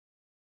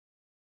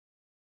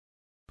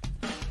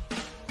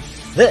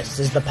This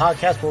is the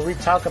podcast where we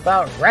talk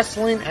about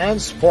wrestling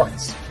and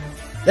sports.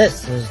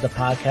 This is the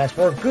podcast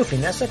where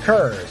goofiness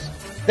occurs.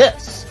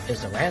 This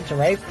is the Rant N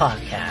Rave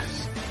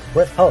Podcast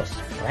with hosts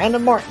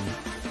Brandon Martin,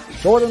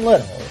 Jordan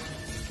Little,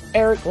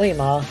 Eric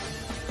Lima,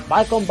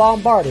 Michael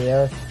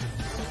Bombardier,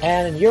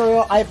 and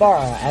Uriel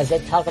Ibarra as they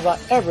talk about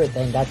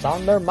everything that's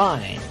on their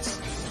minds.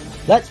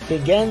 Let's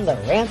begin the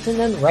ranting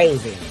and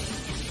raving.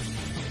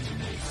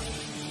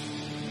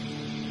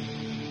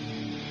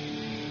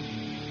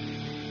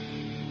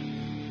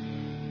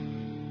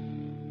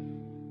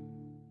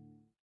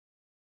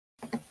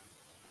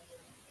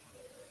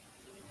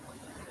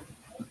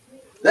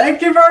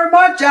 Thank you very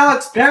much,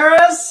 Alex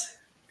Perez.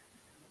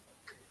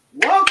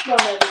 Welcome,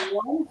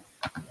 everyone,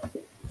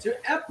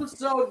 to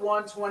episode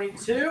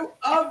 122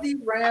 of the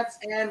Rant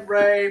N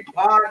Rave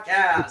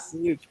Podcast.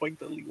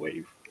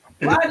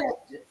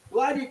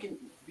 Glad you can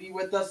be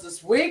with us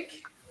this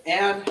week.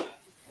 And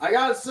I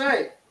got to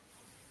say,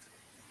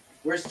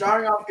 we're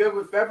starting off good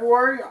with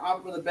February,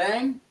 off with a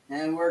bang,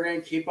 and we're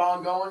going to keep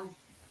on going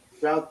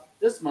throughout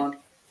this month.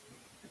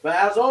 But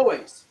as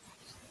always,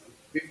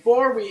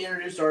 before we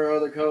introduce our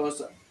other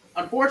co-hosts,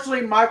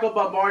 unfortunately, Michael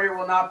Bombardier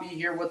will not be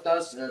here with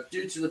us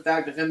due to the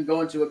fact of him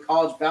going to a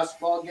college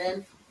basketball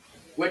game,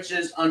 which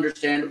is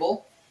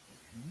understandable.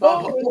 But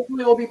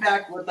hopefully he'll be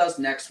back with us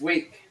next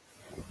week.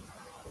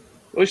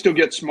 At least he'll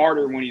get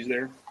smarter when he's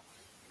there.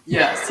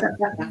 Yes,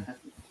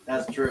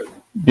 that's true.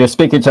 You're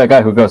speaking to a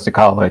guy who goes to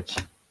college.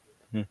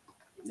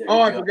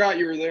 I forgot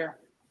you were there.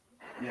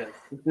 Yes.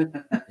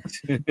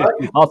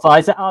 Also,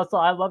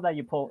 I love that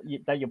you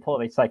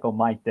pull a psycho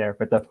Mike there,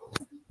 but the.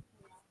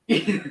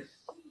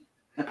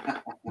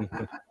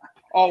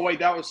 Oh wait,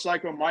 that was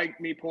Psycho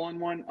Mike me pulling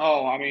one.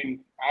 Oh, I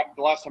mean,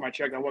 the last time I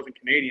checked, I wasn't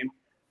Canadian.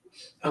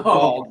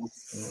 Oh,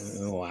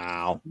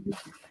 wow.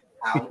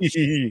 Ouch.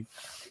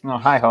 Oh,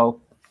 hi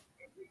ho.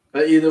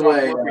 But either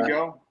way, Where we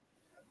go.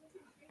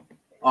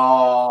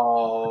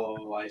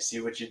 Oh, I see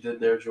what you did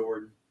there,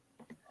 Jordan.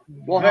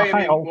 Well, hey, I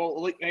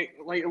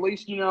mean, at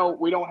least we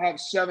don't have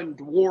 7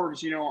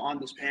 dwarves, on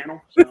this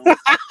panel. So.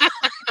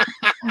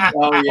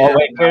 Oh yeah.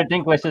 Peter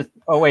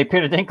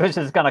Dinklage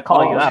is gonna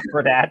call you out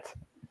for that.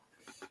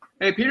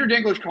 Hey, Peter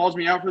Dinklage calls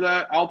me out for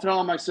that. I'll tell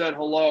him I said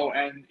hello,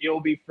 and it'll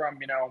be from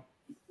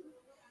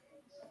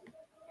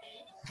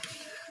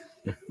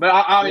But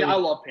I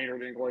love Peter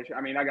Dinklage.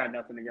 I mean, I got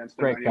nothing against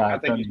him. Great guy. I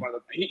think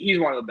he's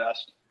one of the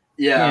best.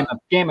 Yeah.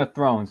 Game of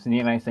Thrones.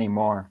 Need I say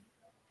more?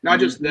 Not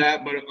just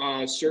that,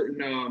 but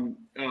certain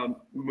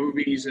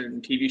movies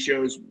and TV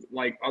shows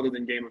like other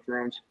than Game of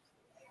Thrones.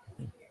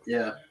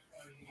 Yeah.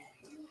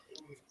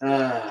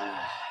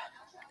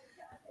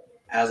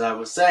 As I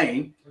was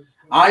saying,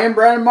 I am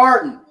Brandon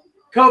Martin,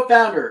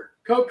 co-founder,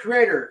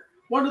 co-creator,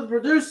 one of the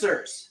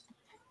producers,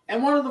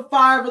 and one of the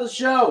 5 of the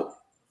show.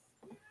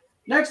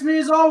 Next to me,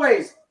 as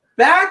always,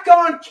 back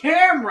on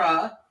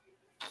camera,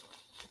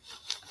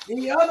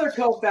 the other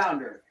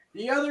co-founder,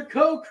 the other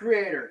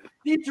co-creator,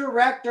 the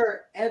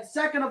director, and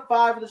second of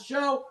 5 of the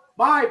show,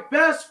 my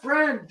best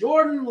friend,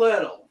 Jordan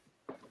Little.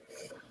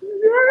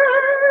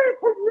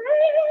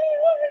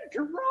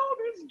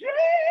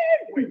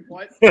 Wait,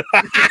 what?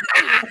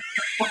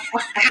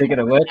 Speaking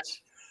of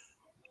which,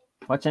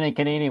 watching a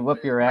Canadian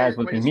whoop your ass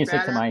would be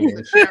music to my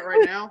ears. Chat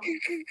right now.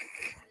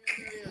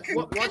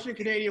 Watching a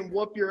Canadian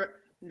whoop your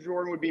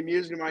Jordan would be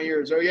music to my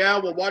ears. Oh yeah,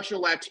 well, watching a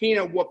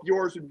Latina whoop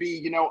yours would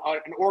be,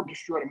 an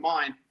orchestra to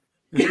mine.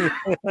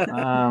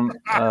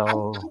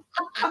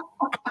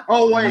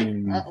 Oh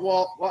wait.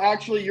 Well,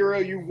 actually, Euro,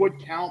 you would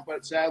count,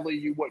 but sadly,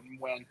 you wouldn't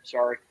win.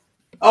 Sorry.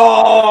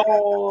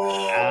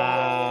 Oh,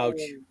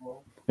 ouch.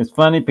 It's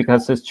funny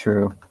because it's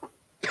true.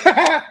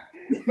 But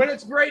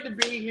it's great to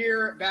be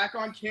here, back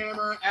on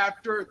camera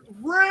after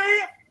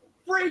 3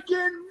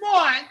 freaking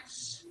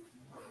months.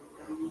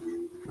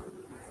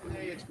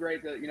 Hey, it's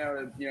great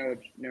to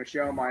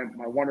show my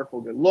wonderful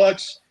good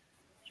looks.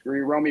 Screw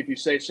you, Romy, if you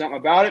say something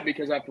about it,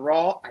 because after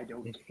all, I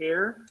don't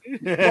care.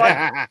 But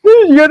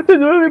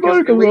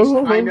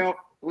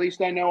at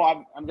least I know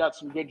I've got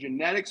some good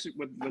genetics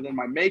within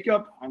my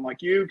makeup,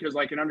 unlike you, because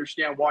I can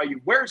understand why you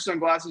wear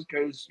sunglasses,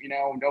 because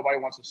nobody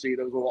wants to see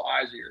those little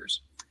eyes of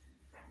yours.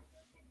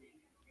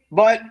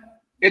 But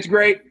it's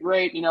great.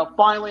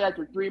 Finally,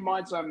 after 3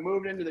 months, I've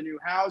moved into the new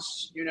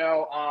house.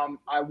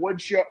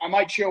 I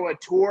might show a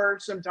tour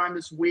sometime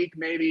this week,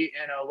 maybe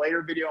in a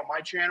later video on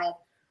my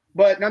channel.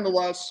 But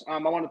nonetheless, I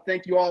want to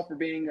thank you all for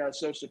being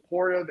so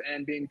supportive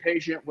and being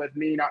patient with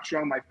me not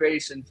showing my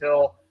face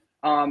until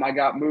I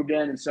got moved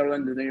in and settled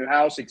into the new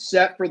house,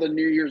 except for the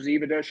New Year's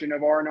Eve edition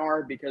of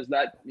R&R, because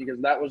that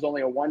was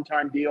only a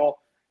one-time deal.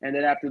 And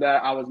then after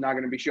that, I was not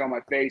going to be showing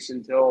my face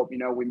until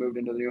we moved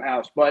into the new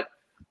house. But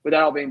with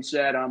that all being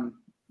said,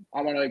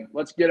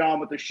 let's get on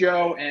with the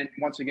show. And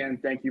once again,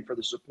 thank you for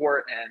the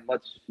support. And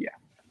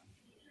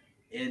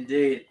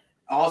Indeed.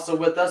 Also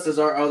with us is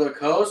our other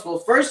co-host. We'll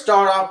first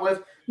start off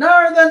with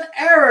none other than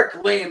Eric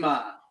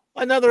Lima.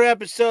 Another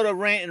episode of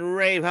Rant and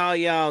Rave. How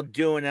y'all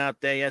doing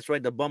out there? That's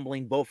right. The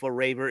bumbling Bofa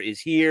Raver is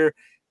here.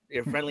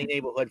 your friendly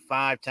neighborhood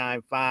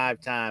five-time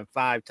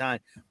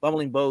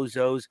Bumbling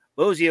Bozos,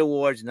 Bozy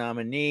Awards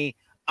nominee.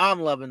 I'm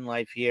loving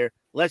life here.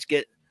 Let's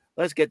get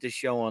the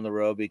show on the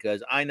road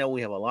because I know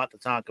we have a lot to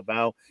talk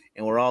about,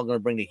 and we're all going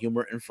to bring the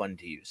humor and fun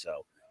to you.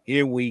 So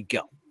here we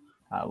go.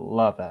 I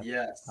love that.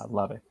 Yes. I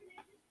love it.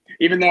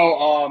 Even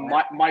though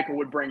Michael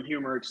would bring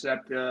humor,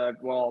 except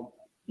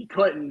he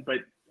couldn't,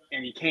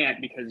 and he can't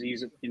because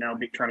he's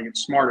trying to get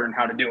smarter in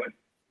how to do it.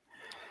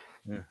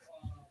 Yeah.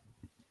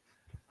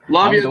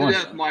 Love you to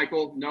death,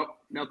 Michael. Nope,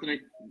 nothing.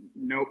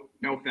 Nope,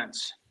 no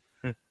offense.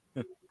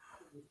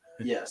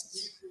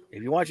 Yes.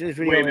 If you're watching this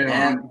video,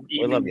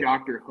 we love you.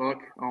 Dr. Hook.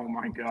 Oh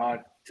my God.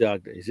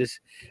 Doctor, is this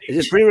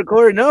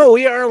pre-recorded? No,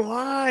 we are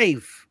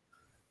live.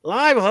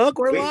 Live, Hook.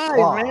 We're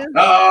live, man.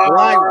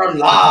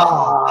 Live.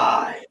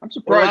 I'm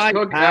surprised live,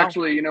 Hook pal.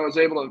 actually, is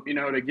able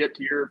to, to get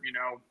to your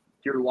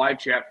live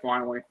chat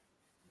finally.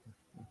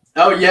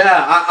 Oh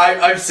yeah,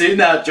 I've seen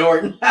that,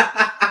 Jordan.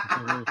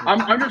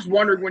 I'm just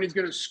wondering when he's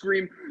gonna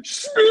scream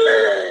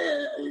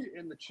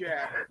in the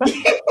chat.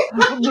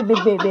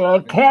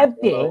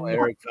 Captain. Hello,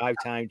 Eric,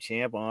 5-time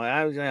champ.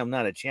 I'm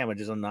not a champ. I'm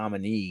just a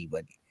nominee,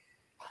 but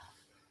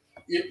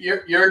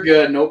You're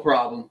good, no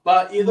problem.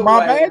 But either My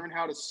way, bad. Learn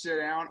how to sit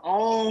down.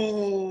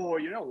 Oh,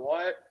 you know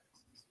what?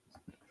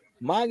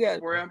 my God,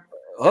 For him.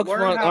 Hook's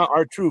Learn one, how-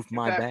 our truth. In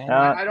My fact,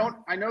 bad.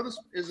 I know this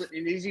is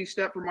an easy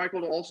step for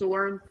Michael to also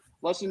learn.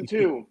 Lesson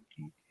 2.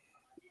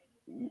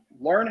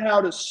 Learn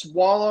how to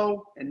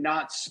swallow and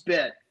not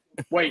spit.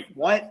 Wait,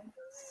 what?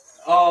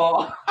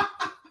 oh,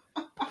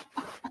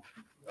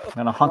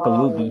 And a hunk of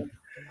loogie.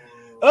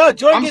 Oh,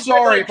 Jordan I'm gets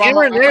sorry back on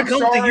camera, and there I'm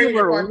comes sorry the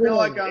humor. if I feel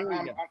like There we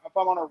if go.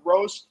 I'm on a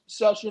roast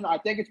session. I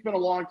think it's been a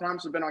long time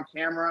since I've been on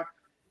camera.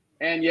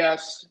 And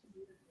yes,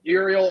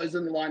 Uriel is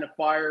in the line of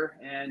fire,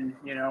 and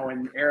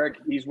and Eric,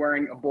 he's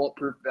wearing a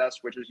bulletproof vest,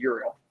 which is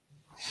Uriel.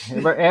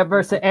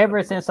 Ever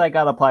since I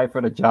got applied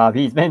for the job,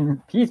 he's been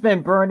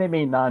burning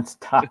me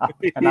nonstop,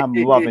 and I'm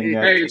loving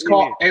it. Hey, it's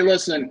called. Hey,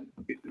 listen,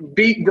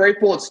 be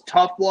grateful. It's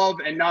tough love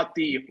and not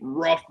the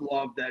rough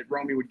love that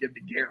Romy would give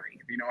to Gary.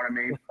 If you know what I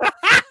mean.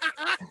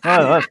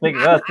 Let's speak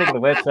of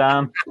which,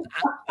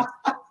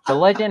 the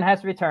legend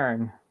has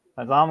returned.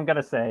 That's all I'm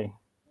gonna say.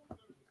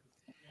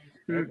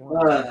 Wait.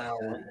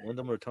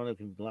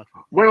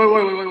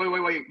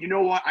 Wait. You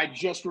know what? I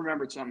just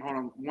remembered something. Hold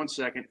on 1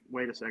 second.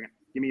 Wait a second.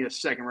 Give me a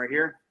second right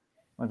here.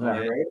 What's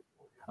that?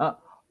 Just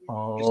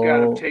got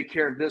to take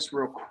care of this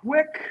real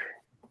quick.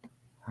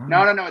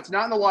 No. It's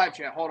not in the live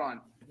chat. Hold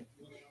on.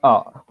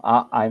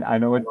 I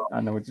know what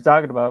you're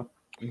talking about.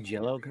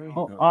 Jello curry?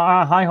 Oh, No.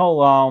 hi,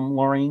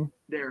 Laureen.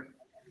 There.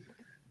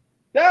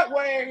 That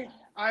way,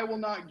 I will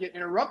not get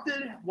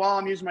interrupted while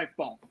I'm using my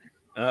phone.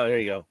 Oh, there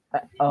you go.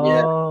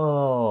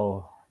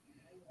 Oh.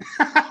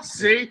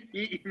 See?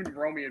 Even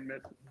Romy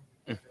admits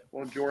it.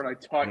 Well, Jordan, I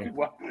taught you.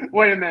 Well,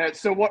 wait a minute.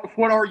 So what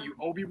are you,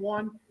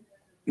 Obi-Wan?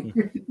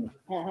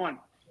 Hold on.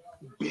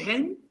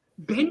 Ben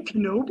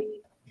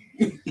Kenobi?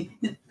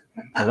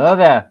 Hello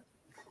there.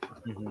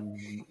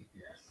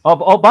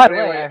 Oh, by the way,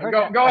 I Anyway, heard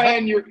go ahead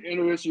and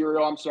introduce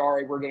Uriel. I'm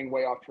sorry. We're getting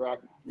way off track.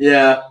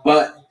 yeah.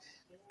 But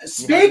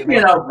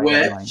speaking of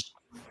which,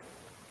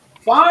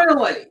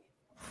 finally,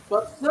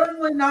 but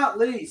certainly not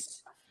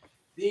least,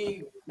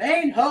 the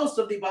main host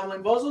of the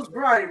Bumbling Bozos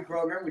Variety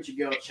Program, which you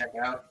go check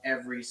out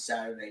every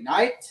Saturday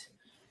night,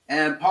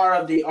 and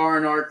part of the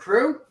R&R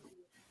crew,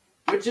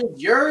 which is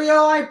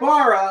Uriel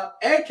Ibarra,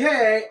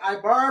 a.k.a.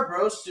 Ibarra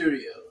Bro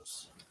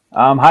Studios.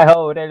 Hi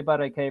ho,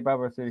 everybody, K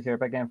Bravo Studios here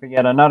back again for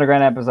yet another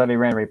grand episode of the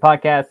Rant N Rave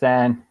Podcast,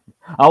 and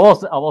I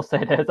will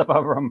say this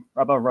about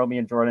Romy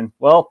and Jordan.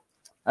 Well,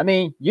 I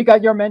mean, you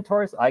got your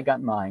mentors, I got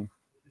mine.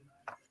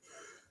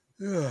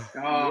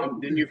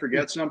 Didn't you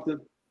forget something?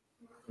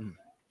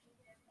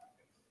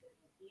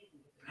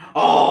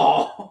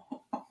 Oh.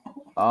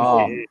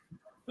 Oh.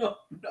 No.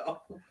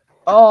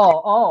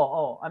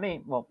 Oh. I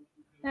mean, well,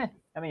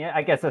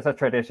 I guess it's a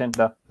tradition,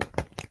 though.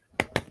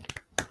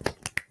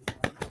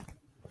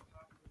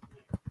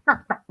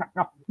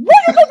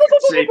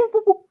 See.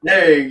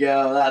 There you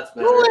go. That's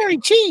better. Larry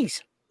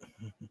cheese.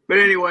 But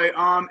anyway,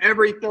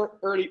 every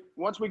 30,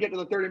 once we get to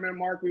the 30-minute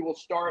mark, we will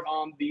start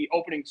on the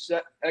opening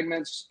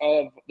segments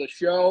of the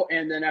show,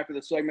 and then after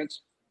the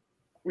segments,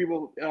 we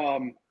will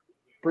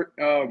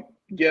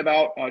give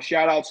out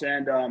shout outs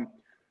and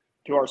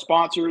to our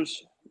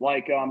sponsors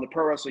like the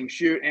Pro Wrestling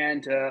Shoot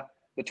and to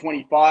the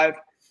 25,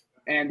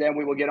 and then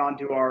we will get on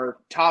to our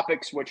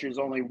topics, which is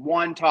only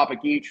one topic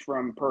each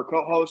from per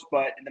co-host.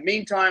 But in the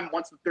meantime,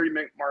 once the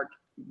 30-minute mark,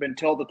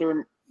 until the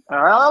 30-minute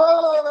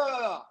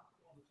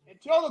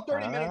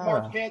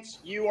mark hits,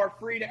 you are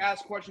free to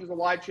ask questions in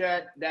the live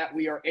chat that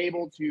we are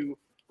able to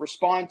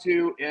respond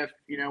to if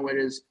it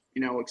is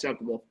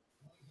acceptable.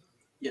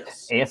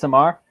 Yes.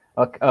 ASMR?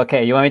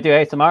 Okay, you want me to do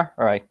ASMR?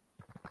 All right.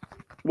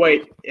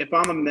 Wait, if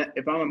I'm a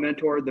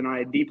mentor, then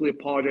I deeply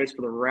apologize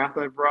for the wrath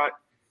I've brought.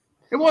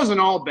 It wasn't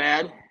all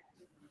bad.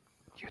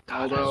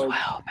 Although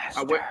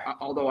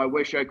I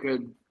wish I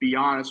could be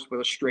honest with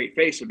a straight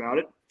face about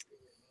it.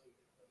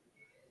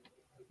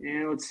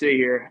 And let's see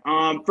here.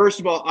 First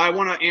of all, I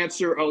want to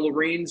answer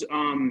Lorraine's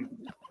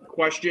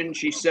question.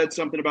 She said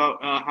something about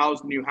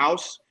how's the new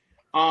house.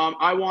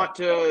 I want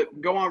to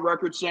go on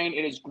record saying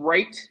it is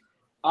great.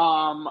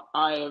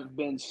 I have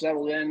been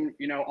settled in,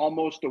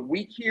 almost a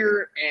week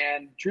here,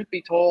 and truth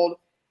be told,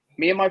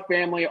 me and my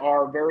family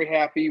are very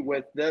happy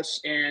with this.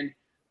 And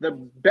the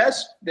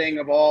best thing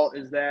of all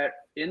is that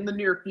in the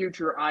near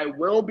future, I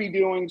will be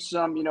doing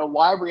some,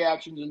 live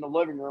reactions in the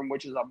living room,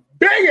 which is a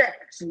big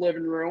ass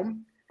living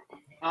room,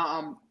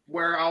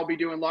 where I'll be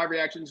doing live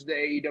reactions to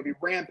AEW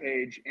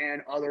Rampage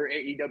and other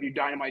AEW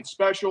Dynamite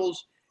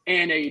specials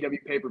and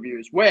AEW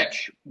pay-per-views,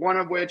 one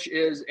of which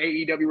is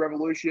AEW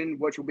Revolution,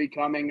 which will be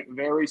coming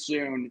very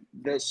soon,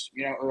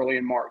 early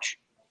in March.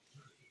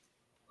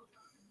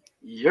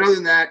 Other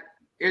than that,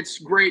 it's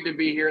great to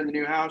be here in the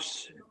new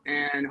house,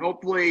 and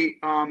hopefully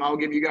I'll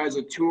give you guys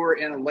a tour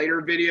in a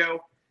later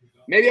video.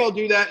 Maybe I'll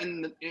do that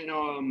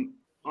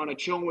on a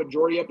Chilling with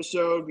Jordy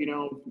episode,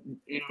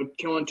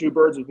 killing two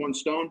birds with one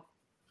stone.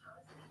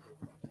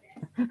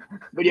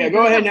 But yeah,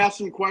 go ahead and ask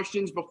some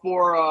questions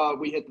before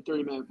we hit the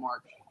 30-minute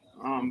mark.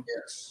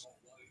 Yes.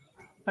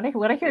 When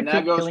I hear and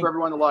that goes for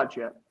everyone in the live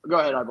chat. Go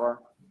ahead, Ibar.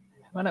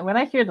 When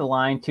I hear the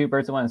line "two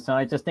birds with one stone,"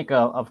 I just think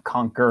of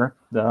Conquer,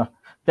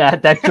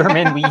 that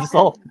German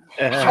weasel.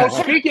 Oh,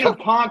 speaking of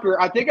Conquer,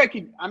 I think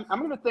I'm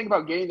going to think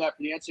about getting that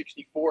for the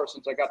N64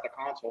 since I got the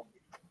console.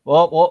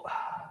 Well,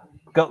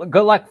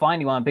 good luck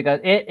finding one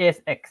because it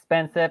is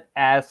expensive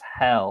as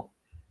hell.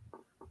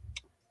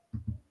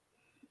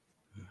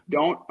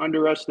 Don't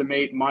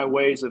underestimate my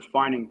ways of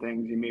finding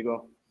things,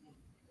 amigo.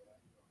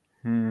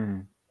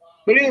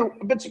 But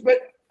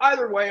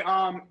either way,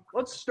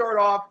 let's start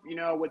off,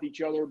 with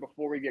each other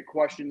before we get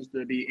questions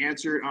to be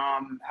answered.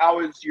 How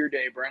is your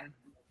day, Brennan?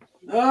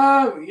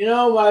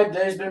 My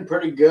day's been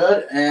pretty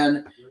good,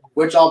 and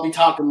which I'll be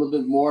talking a little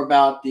bit more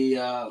about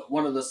the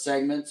one of the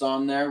segments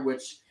on there,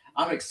 which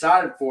I'm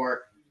excited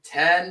for.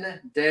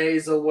 10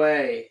 days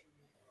away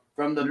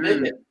from the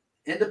biggest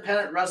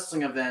independent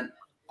wrestling event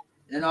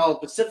in all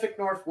of Pacific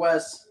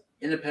Northwest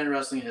independent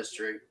wrestling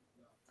history.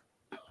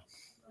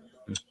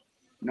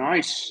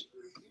 Nice.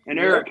 And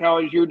Eric, how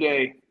is your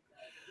day?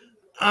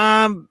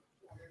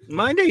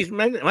 My day's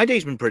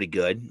been pretty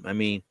good. I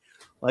mean,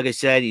 like I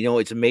said,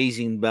 it's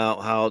amazing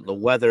about how the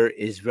weather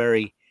is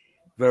very,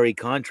 very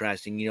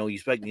contrasting. You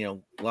expect, a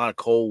lot of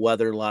cold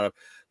weather, a lot of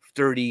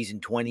 30s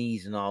and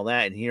 20s and all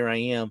that. And here I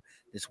am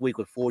this week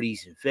with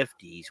 40s and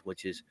 50s,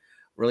 which is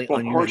really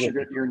unusual. Of course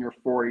you're in your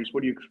 40s.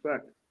 What do you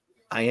expect?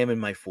 I am in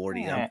my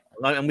 40s. Yeah.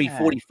 I'm going to be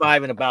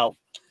 45 in about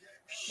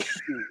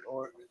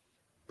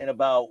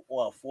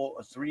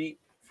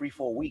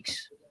 4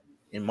 weeks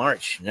in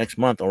March next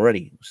month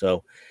already.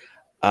 So,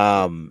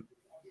 and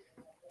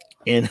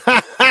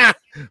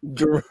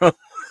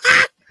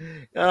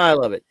I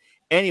love it.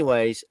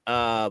 Anyways,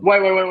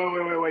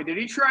 wait. Did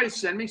he try to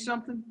send me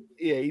something?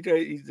 Yeah,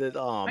 he said,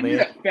 "Oh I man, knew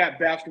that fat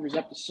bastard was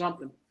up to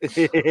something."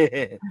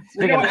 yeah,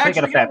 You know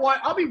what?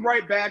 I'll be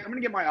right back. I'm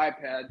gonna get my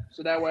iPad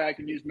so that way I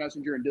can use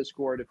Messenger and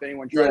Discord if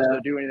anyone tries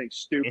to do anything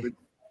stupid.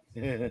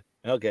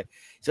 Okay.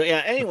 So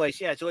yeah. Anyways,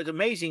 yeah. So it's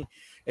amazing.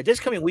 At this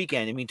coming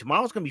weekend, I mean,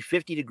 tomorrow's gonna be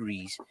 50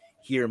 degrees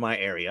here in my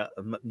area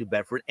of New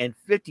Bedford, and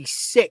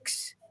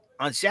 56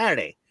 on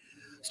Saturday.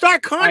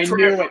 Stark contrast. I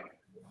knew it.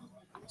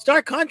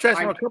 Stark contrast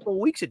from a couple of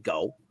weeks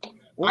ago.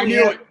 I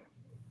knew it.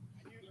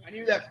 I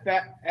knew that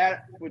fat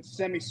ass would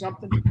send me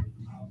something.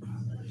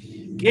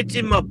 Gets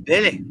in my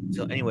belly.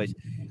 So, anyways,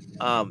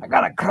 I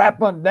got a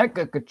crap on deck.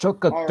 I could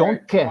choke a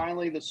donkey.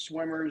 Finally, the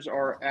swimmers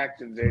are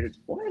activated.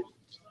 What?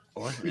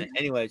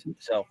 Anyways,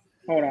 so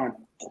hold on.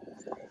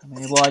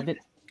 Well, I did.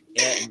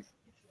 Yeah.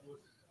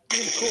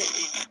 Cool.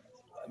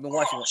 I've been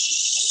watching.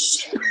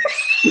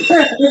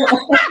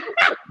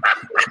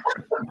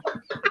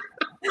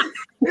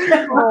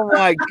 Oh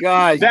my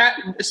God!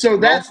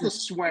 That's the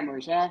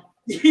swimmers, huh?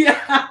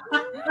 Yeah.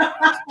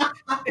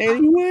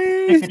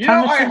 Anyways,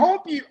 I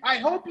hope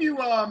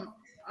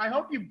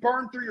you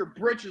burn through your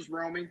britches,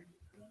 Romy.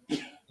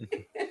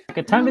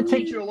 Good time to teach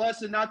take you a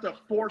lesson not to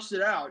force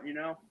it out.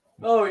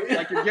 Oh yeah.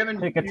 Like you're giving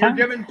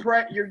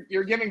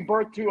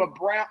birth to a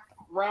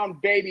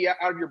round baby out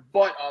of your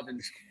butt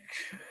oven.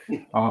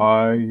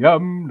 I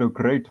am the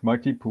great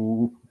mighty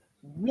Pooh.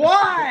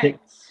 What?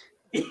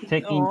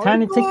 Taking time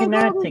to take a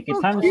nap, take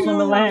your time to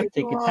swim a lap,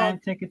 take your time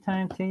to taking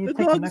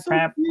a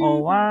crap. Oh,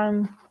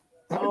 one.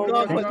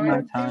 Take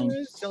my time.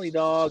 Silly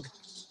dog.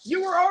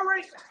 You were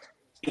already.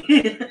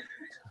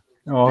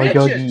 Oh,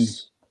 doggy.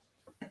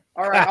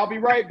 All right, I'll be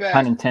right back.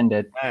 Pun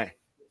intended. All right.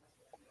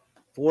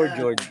 For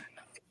Jordan.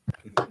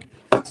 All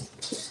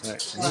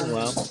right.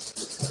 Meanwhile,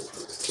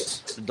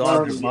 the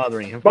dog is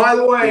bothering him. By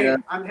the way,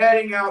 I'm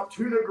heading out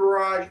to the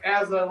garage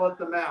as I let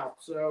them out,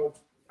 so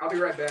I'll be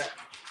right back.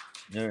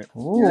 All right.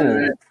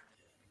 Ooh.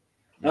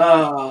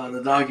 Oh,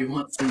 the doggy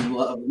wants some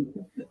love.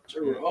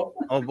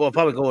 We'll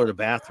probably go to the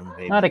bathroom,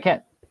 baby. No, the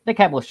cat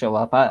will show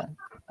up.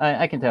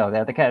 I can tell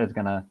that the cat is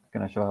gonna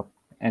show up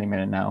any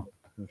minute now.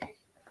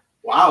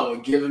 Wow,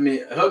 giving me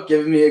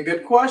a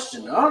good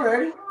question.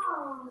 Alrighty.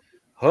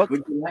 Hook.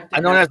 Would you like to I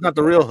know have- that's not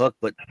the real Hook,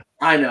 but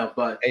I know,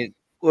 but hey,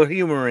 we're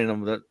humoring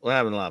them. We're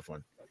having a lot of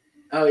fun.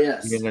 oh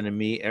yes. You're going to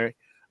meet Eric.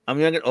 I'm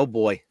going to. Oh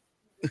boy.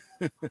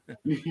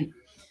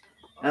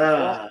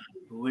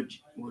 Would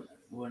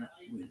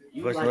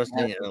you First like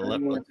wrestling to in have-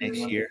 Olympic next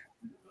year.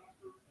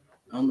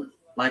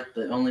 Like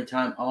the only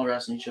time all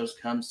wrestling shows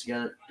comes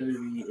together,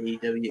 WWE,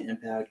 AEW,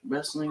 Impact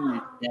Wrestling,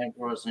 and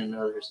Pro Wrestling, and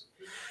others.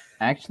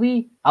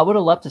 Actually, I would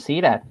have loved to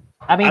see that.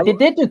 I mean, I they would-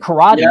 did do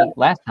karate Yeah.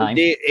 last time.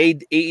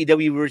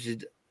 AEW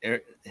versus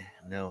Eric.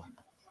 No.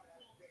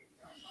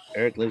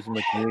 Eric lives in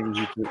the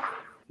community.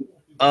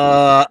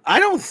 I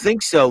don't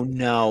think so.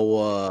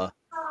 No.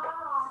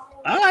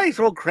 I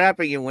throw crap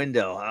at your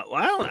window.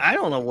 I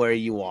don't know where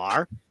you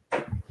are.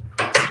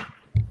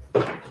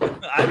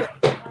 I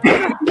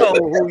don't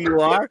know who you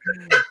are.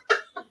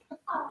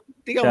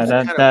 Think I'm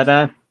some kind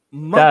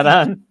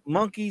of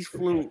monkeys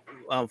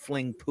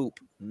fling poop,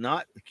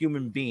 not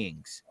human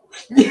beings.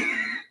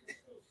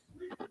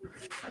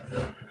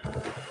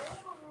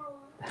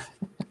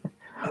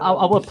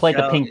 I would play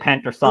the Pink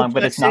Panther song,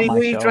 but it's not my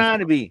Who are you show. trying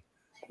to be?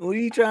 Who are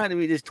you trying to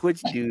be? This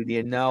Twitch dude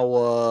here.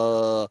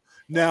 Now.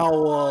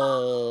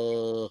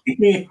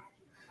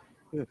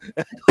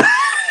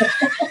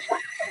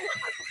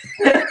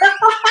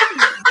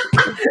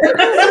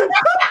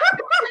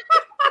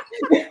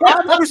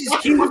 Versus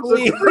Keith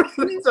Lee.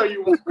 So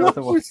you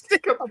want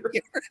stick up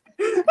your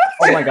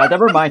Oh my god, that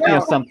reminds me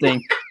of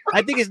something.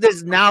 I think it's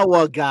this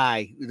Nawa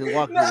guy that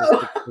walked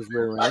through his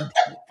rear end.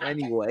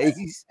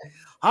 Anyways,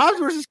 Hobbs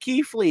versus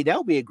Keith Lee. That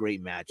would be a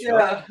great match.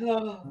 Yeah.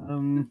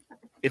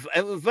 If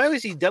I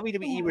would see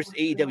WWE versus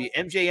AEW,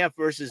 MJF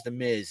versus The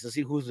Miz, let's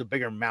see who's the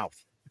bigger mouth.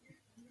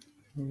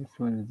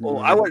 Oh,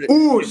 I would.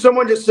 Ooh,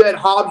 someone just said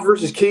Hobbs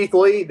versus Keith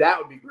Lee. That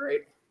would be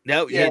great. That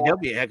would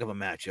be a heck of a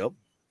matchup.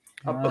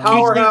 A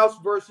powerhouse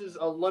versus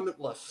a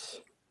limitless.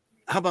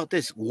 How about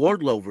this?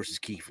 Wardlow versus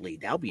Keith Lee.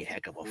 That would be a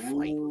heck of a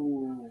fight.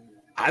 Ooh.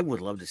 I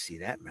would love to see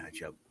that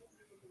matchup.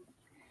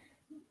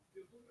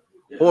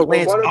 Or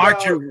Well, what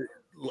about-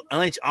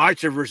 Lance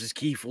Archer versus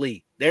Keith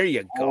Lee. There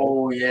you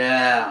go. Oh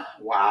yeah!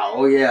 Wow!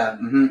 Oh yeah!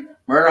 Mm-hmm.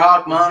 Murder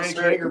Hawk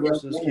Monster Jake Hager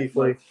versus Keith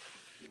Lee.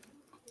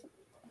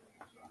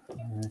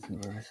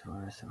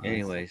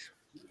 Anyways,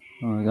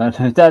 Oh my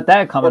god, that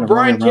Or comment.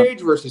 Brian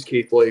Cage versus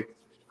Keith Lee.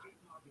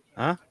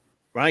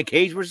 Brian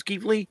Cage versus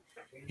Keith Lee.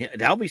 Yeah,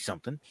 that'll be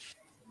something.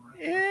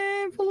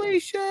 And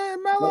Felicia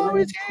Mello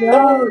is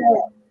here.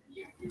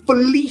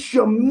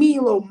 Felicia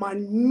Milo, my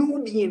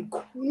Nubian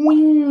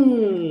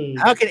queen.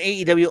 How can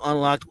AEW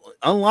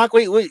unlock?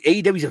 Wait,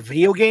 AEW's a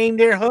video game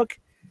there, Hook?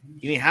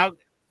 You mean how?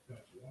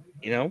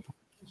 You know?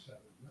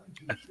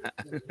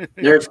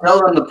 They're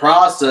still in the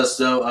process,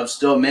 though, of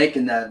still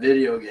making that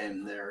video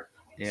game there.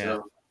 Yeah.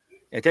 So,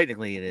 Yeah,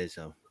 technically it is.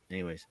 So,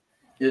 anyways.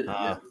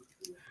 yeah.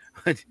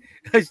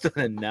 I still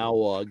a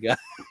now guy.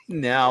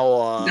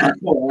 Now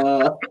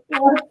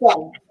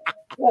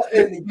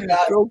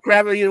throw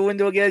crap at your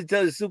window again,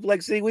 tell the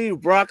suplex thing. We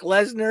Brock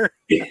Lesnar.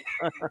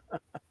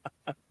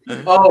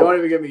 Don't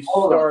even get me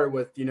started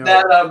with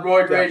that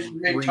Roy Rage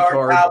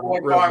retard cowboy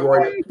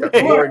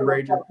Roy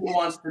Rage. Who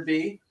wants to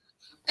be?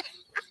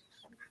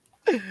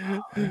 Don't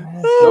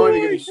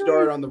even get me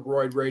started on the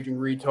roid raging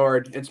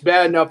retard. It's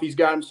bad enough he's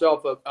got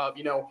himself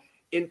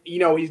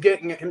he's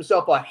getting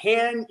himself a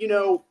hand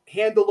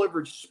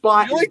delivered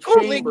spot in the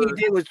chamber.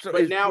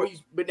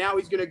 But now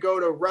he's gonna go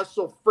to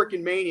Wrestle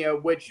Frickin' Mania,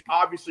 which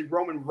obviously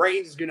Roman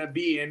Reigns is gonna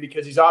be in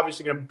because he's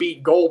obviously gonna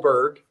beat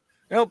Goldberg.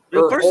 Or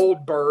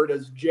Old Bird,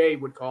 as Jay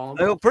would call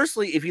him.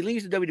 Personally, if he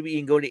leaves the WWE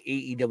and go to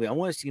AEW, I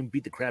want to see him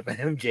beat the crap out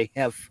of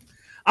MJF.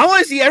 I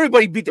want to see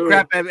everybody beat the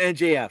crap out of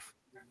MJF.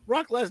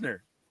 Brock Lesnar.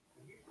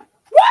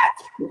 What?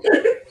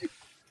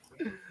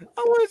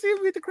 I want to see him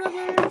beat the crap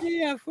out of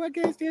MJF. I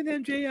can't stand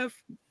MJF.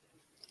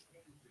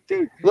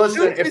 Dude,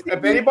 listen,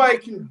 if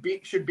anybody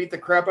should beat the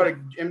crap out of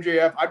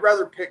MJF, I'd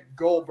rather pick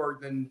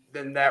Goldberg than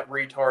that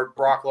retard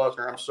Brock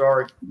Lesnar. I'm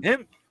sorry.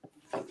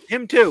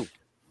 Him too.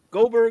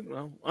 Goldberg,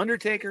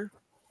 Undertaker.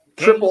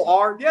 Triple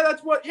R. Yeah,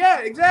 that's what. Yeah,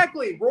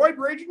 exactly. Roid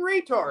Raging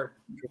Retard.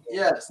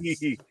 Yes.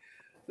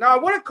 Now, I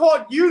would have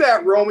called you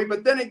that, Romy,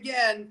 but then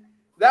again,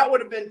 that would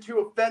have been too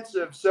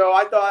offensive. So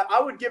I thought I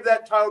would give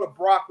that title to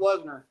Brock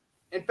Lesnar.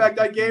 In fact,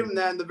 I gave him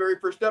that in the very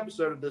first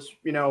episode of this,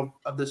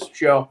 of this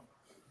show.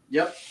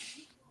 Yep.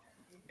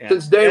 Yeah.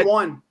 Since day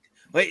one.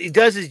 Wait, he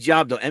does his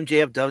job, though.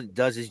 MJF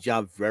does his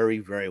job very,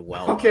 very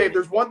well. Okay, if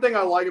there's one thing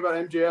I like about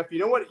MJF, you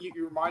know what he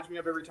reminds me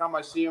of every time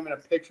I see him in a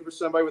picture with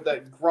somebody with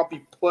that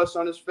grumpy puss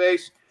on his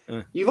face?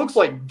 He looks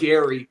like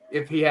Gary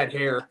if he had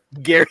hair.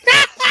 Gary.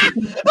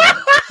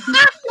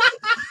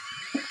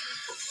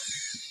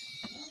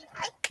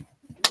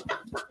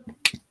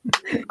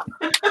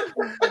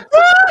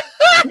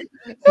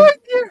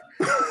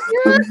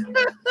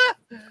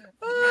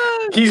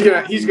 He's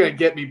gonna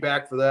get me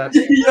back for that.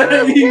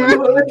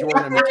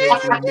 Jordan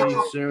imitation of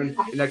me soon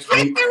next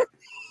week.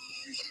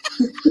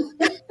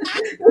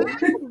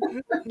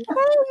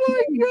 Oh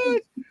my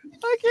god!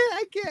 I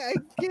can't.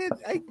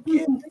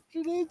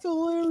 It's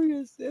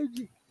hilarious.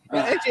 Speaking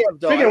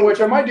of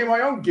which, I might do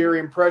my own Gary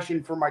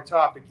impression for my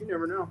topic. You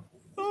never know.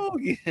 Oh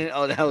yeah.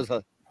 Oh, that was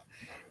a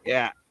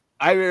yeah.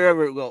 I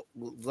remember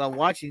when I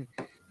watched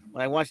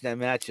that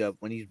matchup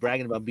when he's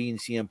bragging about being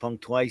CM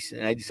Punk twice,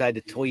 and I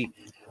decided to tweet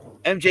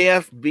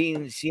MJF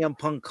being CM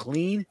Punk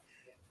clean.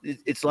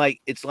 It's like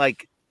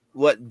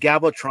what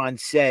Galvatron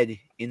said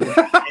in the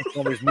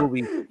Transformers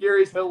movie.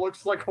 Gary's head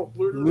looks like a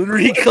Lunar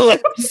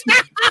eclipse.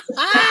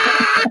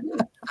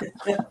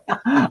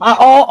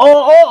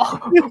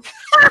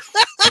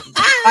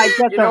 I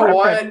get You the know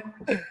reference.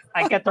 what?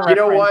 I get the You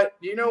know reference. what?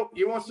 You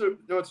want to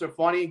know what's so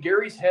funny?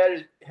 Gary's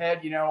head,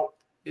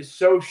 is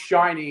so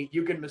shiny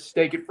you can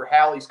mistake it for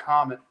Hallie's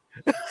Comet.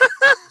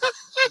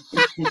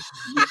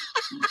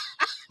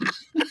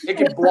 It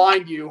can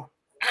blind you.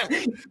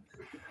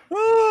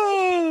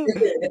 Oh,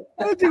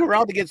 I think we're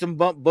out to get some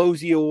Bump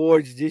Bosey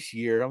awards this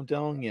year. I'm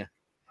telling you.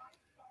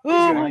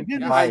 Oh my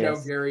goodness! I know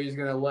Gary is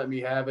gonna let me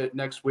have it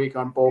next week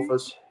on both of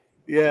us.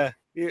 Yeah,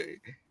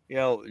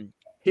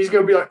 He's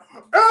gonna be like,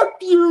 "F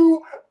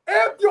you,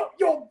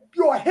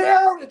 your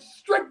hair is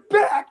straight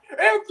back,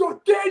 F your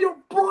Daniel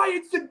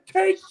Bryan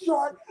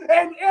temptation,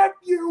 and F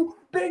you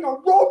being a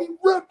Romy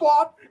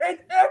ripoff, and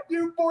F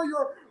you for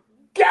your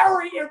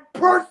Gary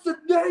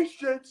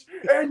impersonations,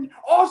 and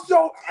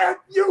also F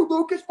you,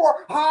 Lucas,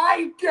 for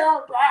hi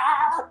Gary."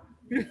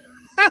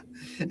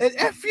 and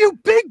F you,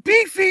 Big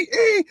Beefy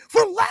E,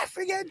 for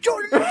laughing at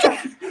Jordan.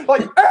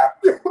 Like F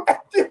you,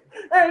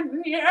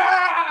 and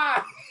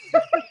yeah.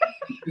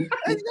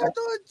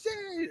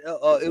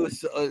 It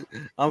was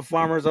on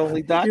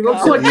FarmersOnly.com. He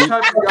looks like the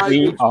type of guy We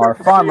you are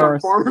expect to see on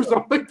farmers.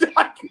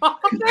 FarmersOnly.com.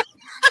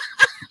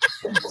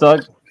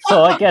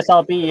 So I guess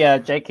I'll be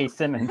J.K.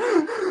 Simmons.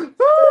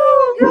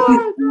 Oh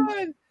God!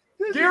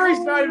 Gary's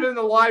not even in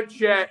the live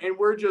chat, and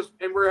we're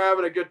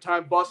having a good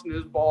time busting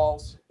his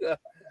balls.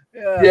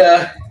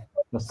 Yeah.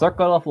 The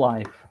circle of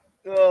life.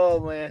 Oh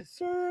man,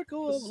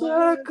 circle of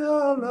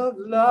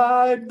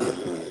Life.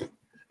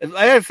 If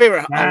I had a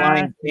favorite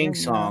Lion King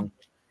song,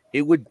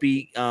 it would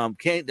be I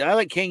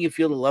like "Can You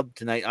Feel the Love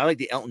Tonight." I like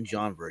the Elton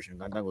John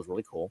version. I thought it was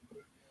really cool,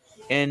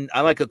 and I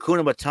like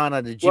Hakuna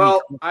Matata. The Jimmy.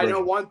 Well, Cliff I know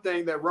version. one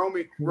thing that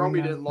Romy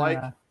didn't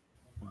like.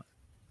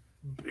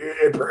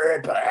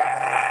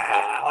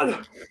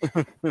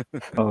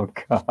 Oh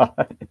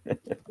God.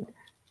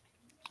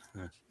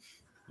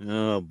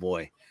 Oh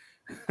boy.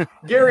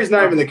 Gary's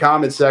not even in the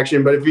comment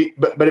section, but if he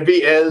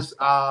is,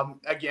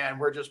 again,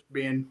 we're just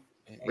being.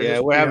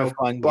 We're having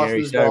fun,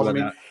 Gary. Sorry about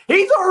that.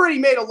 He's already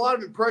made a lot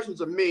of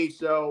impressions of me,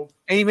 so.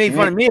 And he made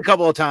fun of me a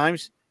couple of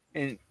times.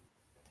 And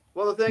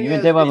Well, the thing You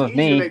is, did one it's with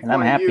easy to me, make and I'm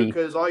fun of you happy.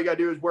 because all you gotta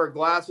do is wear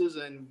glasses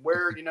and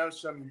wear,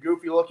 some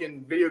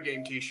goofy-looking video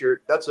game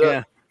T-shirt. That's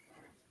it.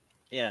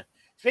 yeah.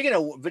 Speaking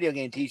of video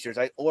game T-shirts,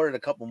 I ordered a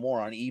couple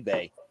more on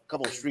eBay. A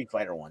couple of Street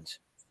Fighter ones.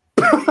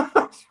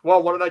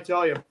 Well, what did I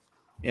tell you?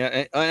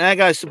 Yeah, and I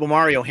got a Super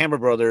Mario Hammer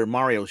Brother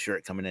Mario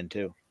shirt coming in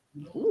too.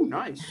 Ooh,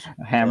 nice.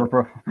 Hammer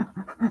Bro.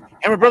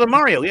 Hammer Brother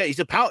Mario, yeah, he's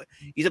a power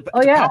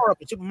up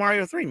in Super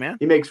Mario 3, man.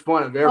 He makes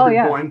fun of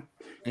everyone.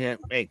 Yeah,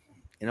 hey,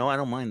 I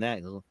don't mind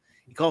that.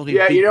 He calls me.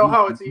 Yeah, Big you know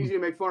how Beefy. it's easy to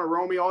make fun of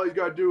Romy? All he's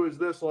gotta do is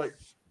this, like.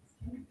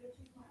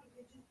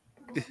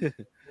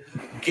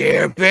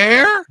 Care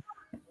Bear.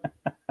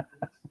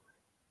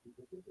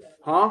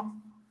 Huh?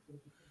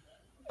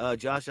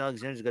 Josh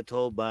Alexander got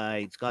told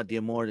by Scott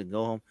D'Amore to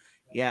go home.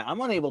 Yeah,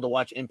 I'm unable to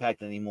watch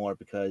Impact anymore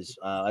because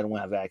I don't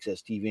have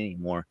access TV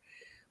anymore.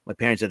 My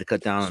parents had to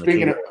cut down on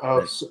Speaking the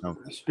cable.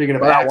 speaking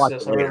of But I'll watch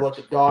access, it I'm gonna later. let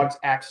the dogs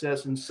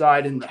access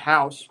inside in the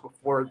house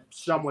before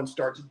someone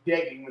starts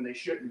digging when they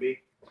shouldn't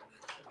be.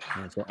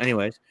 Yeah, so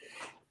anyways,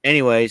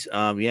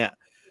 yeah.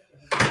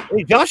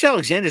 Hey, Josh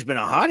Alexander's been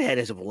a hothead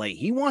as of late.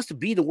 He wants to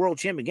be the world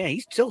champion again.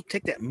 He's still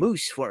take that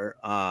moose for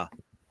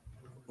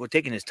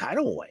taking his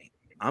title away.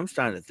 I'm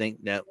starting to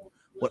think that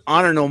what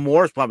Honor No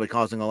More is probably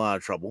causing a lot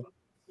of trouble.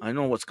 I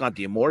know what Scott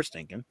D'Amore's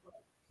thinking.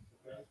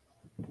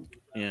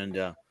 And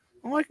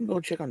I can go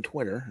check on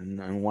Twitter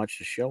and watch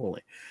the show.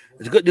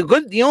 It's good.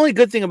 The only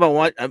good thing about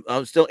what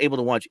I'm still able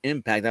to watch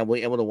Impact, I'll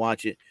be able to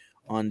watch it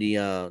on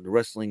the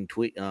wrestling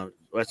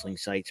wrestling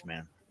sites,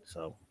 man.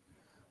 So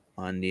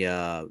on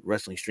the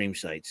wrestling stream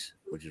sites,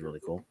 which is really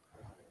cool.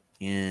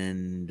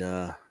 And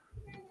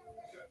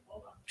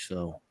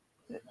so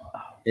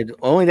it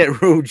only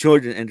that Rude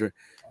Jordan entered.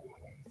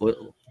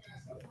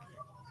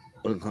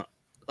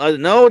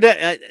 No,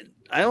 that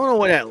I don't know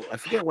where that. I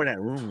forget where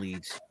that room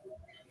leads.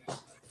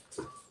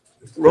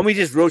 Romy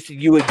just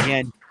roasted you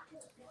again.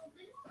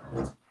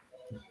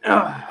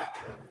 I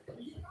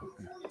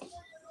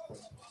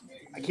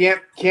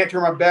can't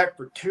turn my back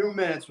for 2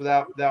 minutes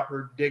without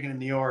her digging in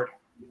the yard.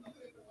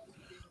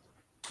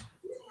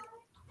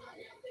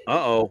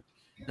 Not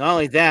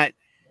only that,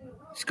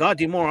 Scott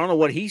D'Amore, I don't know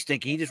what he's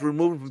thinking. He just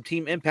removed him from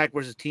Team Impact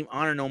versus Team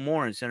Honor No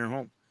More and sent her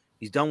home.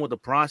 He's done with the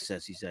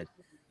process, he said.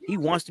 He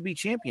wants to be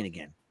champion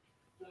again.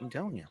 I'm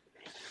telling you.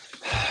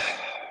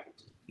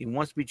 He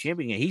wants to be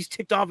champion again. He's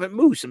ticked off at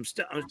Moose.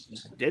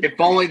 If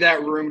only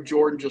that room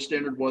Jordan just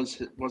entered was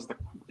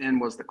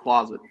the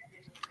closet.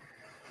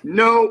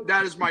 No,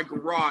 that is my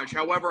garage.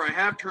 However, I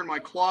have turned my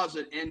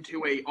closet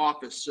into a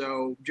office.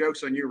 So,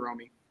 joke's on you,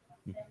 Romy.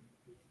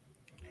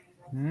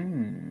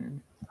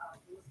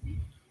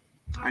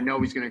 I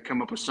know he's going to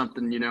come up with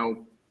something,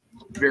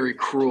 very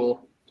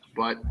cruel,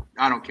 but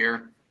I don't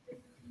care.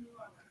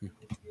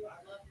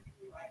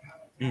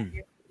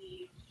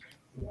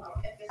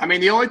 I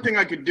mean, the only thing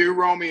I could do,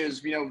 Romy,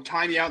 is,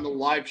 time you out in the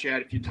live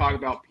chat if you talk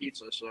about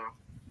pizza, so.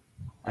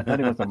 I thought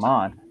he was a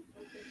mod.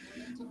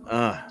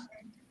 I've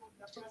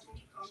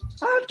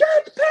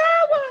got the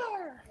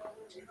power!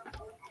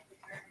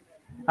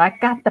 I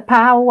got the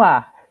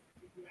power!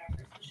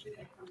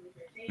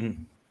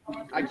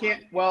 I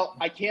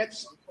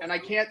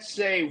can't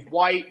say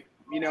white,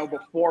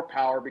 before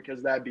power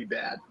because that'd be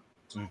bad.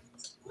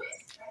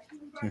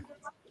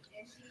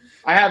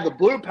 I have the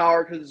blue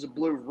power because it's a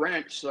blue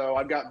wrench, so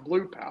I've got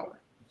blue power.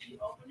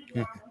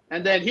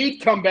 And then he'd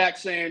come back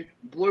saying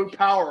blue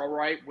power, all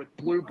right, with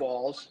blue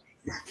balls.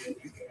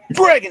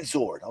 Dragon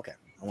sword. Okay,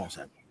 I won't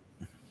say.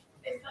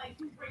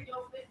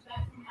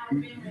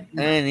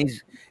 And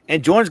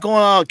Jordan's going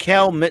on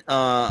Kel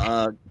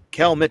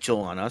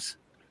Mitchell on us.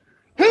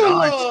 Who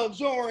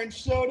loves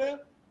orange soda?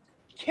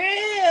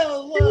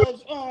 Kel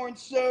loves orange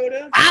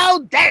soda.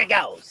 Oh, there it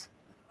goes.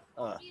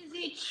 Is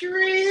it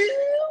true?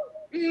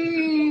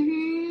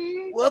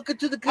 Mm-hmm. Welcome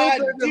to the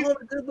Good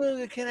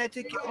Burger. Can I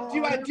take your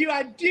order?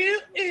 I do.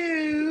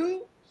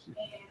 Ooh.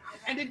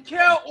 And did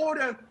Kel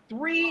order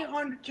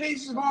 300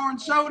 cases of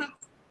orange soda?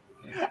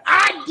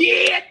 I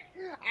did.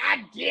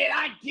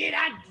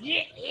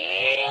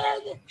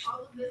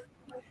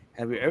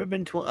 Have you ever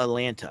been to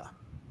Atlanta?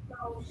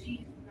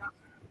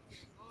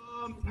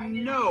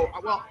 No.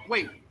 Well,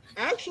 wait.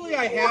 Actually,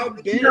 I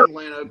have been in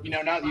Atlanta,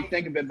 now that you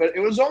think of it, but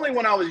it was only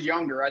when I was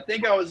younger. I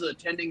think I was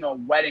attending a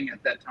wedding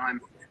at that time,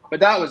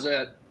 but that was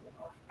it.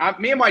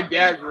 Me and my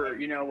dad were,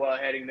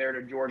 heading there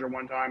to Georgia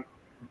one time.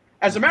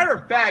 As a matter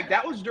of fact,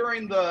 that was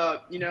during the,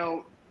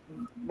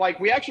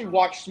 we actually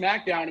watched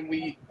SmackDown, and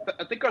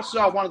I think I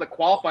saw one of the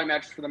qualifying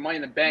matches for the Money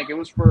in the Bank. It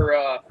was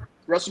for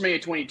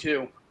WrestleMania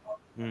 22.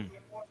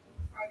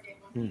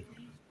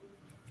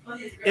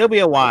 It'll be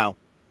a while.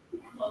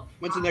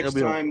 When's the next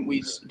time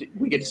we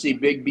get to see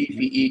Big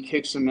Beefy E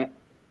kick some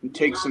and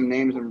take some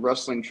names in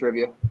wrestling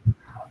trivia?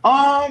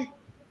 I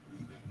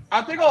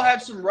think I'll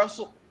have some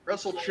wrestle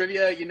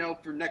trivia,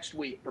 for next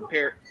week.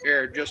 Prepare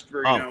just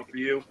for for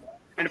you.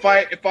 And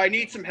if I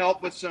need some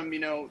help with some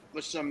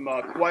with some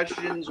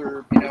questions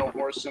or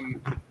or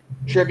some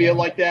trivia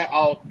like that,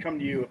 I'll come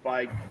to you if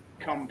I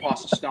come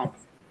past a stump.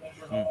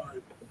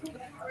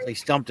 They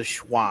stumped a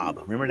Schwab.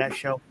 Remember that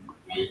show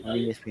on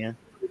ESPN?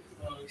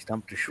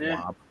 Stumped a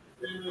Schwab.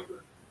 I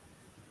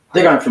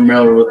think I'm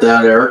familiar with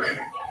that, Eric.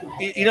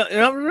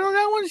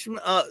 That one's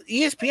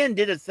ESPN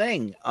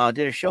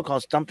did a show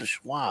called Stump the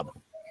Schwab,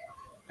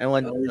 and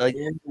when I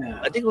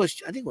think it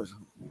was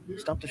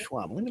Stump the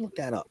Schwab. Let me look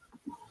that up.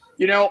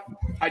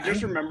 I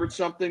just remembered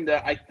something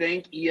that I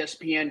think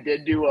ESPN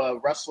did do a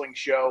wrestling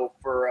show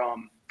for.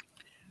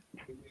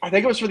 I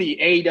think it was for the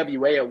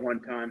AEWA at one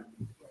time.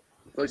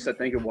 At least I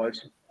think it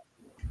was.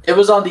 It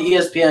was on the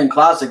ESPN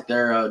Classic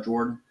there,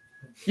 Jordan.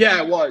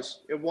 Yeah, it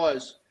was. It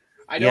was.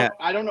 I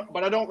don't know,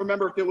 but I don't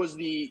remember if it was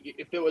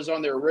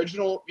on their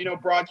original,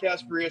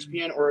 broadcast for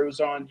ESPN or it was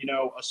on,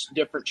 a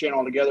different channel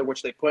altogether,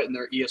 which they put in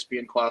their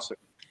ESPN Classic.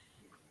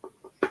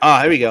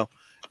 Oh, here we go.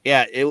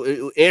 Yeah,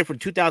 it aired from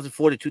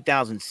 2004 to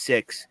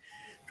 2006.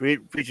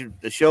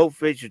 The show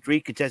featured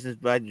 3 contestants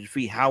by to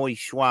defeat Howie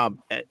Schwab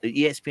at the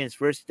ESPN's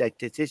first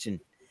competition.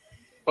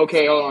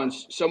 Okay, hold on.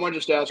 Someone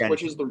just asked,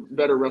 which is the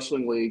better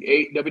wrestling league,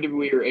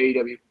 WWE or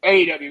AEW?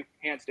 AEW,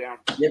 hands down.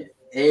 Yep,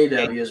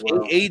 AEW as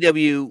well.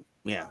 AEW.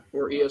 Yeah.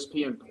 Or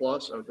ESPN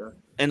Plus. Okay.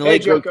 And hey,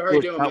 Joker, how are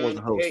you doing, man? Was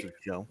the host of the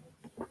show.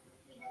 What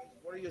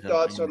are your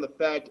thoughts on the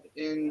fact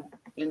in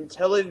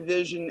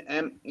television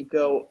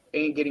Go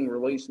ain't getting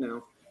released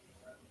now?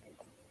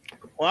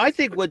 Well, I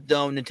think with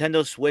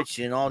Nintendo Switch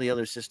and all the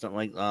other systems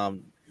like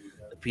the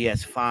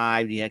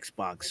PS5, the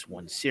Xbox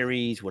One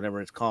Series,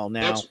 whatever it's called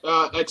now,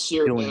 Xbox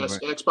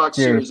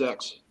Series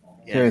X.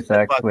 Yeah, Series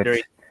X,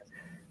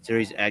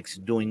 Series X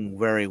doing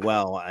very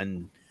well,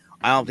 and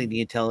I don't think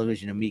the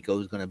Intellivision Amico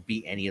is going to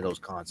beat any of those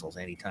consoles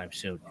anytime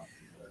soon.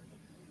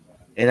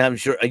 And I'm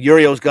sure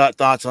Yurio's got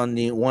thoughts on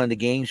one of the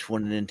games for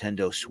the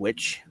Nintendo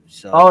Switch.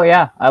 So. Oh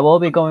yeah, I will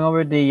be going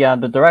over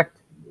the Direct.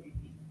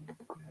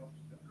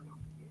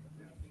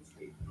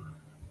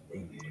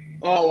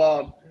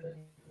 Oh,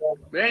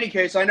 but in any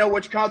case, I know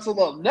which console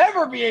they'll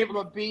never be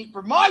able to beat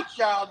for my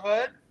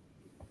childhood.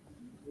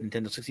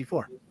 Nintendo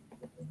 64. Give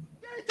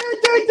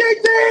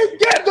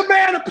the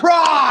man a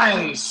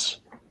prize.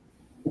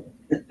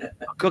 A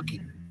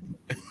cookie.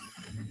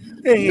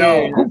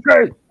 No.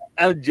 Okay.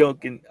 I'm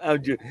joking.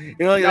 Maybe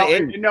he'll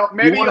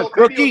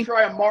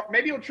try a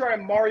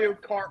Mario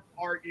Kart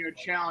art,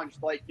 challenge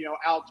like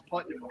Alex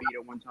Putnam beat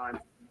at one time.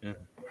 Yeah.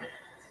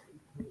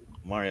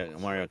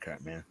 Mario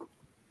Kart, man.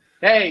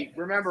 Hey,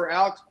 remember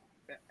Alex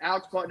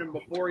Putnam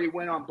before he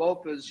went on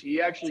Bopa's,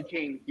 he actually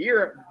came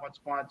here once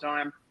upon a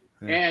time,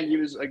 and he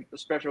was a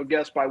special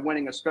guest by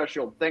winning a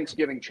special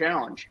Thanksgiving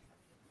challenge.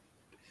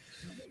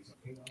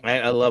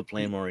 I love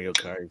playing Mario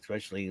Kart,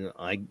 especially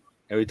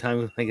Every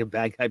time like a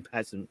bad guy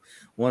passes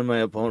one of my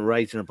opponent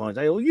writes an opponent,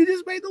 I go, you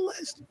just made the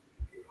list.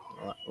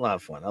 A lot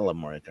of fun. I love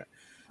Mario Kart.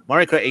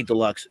 Mario Kart 8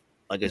 Deluxe.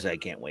 Like I said, I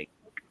can't wait.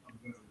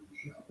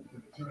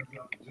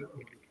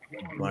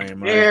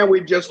 And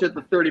we just hit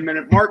the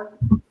 30-minute mark.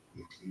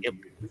 Yep.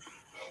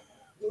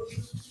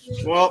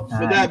 Well,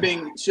 with that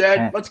being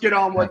said, let's get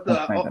on with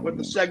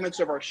the segments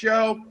of our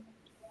show.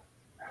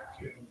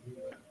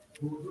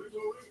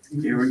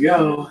 Here we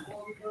go.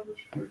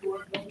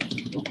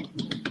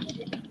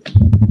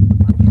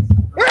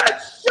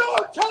 It's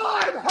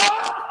showtime!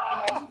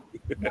 Ha!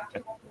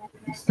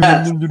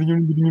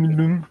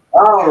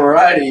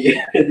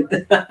 Alrighty.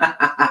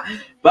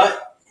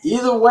 But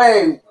either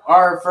way,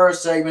 our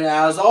first segment,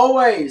 as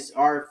always,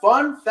 our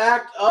fun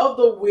fact of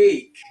the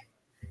week.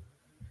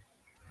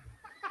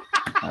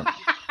 I'm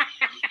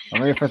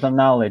ready for some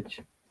knowledge.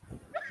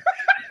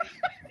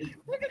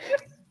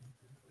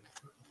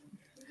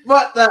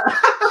 What the?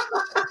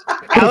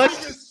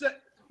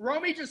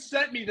 Romy just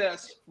sent me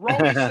this.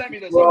 Romy sent me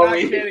this. I'm not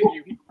kidding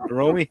you.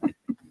 Romy?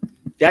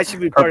 That should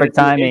be part Perfect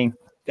of timing.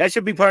 That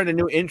should be part of the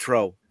new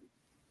intro.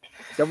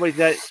 Somebody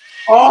that.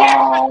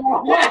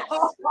 Oh!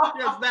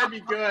 Yes, that'd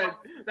be good.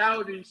 That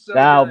would be so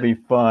That'll good. be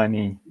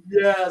funny.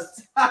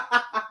 Yes.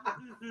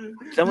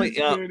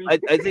 Somebody. I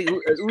think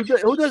who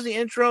does the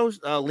intros?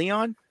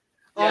 Leon.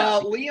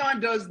 Leon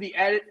does the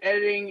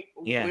editing.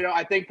 Yeah. You know,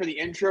 I think for the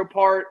intro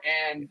part,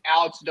 and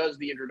Alex does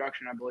the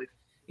introduction, I believe.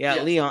 Yeah,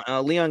 Yes.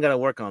 Leon got to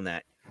work on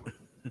that.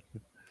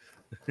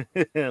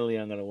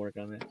 Leon got to work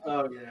on that.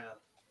 Oh, yeah.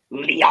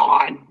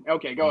 Leon.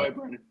 Okay, go ahead,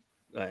 Brendan.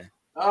 Go ahead.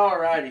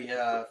 Alrighty.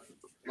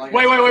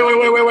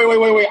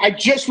 Wait. I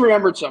just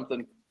remembered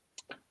something.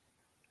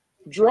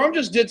 Jerome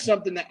just did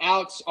something that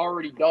Alex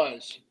already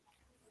does.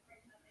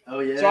 Oh,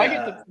 yeah. So I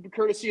get the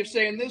courtesy of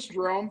saying this,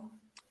 Jerome.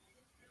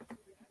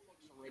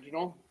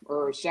 Original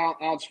or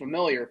sounds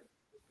familiar.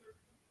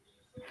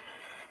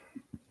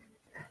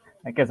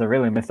 I guess I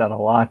really missed out a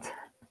lot.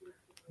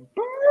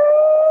 Burn!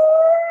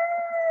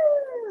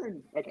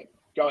 Okay,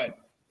 go ahead.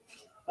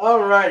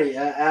 Alrighty,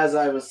 as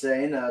I was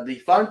saying, the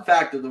fun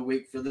fact of the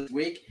week for this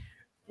week,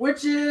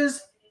 which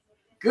is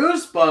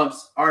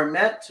goosebumps are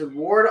meant to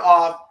ward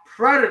off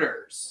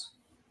predators.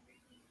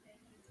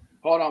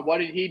 Hold on, what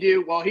did he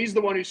do? Well, he's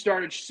the one who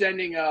started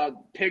sending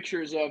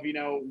pictures of,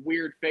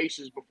 weird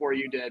faces before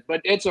you did.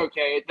 But it's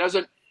okay. It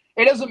doesn't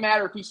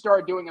matter if he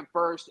started doing it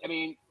first. I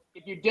mean,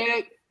 if you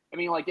did it,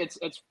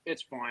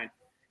 it's fine.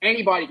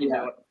 Anybody can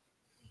do it.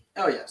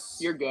 Oh yes.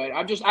 You're good.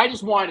 I just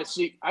wanted to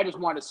see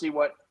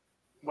what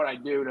I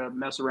do to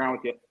mess around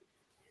with you.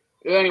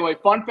 Anyway,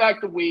 fun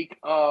fact of the week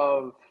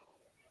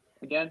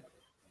again.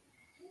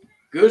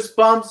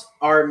 Goosebumps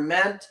are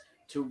meant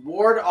to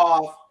ward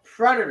off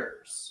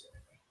predators.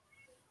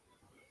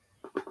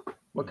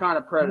 What kind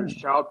of predators?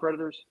 Child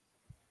predators?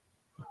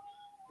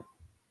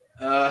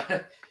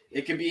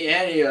 It could be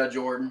any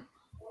Jordan.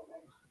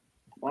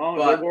 Well,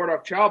 if they ward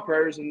off child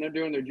predators and they're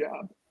doing their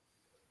job.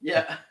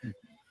 Yeah.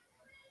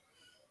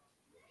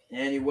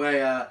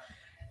 Anyway,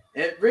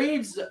 it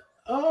reads,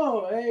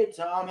 oh, hey,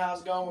 Tom, how's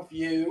it going with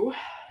you?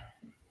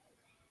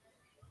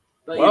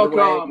 But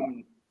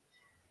Welcome.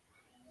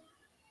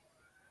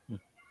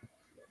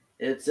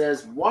 It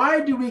says,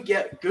 why do we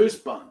get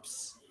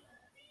goosebumps?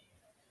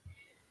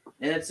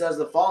 And it says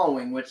the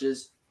following, which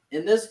is,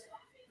 in this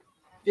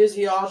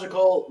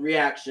physiological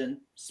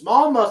reaction,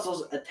 small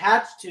muscles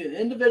attached to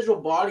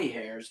individual body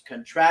hairs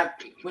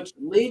contract, which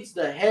leads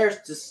the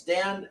hairs to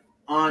stand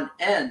on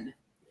end.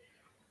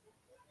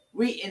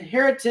 We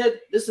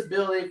inherited this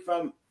ability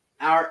from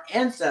our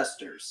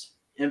ancestors,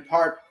 in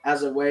part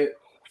as a way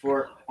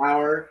for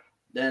our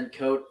then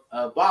coat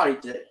of body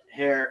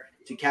hair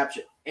to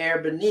capture air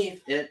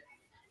beneath it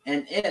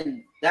and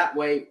in that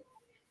way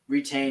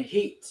retain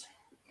heat.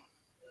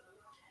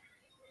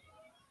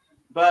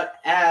 But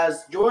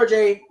as George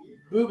A.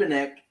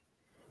 Bubenik,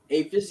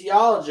 a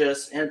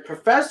physiologist and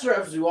professor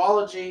of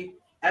zoology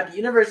at the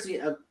University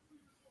of,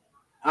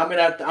 I'm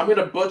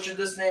gonna butcher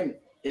this name,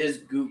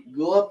 is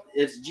Guelph.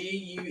 It's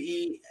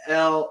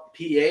Guelph,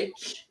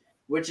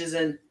 which is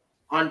in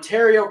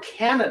Ontario,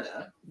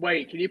 Canada.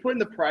 Wait, can you put in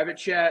the private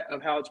chat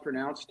of how it's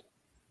pronounced?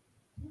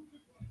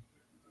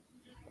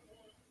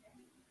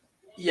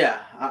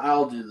 Yeah,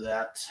 I'll do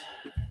that.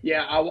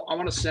 Yeah, I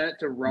want to send it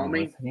to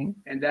Romy,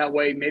 and that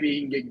way maybe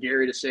you can get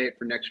Gary to say it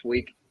for next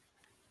week.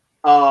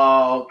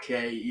 Oh,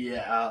 okay.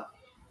 Yeah,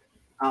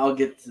 I'll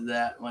get to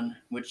that one,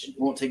 which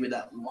won't take me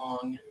that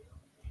long.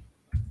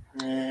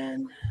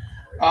 And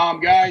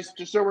guys,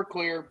 just so we're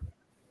clear,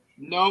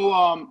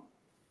 no,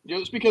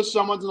 just because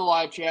someone's in the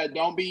live chat,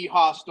 don't be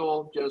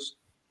hostile. Just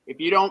if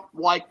you don't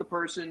like the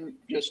person,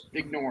 just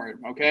ignore it.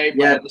 Okay,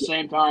 but at the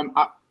same time,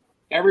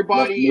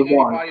 everybody and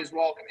anybody is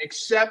welcome,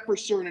 except for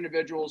certain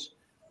individuals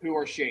who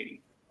are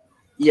shady.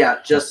 Yeah,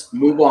 just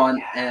move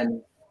on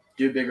and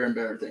do bigger and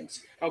better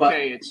things.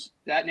 Okay, it's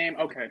that name.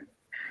 Okay.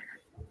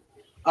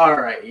 All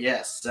right.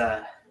 Yes.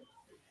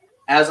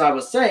 As I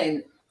was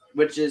saying,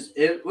 which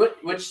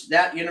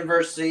that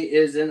university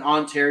is in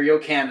Ontario,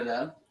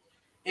 Canada,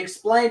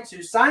 explained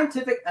to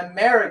Scientific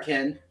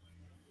American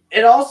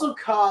It also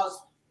caused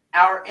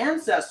our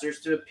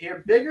ancestors to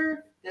appear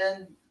bigger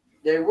than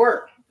they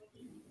were,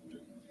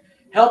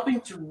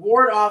 helping to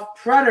ward off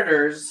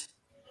predators,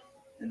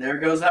 and there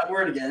goes that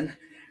word again,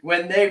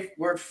 when they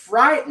were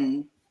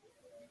frightened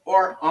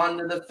or on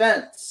the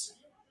defense.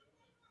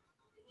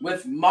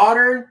 With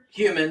modern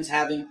humans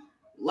having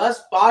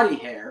less body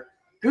hair,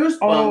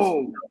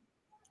 goosebumps.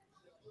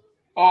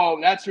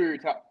 Oh, that's who you're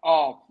talking.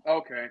 Oh,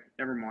 okay.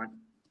 Never mind.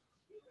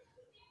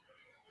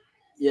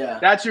 Yeah.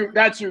 That's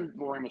who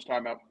Lauren was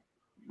talking about.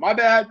 My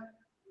bad.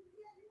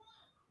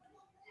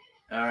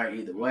 All right,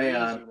 either way.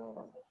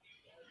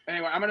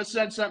 Anyway, I'm going to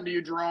send something to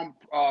you, Jerome,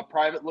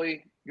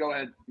 privately. Go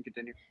ahead and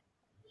continue.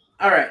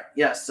 All right,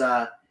 yes.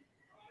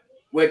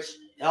 Which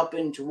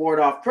helping to ward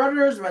off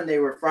predators when they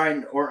were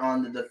frightened or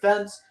on the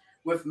defense.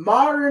 With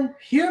modern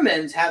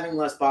humans having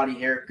less body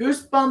hair,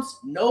 goosebumps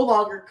no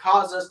longer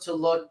cause us to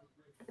look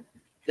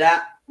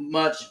that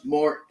much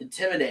more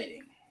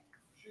intimidating.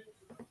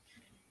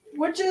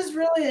 Which is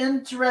really an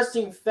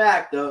interesting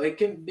fact, though. It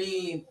can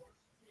be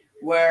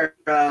where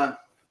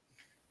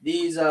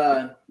these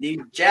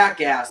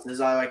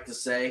jackasses, I like to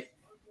say,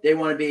 they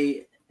want to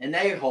be an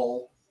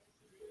a-hole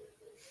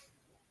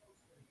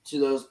to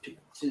those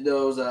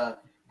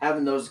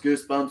having those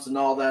goosebumps and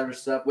all that other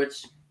stuff,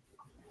 which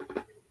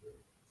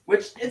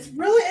it's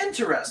really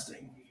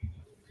interesting.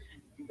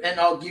 And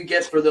all you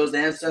get for those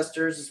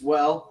ancestors as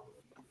well.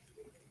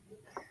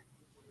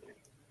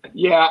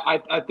 Yeah,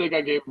 I think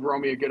I gave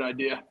Romy a good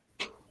idea.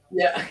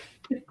 Yeah.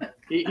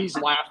 He's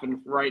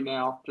laughing right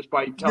now just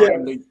by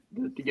telling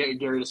him to get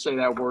Gary to say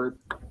that word.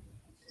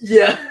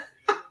 Yeah.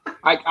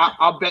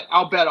 I'll bet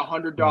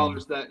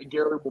 $100 that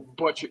Gary will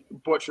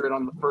butcher it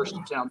on the first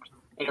attempt,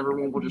 and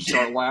everyone will just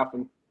start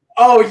laughing.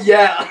 Oh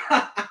yeah.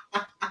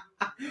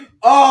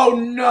 Oh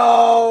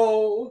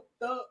no.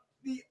 Oh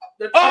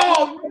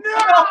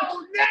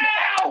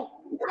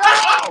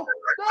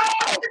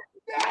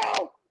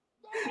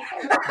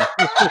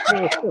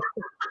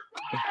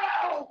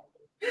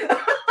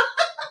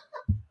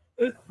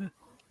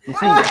You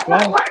see this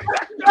guy?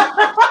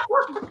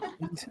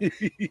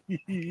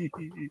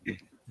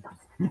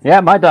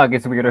 Yeah, my dog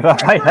gets weirded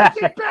out by that.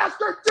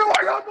 bastard doing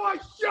on my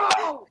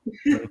show?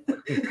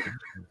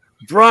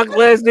 Brock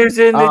Lesnar's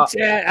in the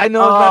chat. I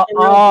know about the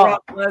real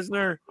Brock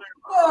Lesnar.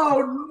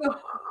 Oh no.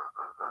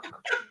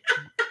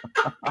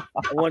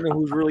 I wonder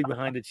who's really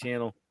behind the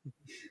channel.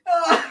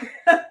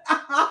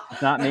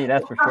 It's not me,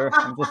 that's for sure.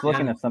 I'm just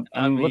looking at something.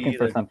 I'm looking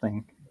for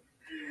something.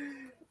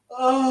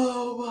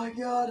 Oh my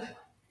god.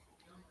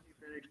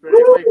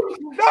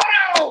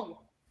 No!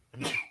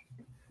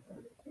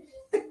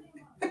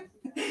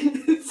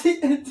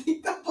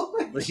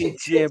 League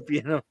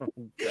champion. Oh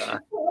god.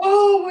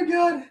 Oh my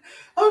god.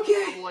 Okay.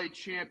 NCAA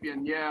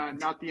champion, yeah,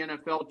 not the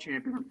NFL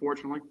champion,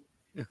 unfortunately.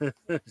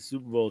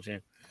 Super Bowl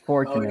champion.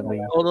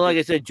 Fortunately. Although, like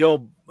I said,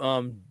 Joe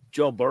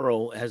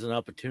Burrow has an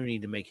opportunity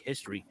to make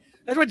history.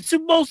 That's right. The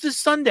Super Bowl's this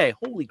Sunday.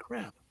 Holy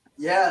crap!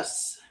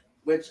 Yes,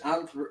 which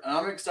I'm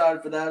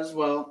excited for that as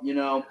well. You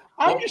know,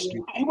 I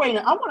want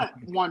to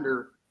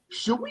wonder: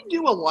 should we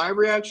do a live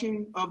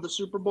reaction of the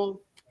Super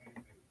Bowl?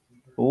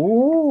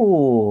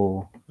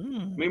 Ooh. I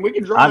mean, we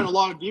can draw in a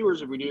lot of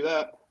viewers if we do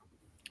that.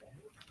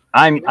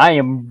 I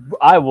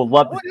will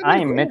love. I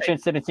am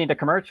interested in seeing the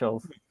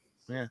commercials.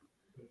 Yeah.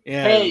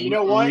 Hey, you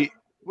know what?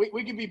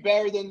 We could be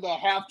better than the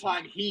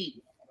halftime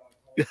heat.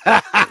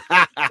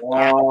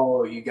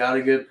 Oh, you got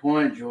a good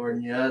point,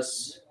 Jordan.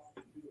 Yes.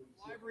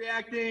 Live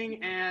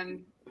reacting,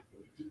 and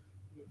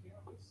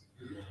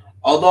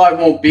although I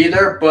won't be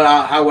there,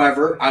 but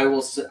however, I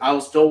will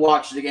still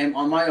watch the game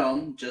on my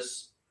own,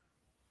 just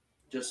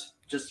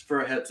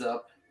for a heads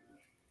up.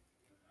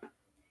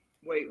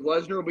 Wait,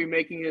 Lesnar will be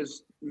making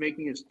his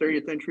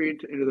 30th entry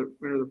into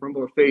the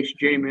Rumble of Face,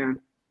 J-Man.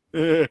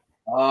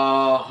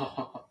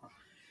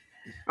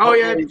 Oh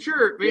yeah,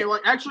 sure. I mean,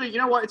 like, actually, you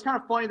know what? It's kind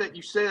of funny that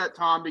you say that,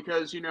 Tom,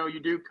 because you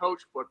do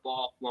coach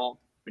football, well,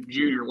 a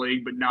junior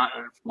league, but not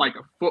like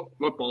a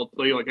football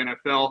league like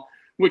NFL,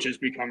 which has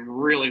become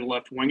really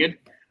left-winged.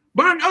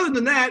 But other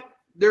than that,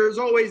 there's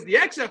always the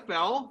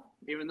XFL,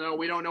 even though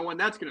we don't know when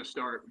that's going to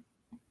start.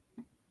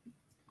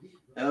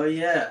 Oh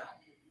yeah,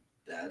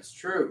 that's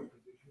true.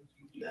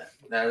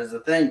 That is the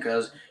thing,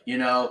 because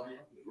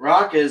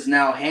Rock is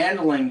now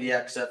handling the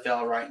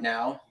XFL right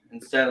now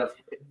instead of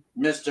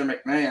Mr.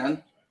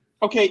 McMahon.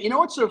 Okay, you know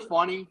what's so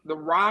funny? The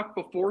Rock,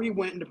 before he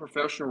went into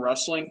professional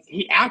wrestling,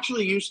 he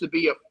actually used to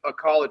be a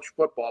college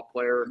football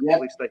player, Yep.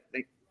 at least I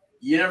think.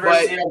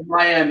 University of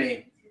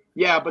Miami.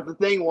 Yeah, but the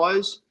thing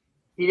was,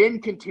 he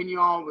didn't continue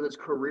on with his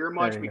career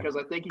much because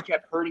I think he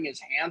kept hurting his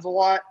hands a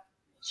lot.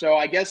 So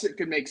I guess it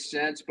could make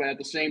sense, but at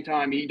the same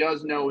time, he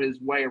does know his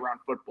way around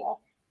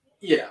football.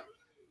 Yeah.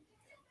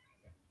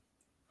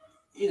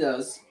 He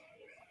does.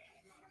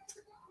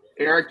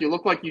 Eric, you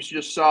look like you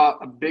just saw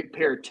a big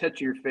pair of tits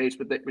in your face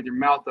with your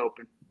mouth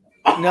open.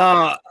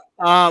 No,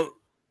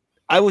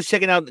 I was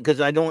checking out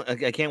because I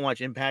can't watch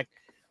Impact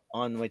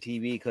on my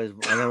TV because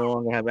I no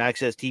longer have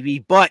access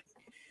TV. But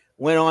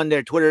went on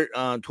their Twitter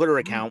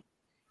account,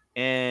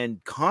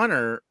 and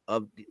Connor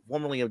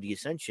formerly of the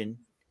Ascension,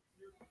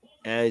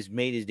 has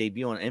made his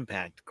debut on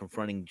Impact,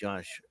 confronting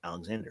Josh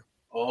Alexander.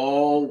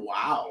 Oh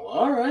wow!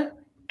 All right.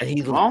 And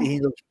he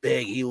looks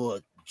big. He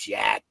looked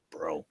jacked,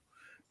 bro.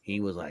 He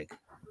was like,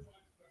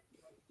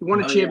 he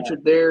won a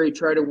championship there. He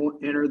tried to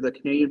enter the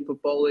Canadian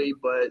Football League,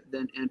 but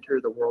then enter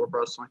the World of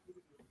Wrestling,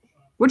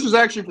 which was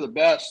actually for the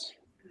best.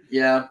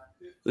 Yeah.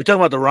 We're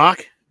talking about The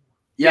Rock?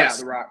 Yes.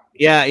 Yeah, The Rock.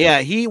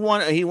 Yeah. He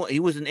won. He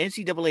was an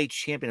NCAA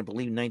champion, I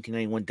believe, in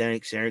 1991.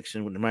 Dennis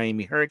Erickson with the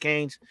Miami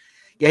Hurricanes.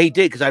 Yeah, he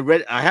did, because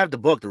I have the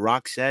book, The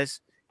Rock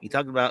Says. He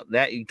talked about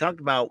that. He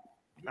talked about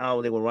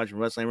how they were watching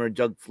wrestling. I remember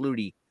Doug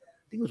Flutie,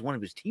 I think it was one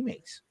of his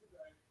teammates.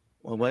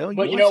 Well,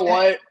 but you know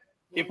what?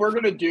 If we're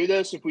going to do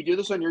this, if we do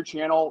this on your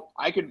channel,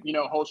 I could,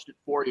 host it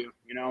for you,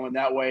 and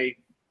that way.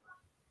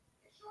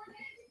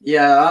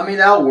 Yeah, I mean,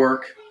 that'll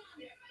work.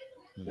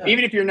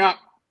 Even if you're not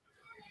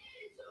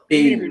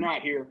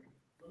here.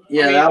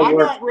 Yeah, I'm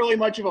not really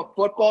much of a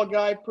football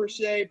guy per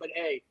se, but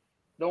hey,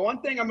 the one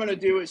thing I'm going to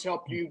do is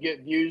help you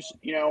get views,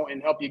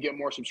 and help you get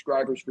more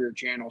subscribers for your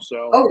channel.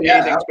 So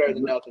anything's better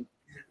than nothing.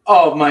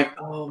 Oh my!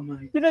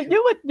 You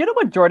know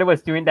what Jordan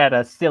was doing,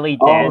 that silly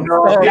dance.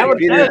 No, that was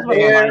what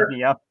reminded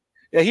me of.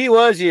 Yeah, he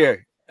was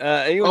here.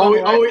 He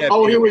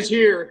was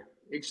here,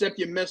 except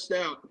you missed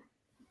out.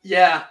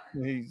 Yeah.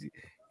 He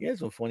has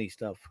some funny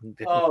stuff.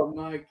 Oh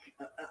my!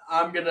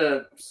 I'm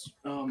gonna.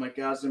 Oh my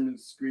gosh! I'm gonna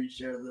screen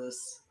share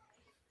this.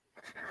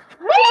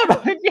 The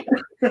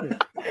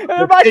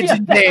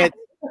pigeon dance.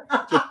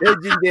 The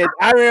pigeon dance.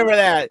 I remember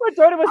that.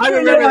 I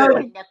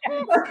remember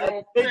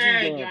that.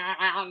 Pigeon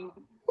dance.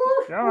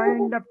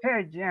 Join the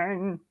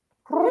pigeon.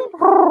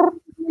 I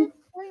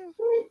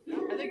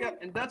think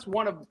and that's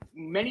one of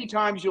many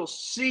times you'll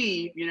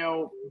see,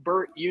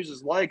 Bert use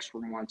his legs for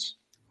once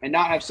and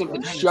not have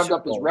something shoved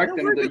up his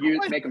rectum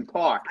to make him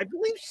talk. I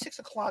believe 6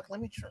 o'clock.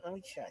 Let me check.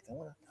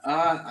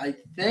 I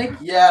think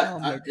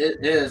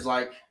it is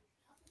like.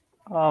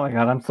 Oh my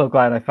god! I'm so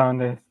glad I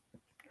found this.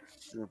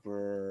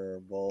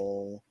 Super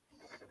Bowl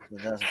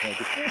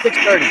 6:30.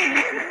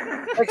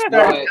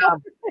 6:30.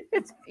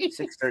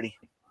 6:30.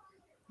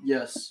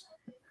 Yes.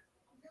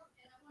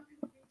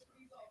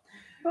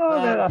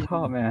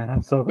 Oh man,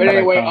 I'm so glad. But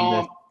anyway, I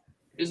found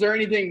is there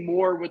anything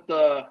more with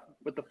the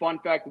fun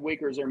fact of the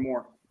week, or is there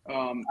more?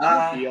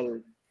 The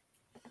other.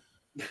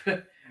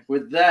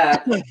 With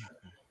that,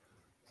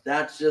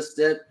 that's just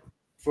it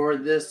for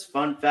this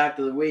fun fact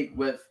of the week.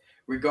 With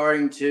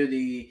regarding to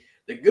the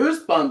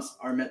goosebumps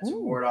are meant to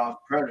ward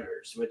off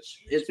predators,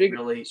 which is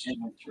really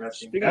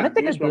interesting. I don't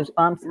think it's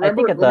goosebumps. Remember, I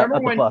think it's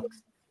the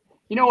books.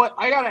 You know what?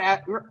 I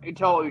gotta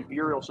tell you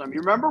real something. You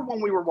remember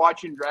when we were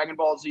watching Dragon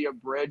Ball Z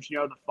Abridged?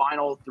 The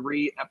final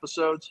 3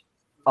 episodes.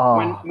 Oh.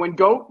 When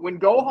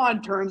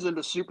Gohan turns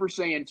into Super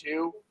Saiyan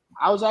 2,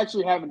 I was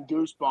actually having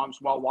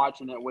goosebumps while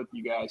watching it with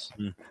you guys.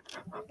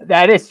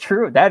 That is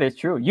true.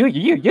 You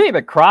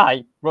even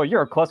cry. Well,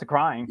 you're close to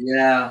crying.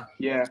 Yeah.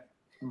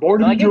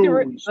 Barnaby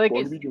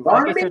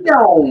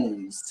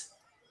Jones.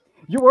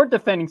 You were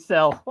defending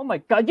Cell. Oh my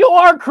god, you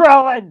are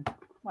crying.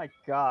 My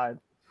god.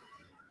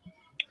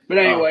 But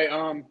anyway,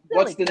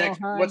 what's the next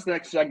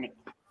segment?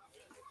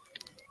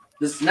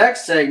 This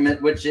next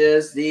segment, which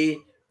is the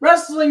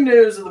wrestling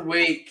news of the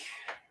week.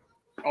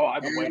 Oh,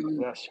 I've been waiting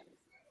for this.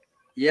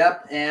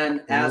 Yep,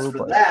 and as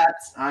for that,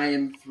 I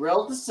am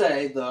thrilled to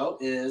say, though,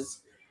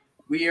 is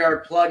we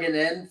are plugging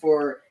in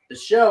for the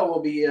show will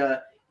be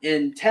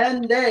in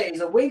 10 days,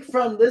 a week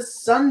from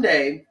this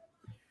Sunday,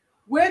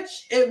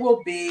 which it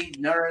will be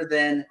none other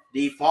than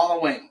the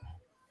following.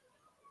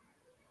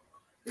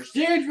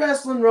 Prestige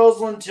Wrestling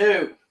Roseland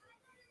 2.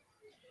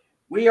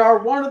 We are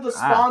one of the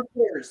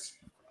sponsors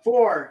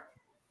for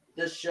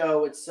the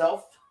show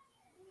itself.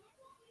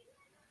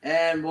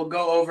 And we'll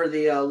go over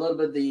the little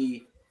bit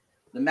the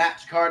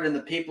match card and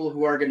the people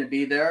who are going to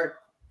be there.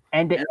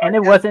 And it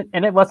wasn't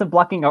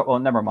blocking our. Well,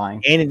 never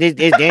mind. And it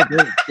is Dan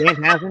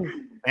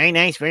Townsend. Very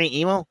nice, very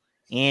emo.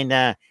 And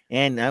I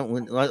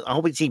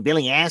hope we see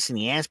Billy Ass and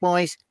the Ass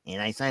Boys.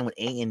 And I signed with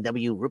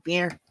AEW Root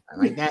Beer. I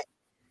like that.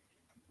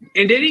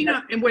 And did he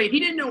not? And wait, he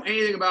didn't know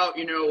anything about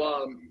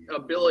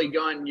Billy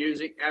Gunn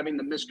having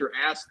the Mr.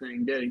 Ass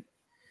thing, did he?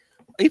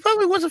 He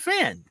probably was a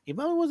fan. He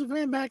probably was a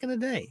fan back in the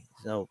day.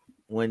 So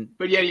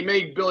but yet he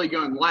made Billy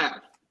Gunn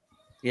laugh.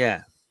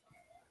 Yeah.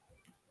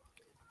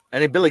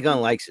 And then Billy Gunn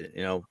likes it.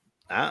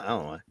 I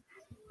don't know.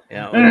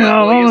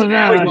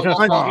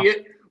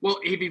 Well,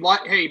 if he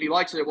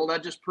likes it, well,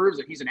 that just proves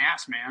that he's an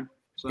ass man.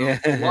 So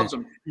he loves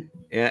him.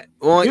 Yeah.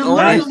 Well, you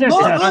love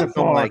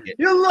like it.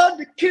 You love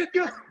to kick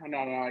it. No,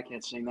 I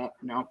can't sing that.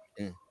 No.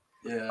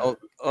 Yeah.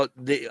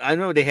 I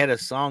know they had a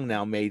song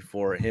now made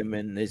for him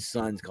and his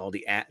sons called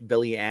the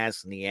Billy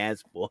Ass and the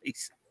Ass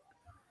Boys.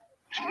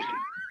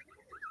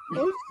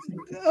 I'm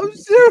serious.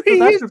 So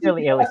that's where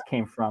Billy Ellis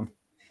came from.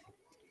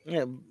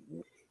 Yeah.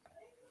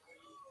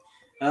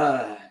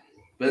 But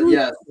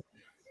yes,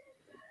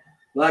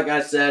 like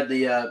I said,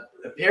 the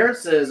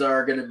appearances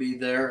are going to be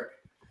there,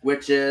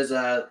 which is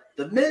the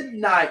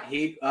Midnight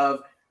Heat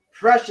of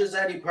Precious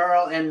Eddie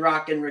Pearl and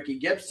Rockin' Ricky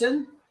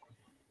Gibson.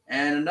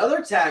 And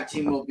another tag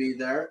team will be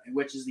there,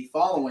 which is the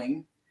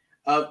following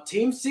of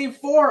Team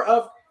C4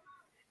 of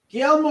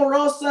Guillermo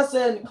Rosas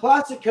and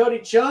Classic Cody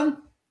Chun.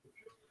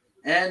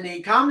 And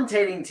the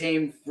commentating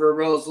team for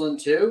Roseland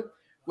 2,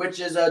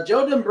 which is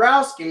Joe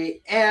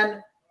Dombrowski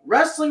and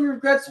Wrestling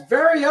Regret's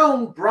very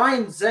own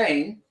Brian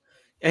Zane.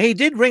 And he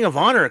did Ring of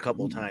Honor a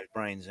couple of times,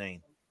 Brian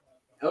Zane.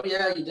 Oh,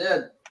 yeah, he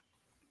did.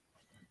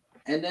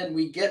 And then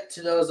we get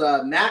to those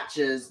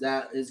matches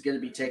that is going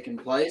to be taking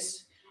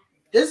place.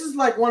 This is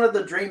like one of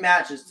the dream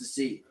matches to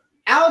see.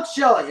 Alex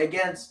Shelley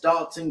against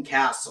Dalton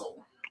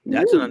Castle.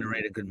 That's an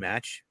underrated good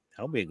match.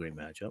 That'll be a great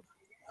matchup.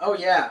 Oh,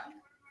 yeah.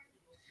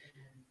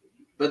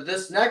 But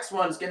this next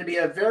one's going to be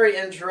a very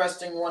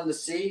interesting one to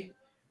see,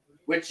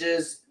 which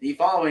is the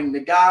following. The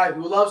guy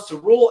who loves to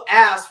rule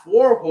ass,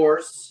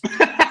 Warhorse.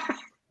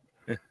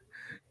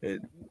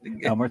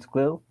 Elmer's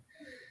Glue.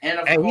 And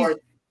of And course,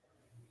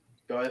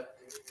 go ahead.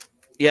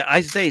 Yeah,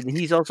 I say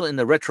he's also in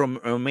the Retro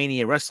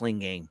Romania wrestling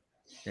game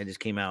that just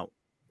came out.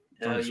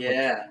 Oh,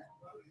 yeah,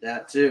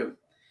 that too.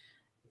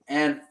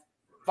 And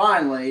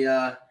finally,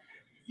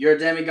 your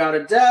demigod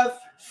of death,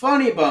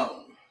 Funny Bone.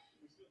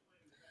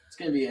 It's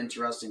going to be an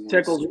interesting one.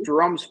 Tickles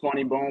Drum's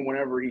funny bone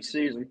whenever he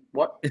sees him.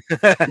 What?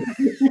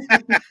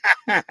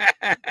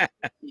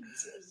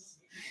 Jesus.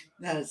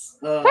 That's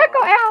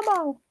Tickle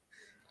Elmo.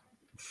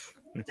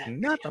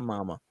 Not the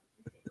mama.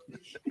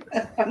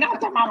 Not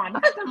the mama.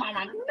 Not the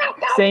mama. Not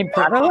the Same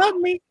person. Love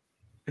me.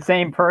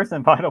 Same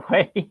person, by the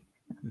way.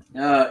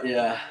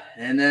 yeah.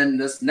 And then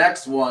this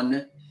next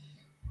one,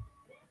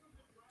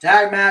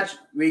 tag match,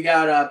 we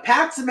got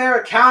Pax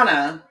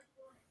Americana,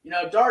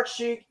 Dark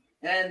Sheik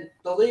and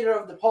the leader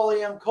of the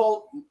Polyam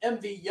cult,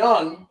 MV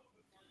Young,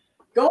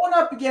 going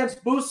up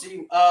against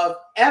Boosie of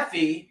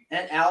Effie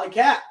and Alley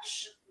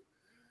Catch,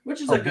 which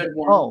is a good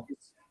one.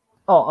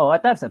 I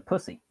thought it said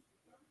pussy.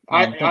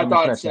 I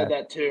thought it said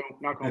that too,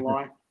 not going to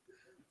lie.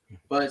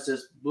 But it's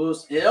just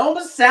Boosie. It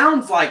almost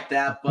sounds like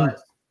that, but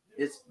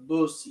it's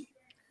Boosie.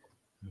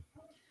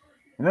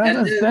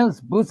 That says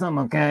Boosum,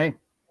 okay?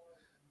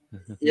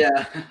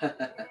 Yeah.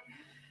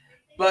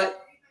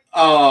 But,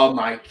 oh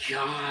my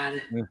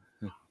God.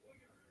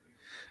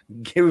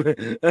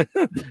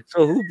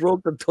 So who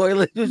broke the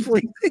toilet this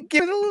week?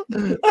 Give it a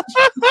little.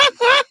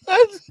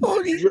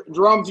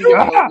 Drums, you give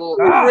it a little.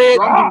 Drums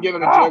can give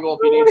it a jiggle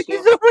if he needs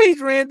to. Somebody's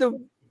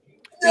random.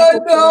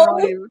 No.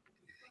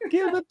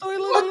 Give the toilet a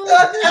What little.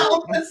 the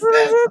hell is this?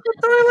 The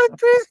toilet,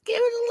 Chris. Give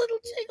it a little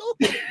jiggle.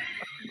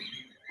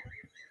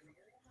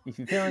 If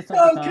you're feeling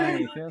something wrong,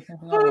 you feel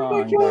something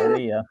wrong,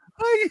 diarrhea.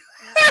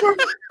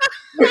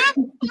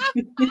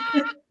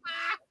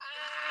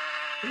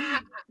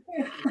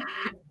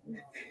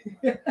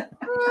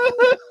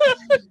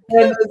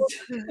 And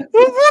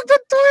Who fucked the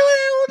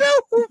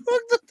toilet? Who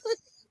fucked the toilet?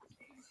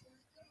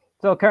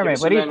 So Kermit, Give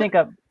us what do a you think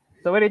of?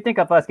 So what do you think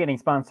of us getting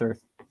sponsors?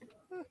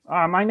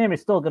 My name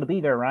is still going to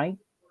be there, right?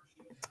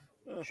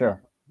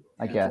 Sure,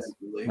 I guess.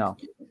 No.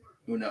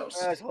 Who knows?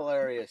 That's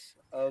hilarious.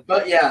 Okay.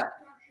 But yeah,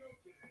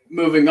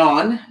 moving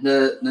on.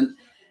 The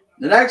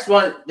next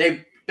one,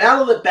 they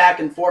battled it back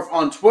and forth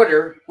on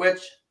Twitter, which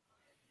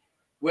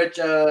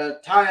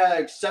Taya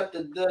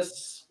accepted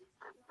this,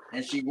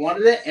 and she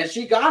wanted it, and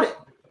she got it.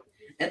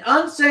 An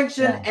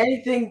unsanctioned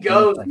anything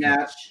goes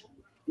match.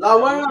 La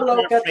Huera I'm not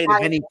Loca afraid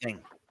of anything.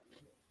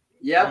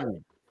 Yep.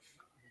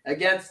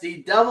 Against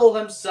the devil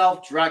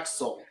himself,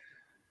 Drexel.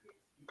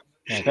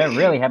 Yeah, they're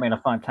really having a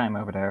fun time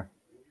over there.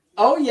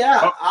 Oh,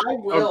 yeah, I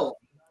will.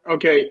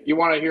 Okay, you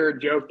want to hear a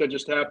joke that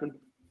just happened?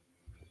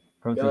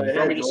 Go ahead.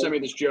 Let me just send me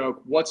this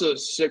joke. What's a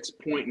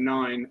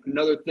 6.9?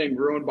 Another thing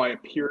ruined by a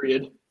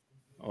period.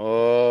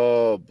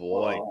 Oh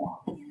boy.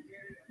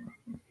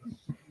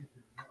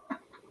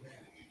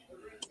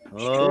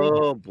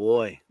 Oh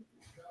boy.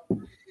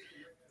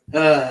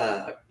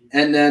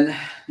 And then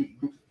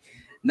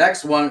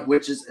next one,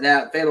 which is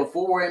that fatal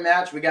four-way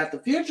match, we got the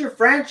future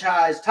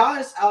franchise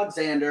Titus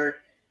Alexander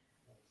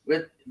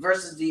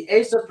versus the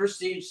Ace of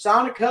Prestige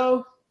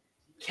Sonico,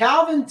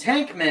 Calvin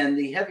Tankman,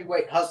 the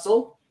heavyweight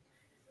hustle,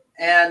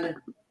 and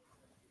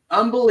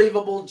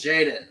unbelievable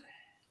Jaden.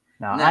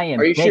 Now, Now, I am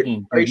Are you sure?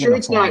 begging. Are you sure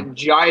it's not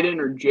Jaden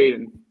or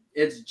Jaden?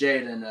 It's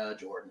Jaden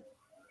Jordan.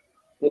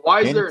 Well,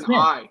 why is Jaden there an Smith.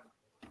 I?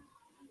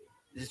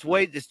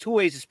 There's two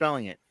ways of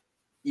spelling it.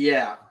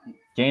 Yeah.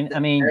 Jane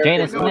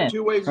There's Smith,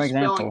 two ways for of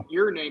spelling example.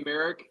 your name,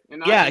 Eric.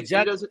 And Yeah, it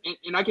exactly. doesn't,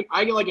 and I can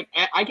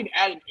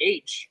add an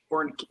H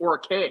or a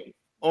K.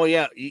 Oh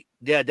yeah,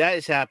 that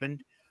has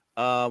happened.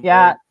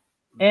 Yeah,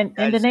 and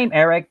that in the is- name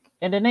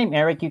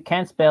Eric, you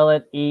can spell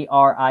it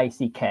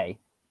ERICK.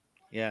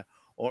 Yeah,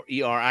 or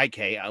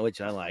ERIK,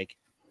 which I like,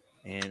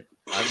 and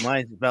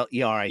mine's spelled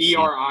ERIC.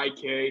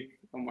 ERIK.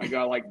 Oh my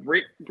god, like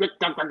Raid.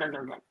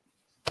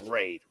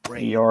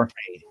 Eeyore.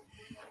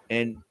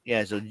 And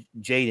yeah, so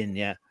Jaden,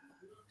 yeah.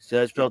 So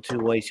that's spelled two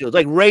ways too. It's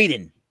like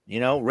Raiden,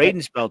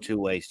 Raiden spelled two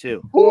ways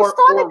too. Who's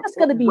thought it's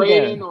gonna be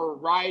Raiden there? or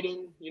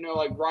Raiden,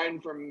 like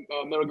Raiden from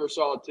Metal Gear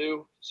Solid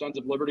 2, Sons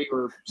of Liberty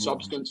or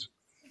Substance.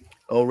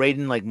 Oh,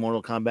 Raiden, like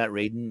Mortal Kombat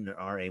Raiden,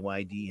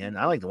 RAYDN.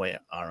 I like the way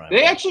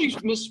They actually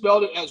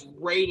misspelled it as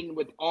Raiden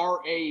with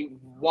RAYDEN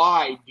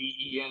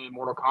in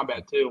Mortal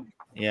Kombat 2.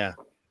 Yeah.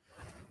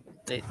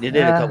 They did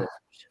a couple.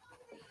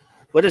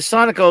 But the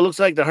Sonico looks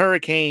like the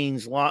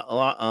Hurricanes.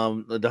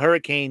 The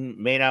Hurricane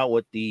made out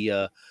with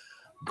the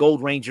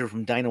Gold Ranger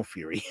from Dino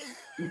Fury.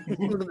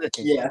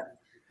 Yeah.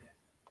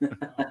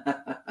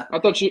 I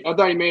thought he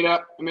made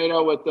out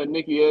with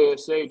Nikki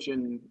ASH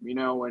and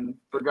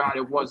forgot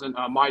it wasn't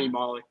Mighty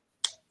Molly.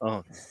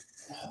 Oh,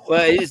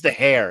 well, it is the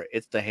hair.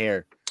 It's the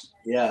hair.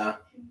 Yeah,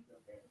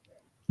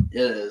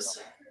 it is.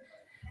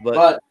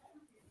 But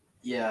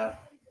yeah.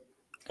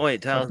 Oh,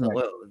 wait, tell us.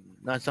 Well,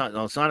 not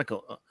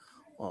Sonico.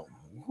 Oh,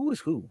 who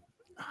is who?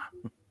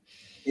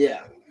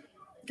 Yeah,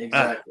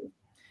 exactly.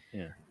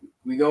 Yeah.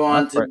 We go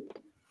on to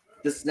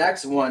this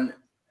next one,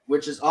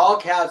 which is all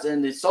caps,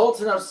 and the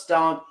Sultan of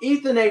Stomp,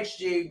 Ethan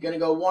HG, going to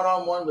go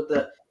one-on-one with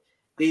the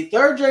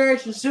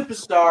third-generation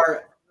superstar,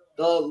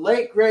 the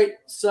late, great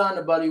son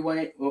of Buddy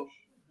Wayne,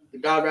 the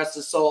God rest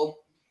his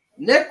soul,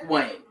 Nick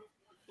Wayne.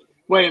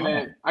 Wait a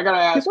minute. I got to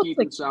ask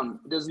Ethan something.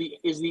 Is the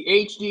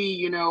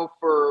HD,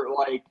 for,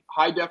 like,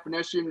 high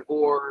definition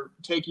or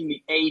taking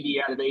the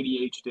AD out of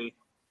ADHD?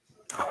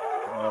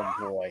 Oh,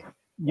 boy.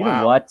 You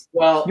know what?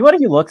 Well, you know what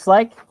he looks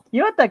like? You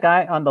know what that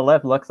guy on the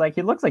left looks like?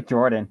 He looks like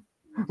Jordan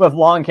with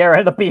long hair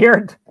and a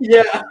beard.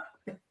 Yeah.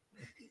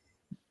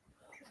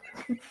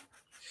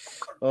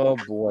 Oh,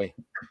 boy.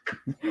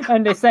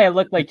 And they say I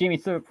look like Jimmy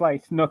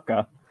Superfly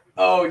Snuka.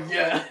 Oh,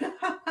 yeah.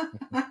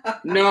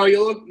 No,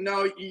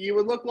 you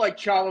would look like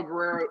Chavo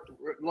Guerrero,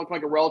 look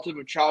like a relative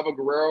of Chavo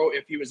Guerrero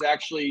if he was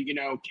actually,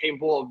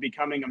 capable of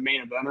becoming a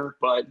main eventer,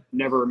 but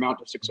never amount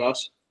to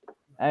success.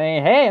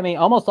 I mean,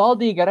 almost all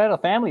the Guerrero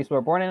families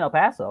were born in El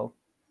Paso.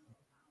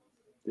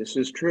 This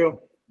is true.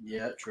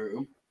 Yeah,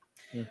 true.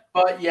 Yeah.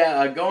 But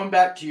yeah, going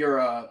back to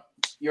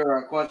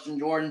your question,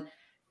 Jordan,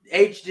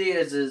 HD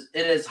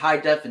is high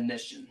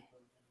definition.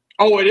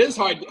 Oh, it is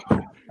high.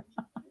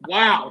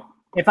 Wow.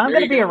 If I'm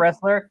going to be a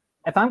wrestler,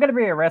 I'm gonna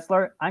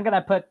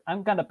put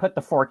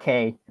the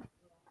 4K.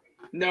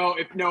 No,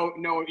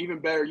 even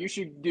better. You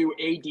should do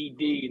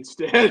ADD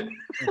instead.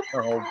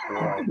 Oh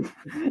boy.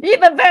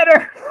 Even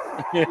better.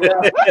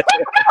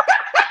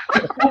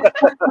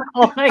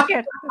 I'll take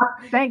it.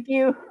 Thank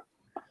you.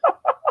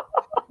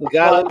 The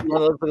guy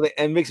looks like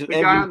a mix of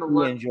the guy on the MVP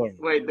left, and Jordan.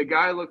 the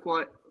guy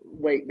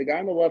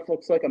on the left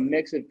looks like a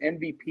mix of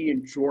MVP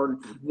and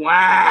Jordan.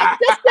 Wow.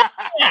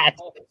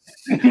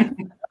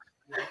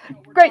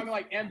 Great.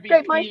 Like MVP,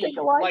 Great mind, take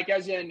a line. like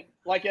as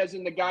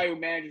in the guy who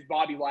manages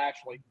Bobby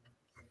Lashley.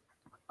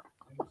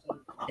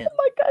 Yeah. Oh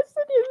my God, it's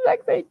the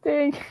exact same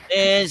thing.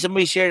 And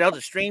somebody shared out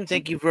the stream.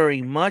 Thank you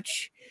very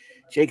much.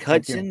 Jake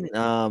Hudson,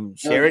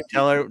 share it.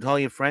 Tell all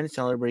your friends.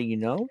 Tell everybody you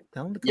know.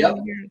 Tell them to come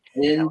in here.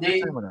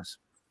 Indeed. With us.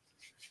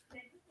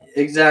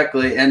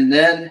 Exactly. And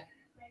then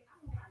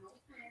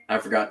I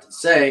forgot to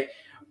say,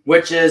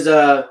 which is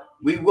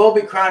we will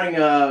be crowning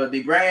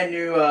the brand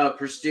new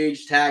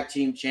Prestige Tag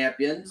Team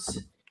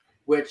Champions.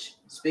 Which,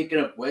 speaking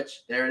of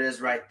which, there it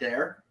is right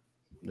there.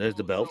 There's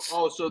the belts.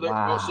 So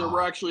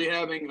we're actually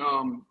having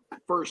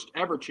first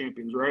ever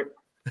champions, right?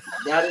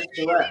 That is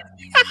correct.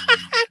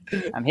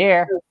 I'm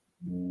here.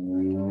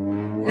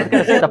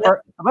 I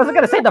wasn't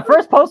gonna say the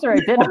first poster I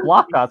did at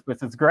Block Us,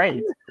 which is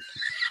great.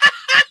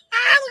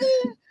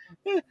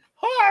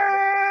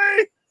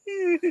 Hi.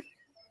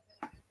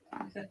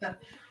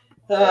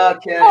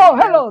 Okay. Oh,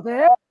 hello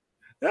there.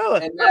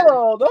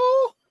 Hello,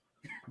 though.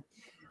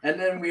 And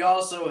then we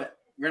also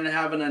we're going to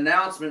have an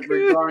announcement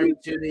regarding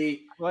to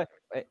the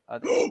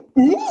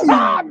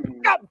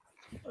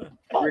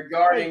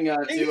regarding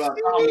to Tom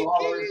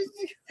Lawler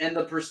and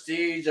the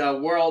Prestige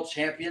World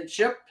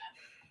Championship.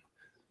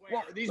 Wait,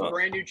 are these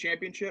brand new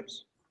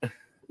championships?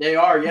 They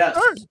are, yes.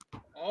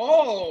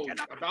 Oh,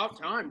 about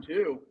time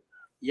too.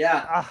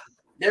 Yeah,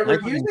 they were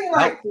using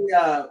like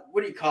the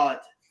what do you call it?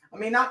 I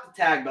mean, not the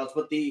tag belts,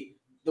 but the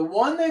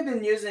one they've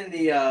been using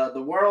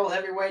the World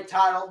Heavyweight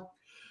title.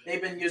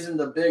 They've been using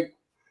the big.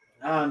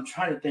 I'm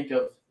trying to think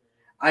of.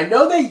 I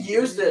know they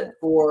used it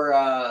for.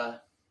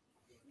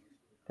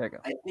 There you go.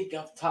 I think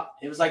up top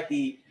it was like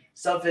the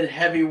something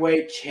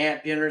heavyweight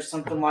champion or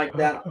something like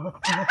that.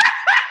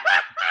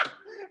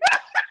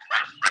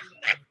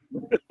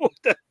 What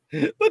the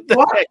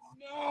heck?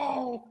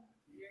 No.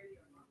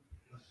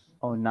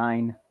 Oh,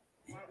 9.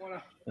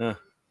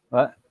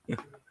 What?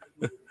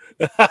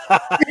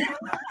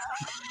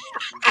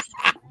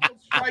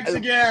 Strikes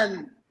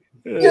again.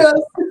 Yes.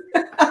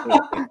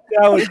 That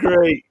was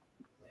great.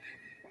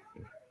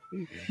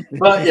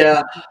 But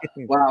yeah,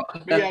 wow.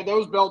 But yeah,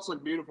 those belts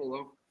look beautiful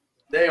though.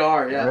 They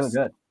are, yes. Really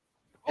good.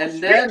 And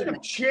Speaking then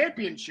of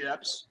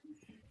championships.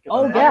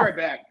 Oh, I'll be yeah. right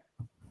back.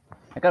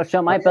 I gotta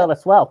show my belt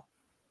as well.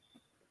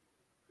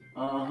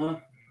 oh.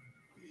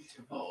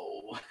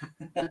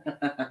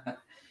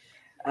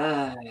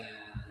 That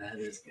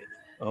is good.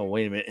 Oh,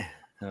 wait a minute.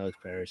 Alex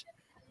Paris.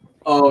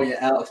 Oh yeah,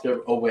 Alex.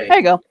 Oh wait. There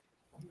you go.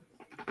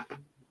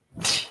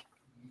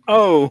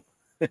 Oh,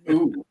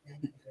 Ooh.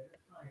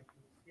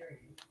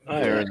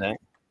 I heard that.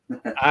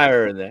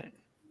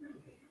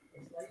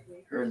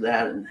 Heard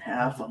that in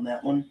half on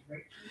that one.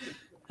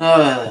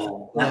 That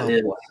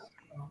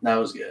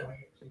was good.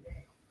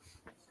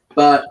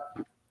 But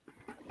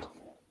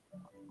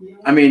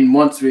I mean,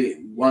 once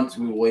we once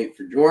we wait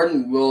for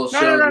Jordan, we'll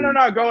show.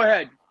 No. Go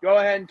ahead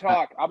and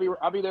talk. I'll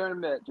be there in a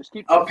minute. Just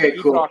keep cool.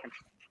 talking.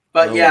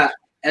 But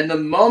and the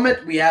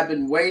moment we have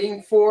been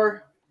waiting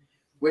for,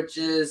 which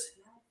is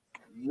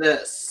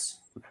this.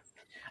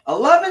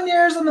 11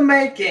 years in the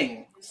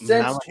making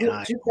since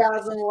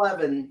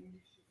 2011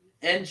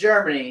 in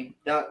Germany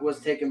that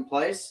was taking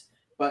place.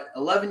 But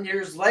 11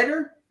 years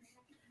later,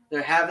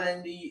 they're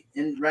having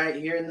right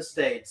here in the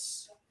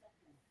States.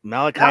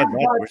 Malachi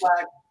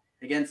Black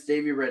against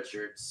Davey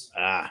Richards.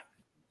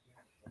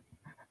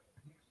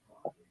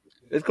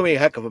 It's going to be a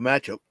heck of a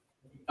matchup.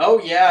 Oh,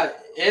 yeah.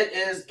 It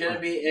is going to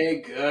be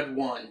a good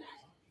one.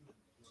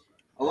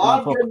 A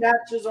lot of good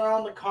matches are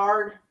on the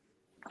card.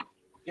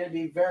 Going to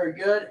be very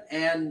good.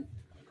 And,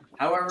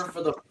 however,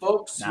 for the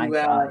folks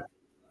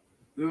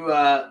who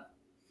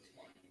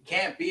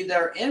can't be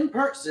there in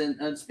person,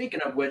 and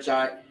speaking of which,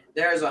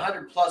 there's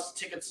 100+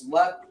 tickets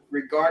left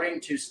regarding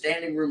to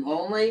standing room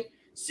only.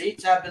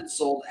 Seats have been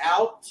sold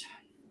out.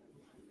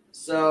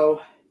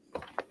 So,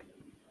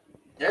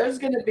 it's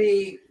going to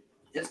be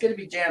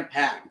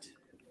jam-packed.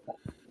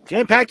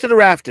 Jam-packed to the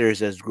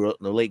rafters, as the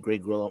late,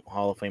 great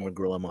Hall of Famer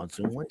Gorilla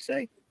Monsoon would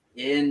say.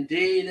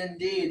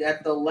 Indeed,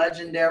 at the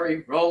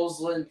legendary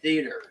Roseland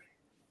Theater,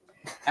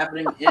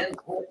 happening in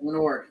Portland,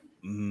 Oregon.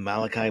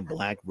 Malachi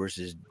Black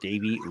versus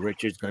Davey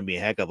Richards, going to be a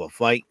heck of a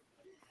fight.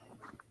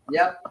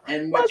 Yep,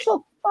 and might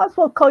as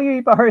well call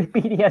you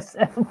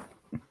BDSM.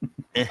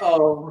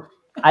 Oh,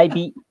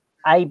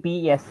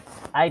 IBDSM.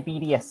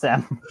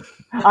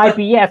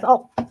 IBS.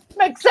 Oh,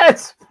 makes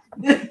sense.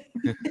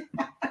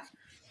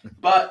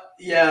 But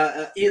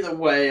either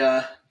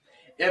way,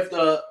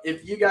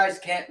 if you guys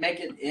can't make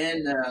it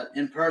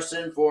in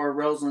person for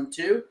Roseland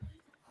 2,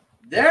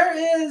 there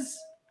is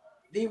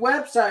the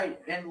website,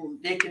 and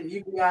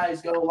you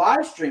guys go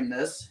live stream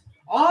this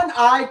on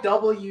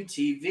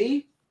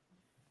IWTV.live,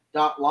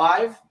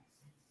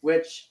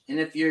 and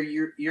if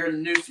you're a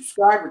new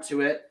subscriber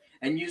to it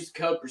and use the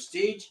code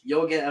Prestige,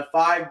 you'll get a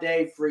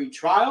 5-day free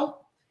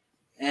trial,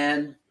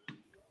 and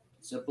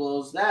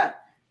simple as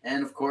that.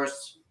 And of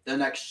course, the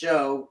next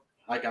show,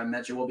 like I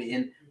mentioned, will be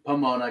in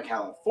Pomona,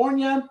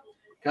 California,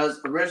 because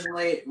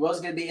originally it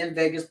was going to be in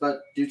Vegas,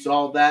 but due to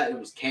all that, it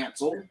was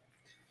canceled.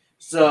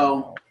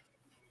 So,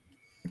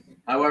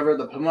 however,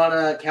 the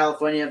Pomona,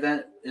 California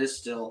event is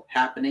still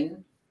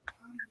happening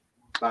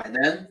by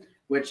then,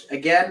 which,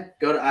 again,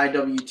 go to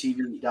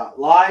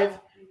IWTV.live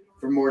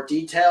for more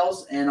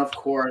details, and, of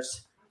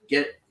course,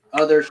 get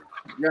other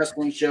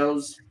wrestling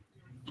shows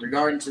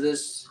regarding to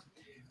this,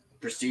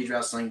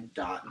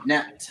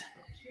 PrestigeWrestling.net.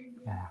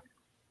 Yeah.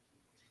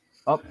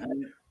 Oh,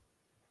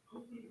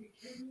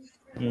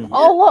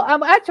 look,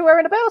 I'm actually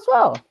wearing a belt as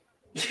well.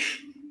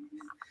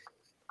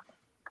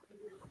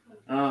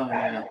 Oh,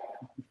 yeah.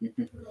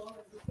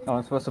 Oh,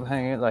 I'm supposed to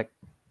hang it like...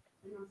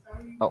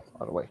 Oh,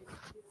 other way.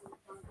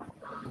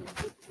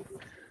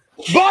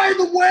 By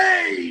the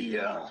way,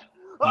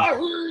 I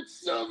heard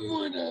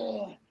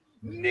someone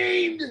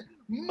named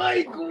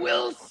Mike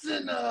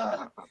Wilson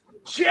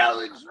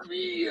challenge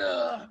me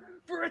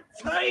for a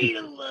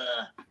title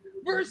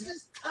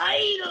versus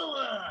title.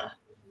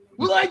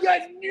 Well, I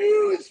got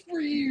news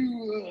for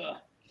you.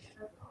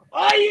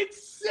 I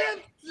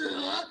accept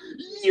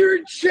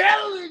your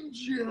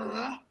challenge,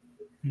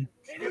 and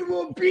it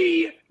will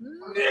be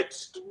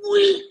next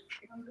week.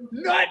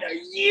 Not a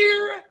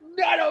year,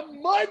 not a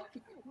month,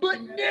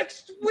 but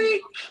next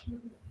week.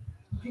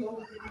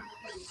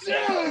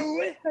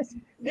 So,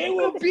 it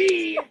will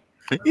be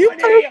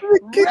on a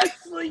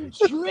wrestling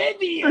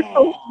trivia.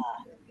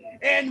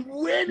 And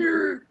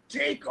winner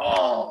take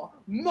all.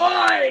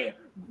 My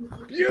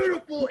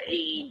beautiful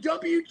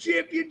AEW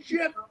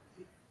championship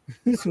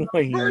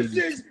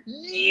versus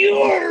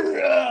your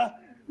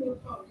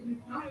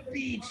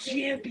the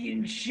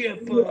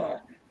championship.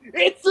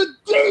 It's a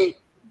date.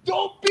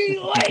 Don't be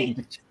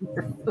late.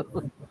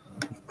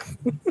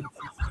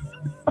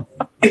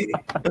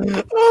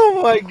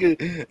 Oh my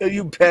god!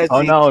 You passed.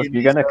 Oh no,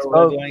 you're gonna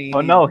expose.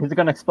 Oh no, he's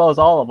gonna expose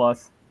all of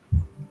us.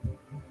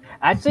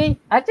 I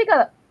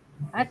got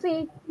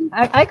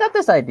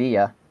this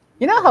idea.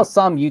 You know how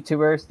some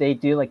YouTubers, they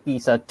do like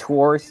these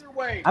tours?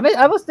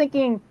 I was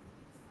thinking,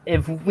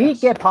 if we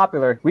get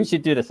popular, we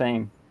should do the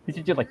same. We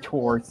should do like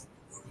tours.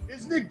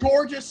 Isn't it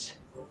gorgeous?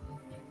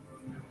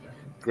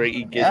 Great,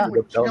 you get for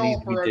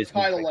a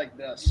title like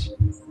this.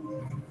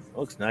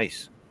 Looks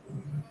nice.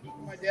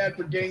 My dad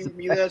for getting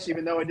me this,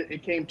 even though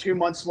it came 2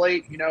 months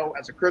late,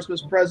 as a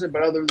Christmas present.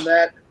 But other than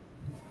that,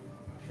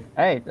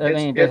 hey, I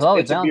mean, there's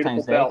always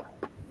Valentine's Day. Belt.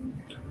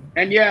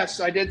 And yes,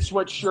 I did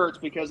switch shirts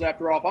because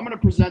after all, if I'm going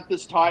to present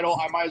this title,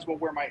 I might as well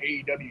wear my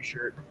AEW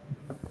shirt.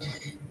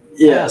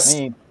 Yes.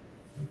 I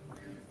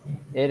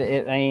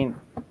mean,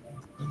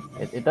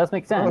 it does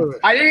make sense.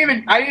 I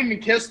didn't even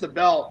kiss the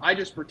belt. I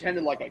just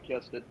pretended like I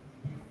kissed it.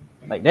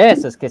 Like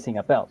this is kissing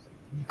a belt.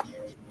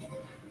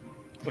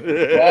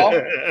 Well,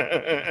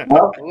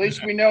 at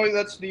least we know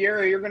that's the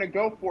area you're going to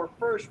go for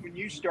first when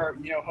you start,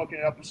 hooking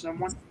it up with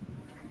someone.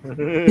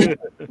 Really?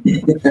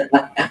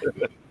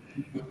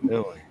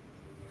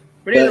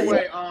 But either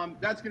way,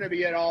 that's going to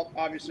be it. All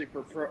obviously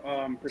for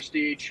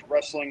Prestige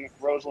Wrestling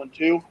Roseland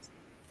 2.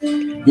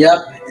 Yep,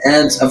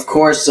 and of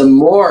course, some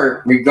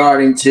more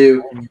regarding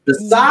to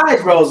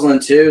besides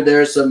Roseland 2.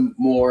 There's some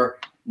more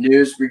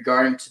news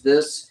regarding to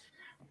this.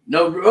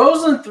 No,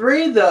 Roseland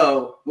 3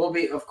 though will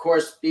be, of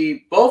course,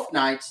 be both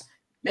nights,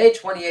 May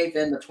 28th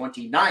and the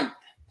 29th,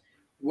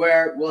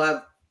 where we'll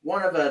have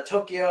one of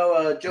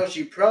Tokyo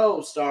Joshi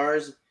Pro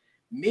stars,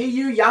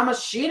 Miyu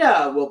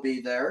Yamashita, will be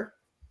there.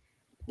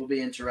 Will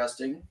be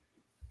interesting.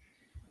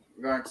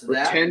 Regarding to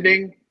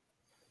Pretending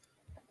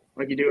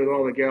like you do with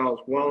all the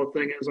gals. Well, the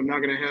thing is, I'm not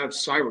going to have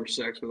cyber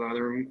sex with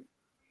either of them.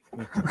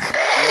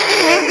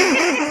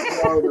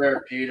 Hello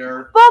there,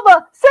 Peter.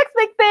 Bubba, sex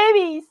make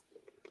babies.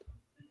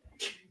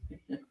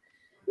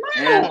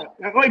 And,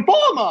 Like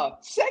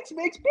Bulma, sex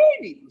makes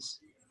babies.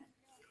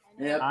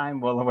 yep. I'm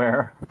well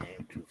aware.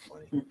 Too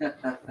funny.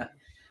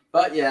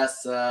 But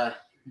yes, as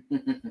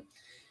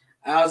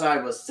I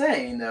was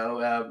saying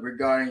though,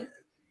 regarding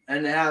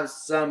and have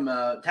some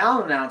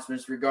talent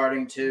announcements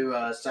regarding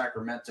to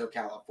Sacramento,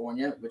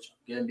 California, which is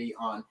going to be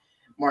on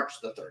March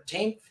the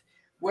 13th,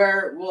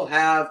 where we'll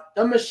have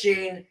the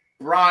Machine,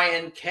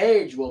 Brian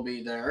Cage will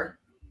be there,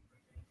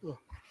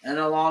 and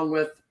along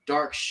with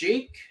Dark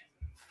Sheik.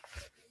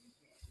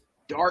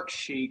 Dark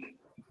Sheik.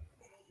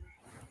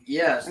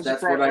 Yes,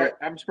 that's what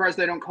I'm surprised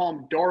they don't call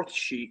him Darth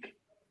Sheik.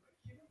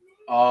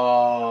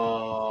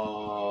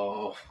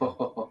 Oh,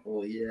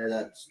 yeah,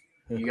 that's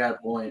you got a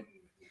point.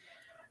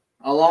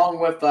 Along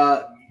with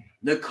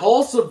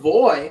Nicole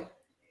Savoy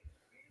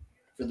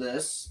for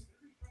this,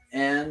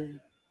 and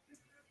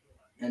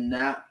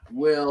that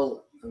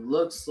will, it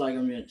looks like,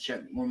 I'm going to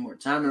check one more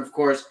time, and of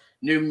course,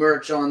 new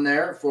merch on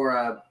there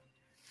for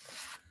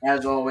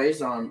as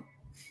always on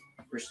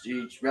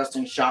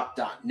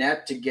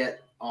PrestigeWrestlingShop.net to get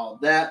all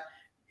that.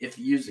 If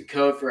you use the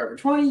code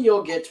Forever20,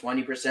 you'll get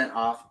 20%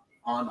 off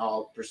on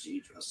all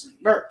Prestige Wrestling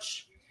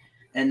merch.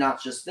 And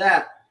not just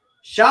that,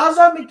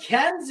 Shaza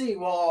McKenzie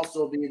will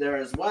also be there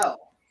as well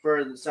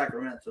for the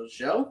Sacramento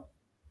show.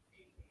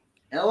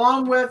 And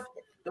along with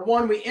the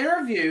one we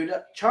interviewed,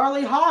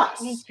 Charlie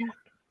Haas.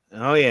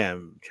 Oh yeah,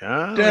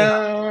 Charlie.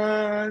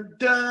 Da,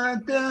 da,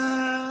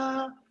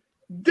 da,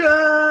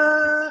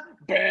 da.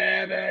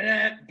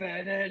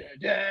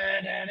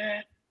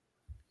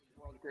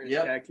 World's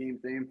greatest tag team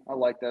theme. I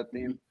like that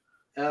theme.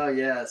 Oh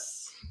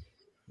yes.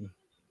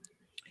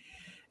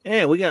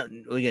 Hey, we got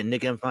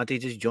Nick Infante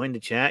just joined the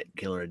chat.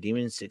 Killer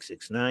Demon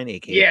 669,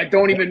 aka Yeah,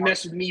 don't even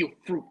mess with me, you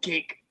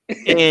fruitcake.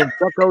 And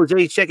Chuck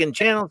Jose checking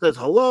channel says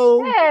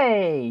hello.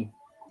 Hey,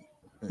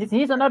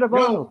 he's another No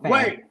Bozo fan.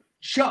 way,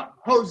 Chuck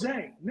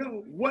Jose.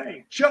 No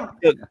way, Chuck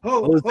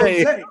Jose.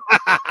 Jose.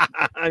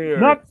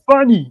 Not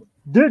funny.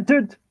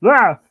 Did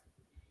laugh.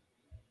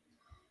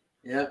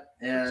 Yep.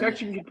 And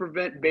Protection can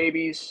prevent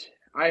babies.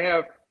 I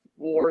have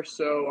 4,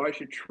 so I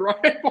should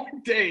try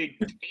one day.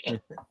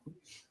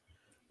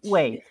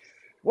 Wait,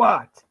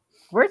 what?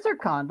 Where's her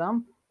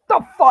condom?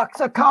 The fuck's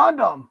a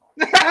condom?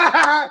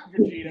 Vegeta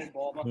and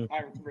Bulma. I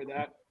remember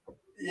that.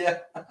 yeah.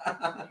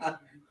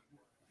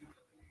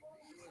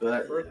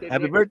 But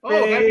Happy Nick.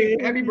 birthday.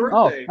 Oh, happy birthday.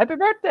 Oh, happy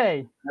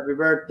birthday! happy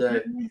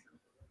birthday.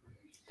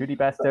 Duty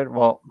bastard.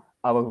 Well,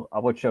 I will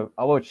share. Happy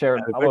I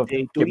will birthday,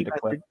 give Duty you the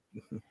clip.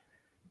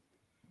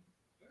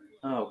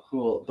 Oh,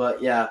 cool.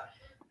 But yeah.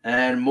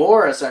 And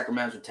more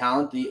Sacramento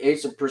talent, the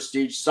Ace of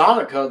Prestige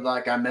Sonic Code,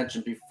 like I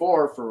mentioned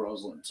before, for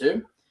Roseland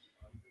 2.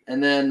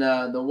 And then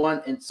the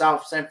one in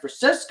South San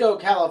Francisco,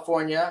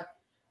 California,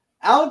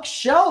 Alex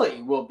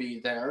Shelley will be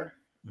there,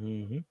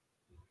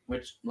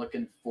 which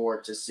looking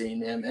forward to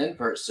seeing him in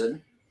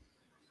person.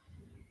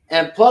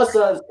 And plus,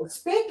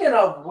 speaking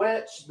of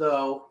which,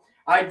 though,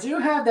 I do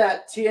have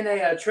that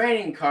TNA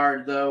training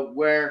card, though,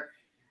 where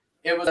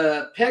it was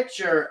a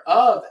picture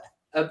of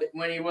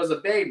when he was a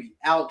baby,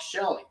 Alex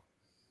Shelley.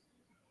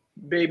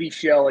 Baby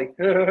Shelly.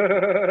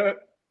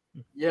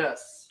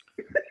 Yes.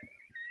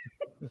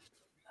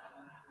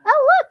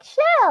 Oh, look,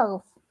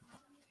 shells.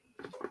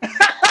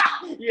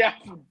 Yeah,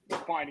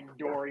 finding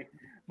Dory.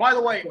 By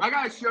the way, I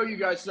got to show you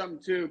guys something,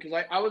 too, because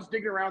I was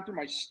digging around through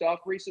my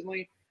stuff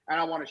recently, and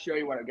I want to show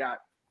you what I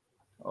got.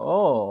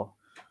 Oh.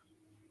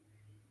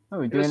 Oh,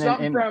 we It was doing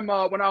something from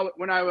when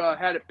I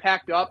had it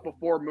packed up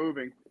before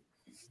moving.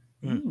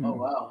 Oh,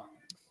 wow.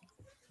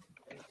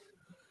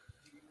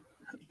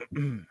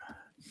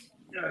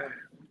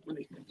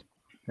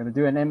 Gotta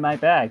do it in my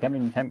bag. I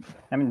mean,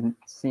 haven't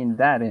seen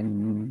that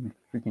in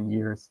freaking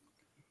years.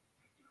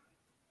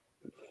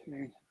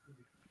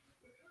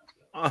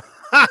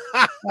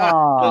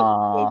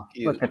 Aww,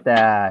 cute. look at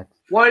that.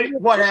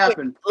 What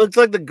happened? Looks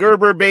like the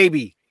Gerber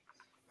baby.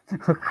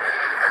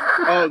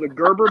 Oh, the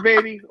Gerber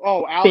baby?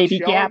 Oh, Alex Baby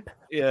Shelley? Gap.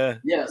 Yeah.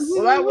 Yes.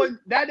 Well,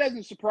 that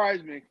doesn't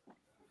surprise me.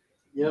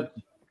 Yep.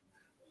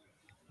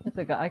 I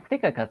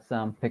think I got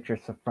some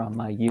pictures from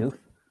my youth.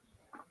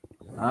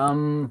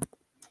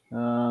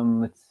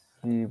 Let's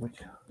see which.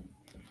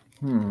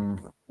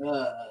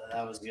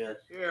 That was good.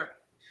 Here.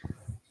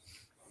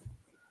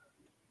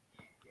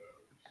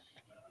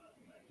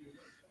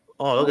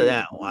 Oh, look at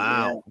that!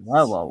 Wow.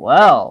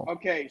 Well.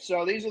 Okay,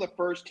 so these are the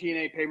first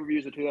TNA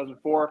pay-per-views of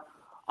 2004.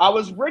 I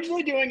was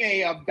originally doing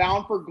a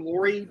Bound for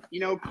Glory,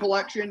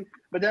 collection,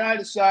 but then I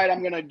decided I'm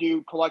going to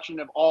do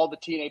collection of all the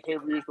TNA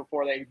pay-per-views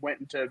before they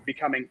went into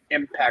becoming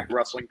Impact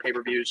Wrestling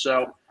pay-per-views.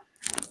 So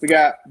we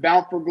got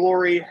Bound for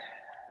Glory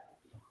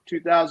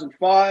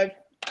 2005,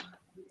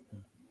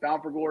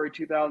 Bound for Glory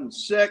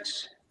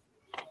 2006,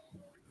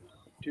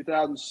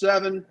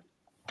 2007,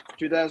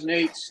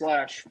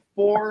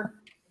 2008/4,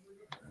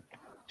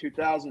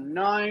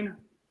 2009,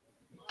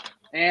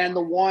 and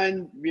the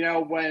one,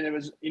 when it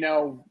was,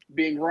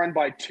 being run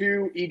by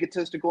two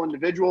egotistical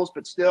individuals,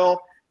 but still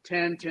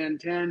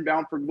 10/10/10,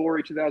 Bound for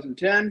Glory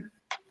 2010,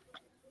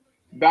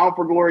 Bound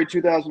for Glory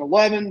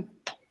 2011,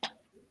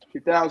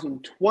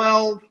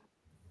 2012,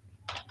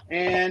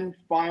 and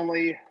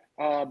finally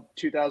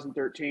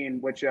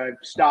 2013, which I've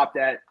stopped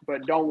at.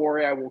 But don't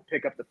worry, I will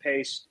pick up the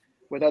pace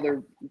with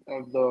other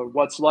of the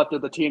what's left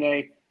of the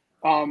TNA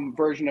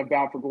version of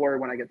Bound for Glory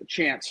when I get the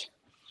chance.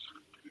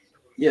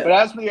 Yeah. But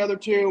as for the other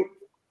two,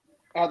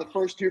 the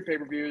first two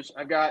pay-per-views,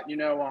 I've got,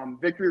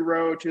 Victory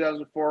Road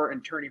 2004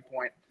 and Turning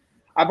Point.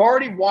 I've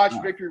already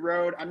watched Victory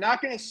Road. I'm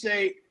not going to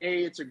say,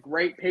 it's a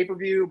great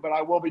pay-per-view, but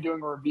I will be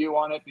doing a review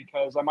on it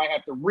because I might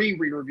have to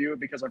re-review it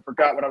because I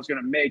forgot what I was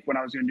going to make when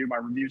I was going to do my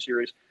review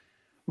series.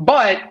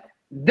 But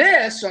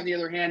this, on the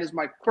other hand, is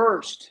my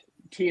first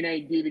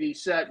TNA DVD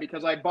set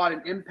because I bought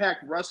an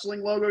Impact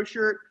Wrestling logo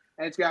shirt,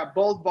 and it's got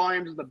both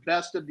volumes of the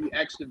Best of the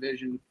X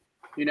Division,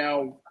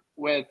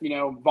 with,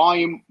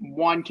 volume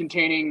 1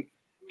 containing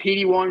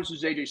P.D. Williams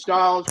versus AJ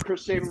Styles,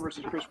 Chris Sabin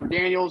versus Christopher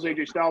Daniels,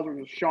 AJ Styles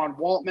versus Sean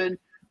Waltman,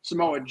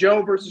 Samoa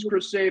Joe versus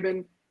Chris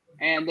Sabin,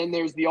 and then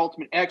there's the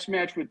Ultimate X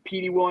match with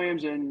P.D.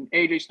 Williams and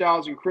AJ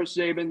Styles and Chris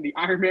Sabin, the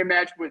Iron Man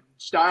match with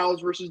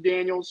Styles versus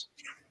Daniels,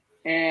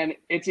 and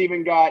it's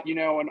even got,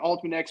 an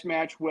Ultimate X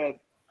match with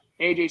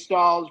AJ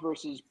Styles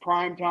versus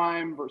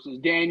Primetime versus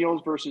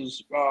Daniels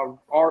versus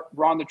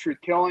Ron the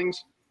Truth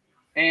Killings,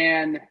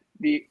 and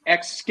the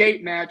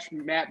Escape match,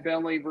 Matt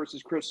Bentley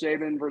versus Chris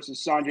Sabin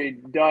versus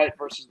Sanjay Dutt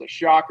versus The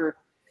Shocker.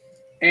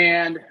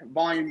 And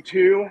Volume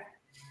 2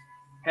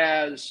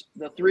 has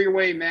the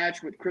three-way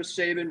match with Chris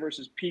Sabin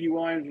versus P.D.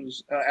 Williams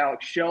versus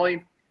Alex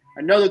Shelley.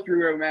 Another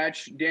three-way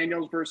match,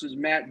 Daniels versus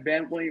Matt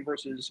Bentley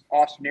versus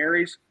Austin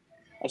Aries.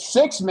 A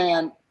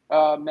six-man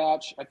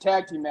match, a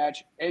tag team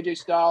match, AJ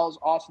Styles,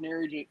 Austin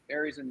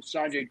Aries, and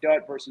Sanjay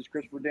Dutt versus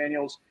Christopher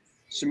Daniels,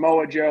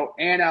 Samoa Joe,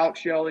 and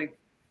Alex Shelley.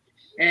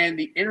 And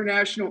the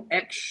International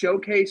X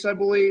Showcase, I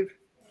believe.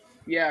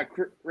 Yeah,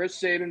 Chris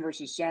Sabin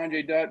versus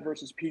Sanjay Dutt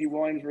versus P.D.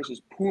 Williams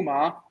versus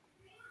Puma.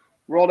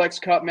 World X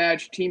Cup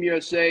match, Team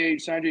USA,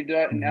 Sanjay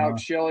Dutt and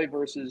Alex Shelley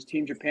versus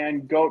Team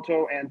Japan,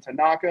 Goto and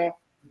Tanaka.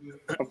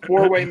 A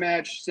four-way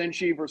match,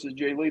 Senshi versus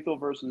Jay Lethal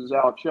versus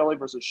Alex Shelley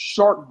versus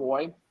Shark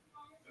Boy.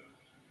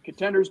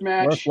 Contenders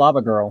match. Where's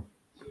Lava Girl?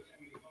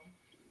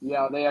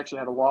 Yeah, they actually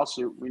had a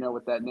lawsuit,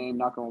 with that name,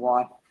 not going to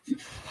lie.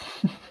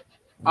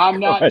 I'm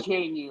not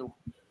kidding you.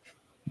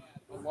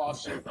 A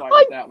lawsuit fight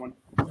with that one.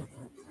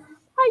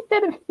 I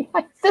didn't.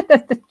 I said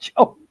that's the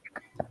joke.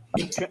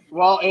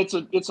 Well, it's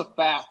a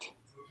fact.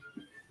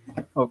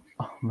 Oh,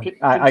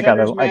 I got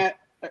it.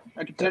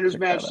 A contenders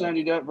match: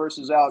 Sanjay Dutt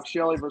versus Alex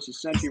Shelley versus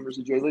Senshi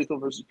versus Jay Lethal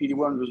versus P.D.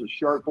 Williams versus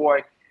Shark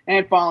Boy,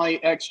 and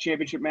finally X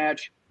Championship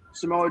match: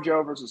 Samoa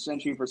Joe versus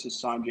Senshi versus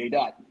Sanjay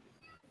Dutt.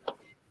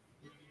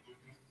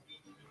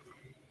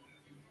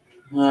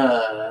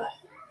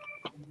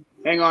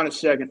 Hang on a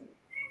second.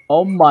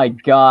 Oh my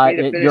God,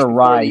 you're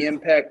right. The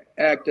Impact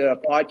Act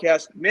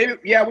podcast. Maybe,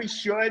 yeah, we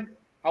should.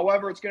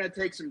 However, it's going to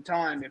take some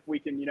time if we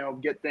can,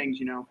 get things,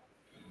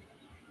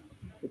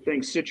 get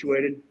things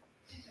situated.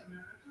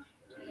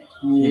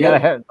 You got a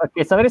hair.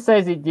 Okay, somebody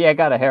says I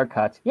got a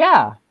haircut.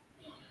 Yeah.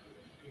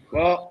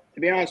 Well,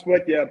 to be honest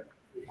with you,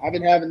 I've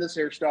been having this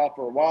hairstyle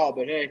for a while,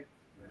 but hey,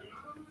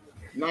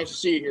 nice to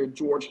see you here,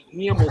 George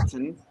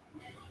Hamilton.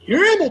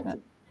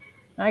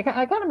 I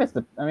kind of missed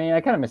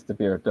the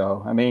beard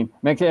though. I mean,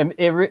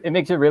 it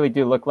makes it really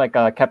do look like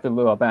Captain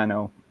Lou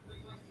Albano.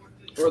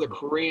 Or the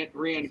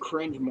Korean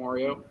cringe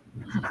Mario.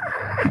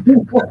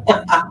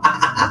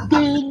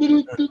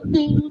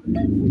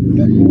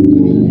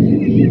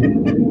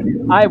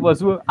 I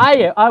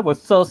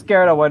was so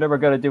scared of what they were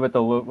gonna do with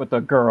the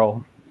girl.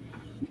 One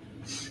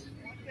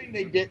thing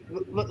they did.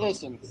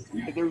 Listen,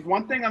 if there's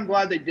one thing I'm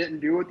glad they didn't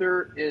do with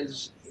her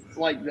is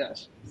like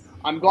this.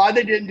 I'm glad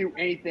they didn't do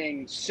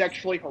anything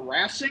sexually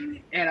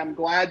harassing, and I'm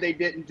glad they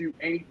didn't do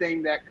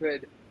anything that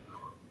could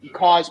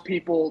cause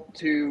people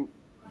to,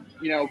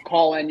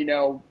 call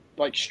in,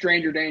 like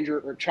stranger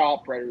danger or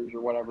child predators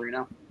or whatever,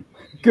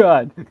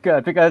 Good,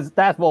 because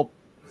that's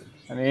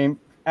I mean,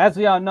 as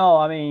we all know,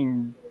 I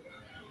mean,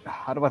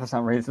 I don't want to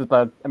sound racist,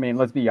 but I mean,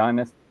 let's be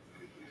honest.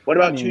 What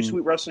about Too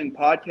Sweet Wrestling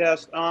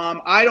Podcast?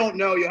 I don't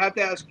know. You'll have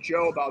to ask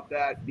Joe about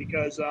that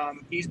because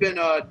he's been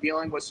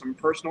dealing with some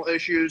personal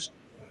issues,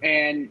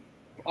 and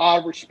out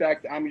of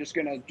respect, I'm just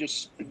gonna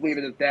leave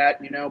it at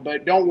that,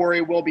 But don't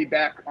worry, we'll be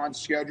back on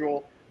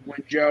schedule when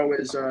Joe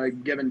is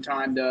given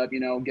time to,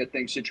 get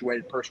things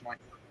situated personally.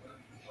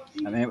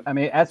 I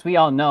mean, as we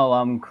all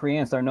know,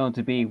 Koreans are known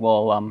to be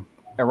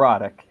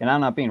erotic, and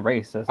I'm not being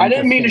racist. I I'm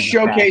didn't just mean to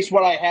seeing the fact. showcase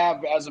what I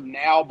have as of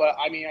now, but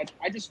I mean,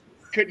 I just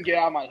couldn't get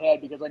out of my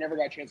head because I never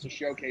got a chance to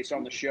showcase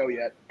on the show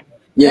yet.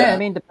 Yeah, I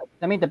mean,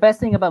 the best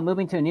thing about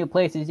moving to a new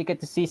place is you get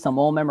to see some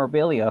old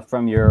memorabilia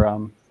from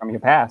your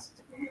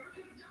past.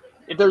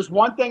 If there's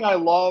one thing I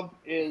love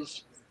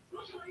is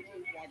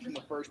watching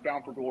the first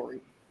Bound for Glory,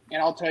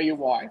 and I'll tell you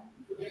why.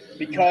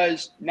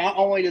 Because not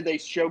only did they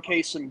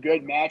showcase some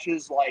good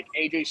matches like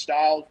AJ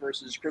Styles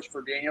versus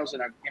Christopher Daniels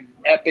in an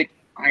epic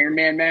Iron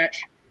Man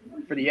match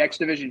for the X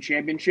Division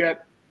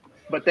Championship,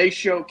 but they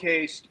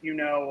showcased,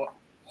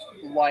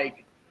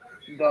 like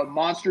the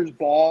Monsters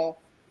Ball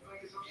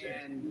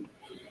and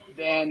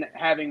then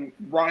having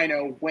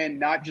Rhino win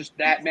not just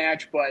that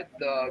match, but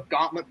the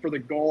Gauntlet for the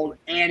Gold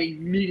and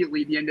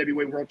immediately the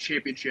NWA World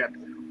Championship,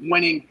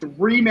 winning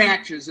 3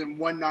 matches in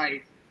one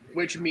night,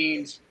 which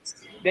means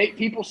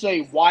people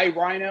say, why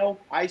Rhino?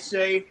 I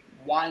say,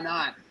 why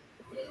not?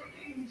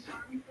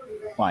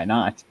 Why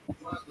not?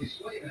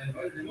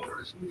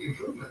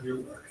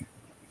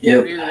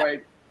 Yep. Either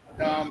way,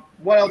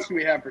 what else do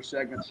we have for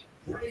segments?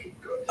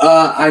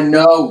 I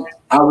know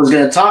I was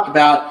going to talk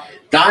about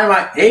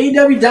Dynamite,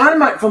 AEW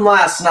Dynamite from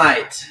last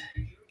night.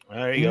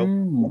 There you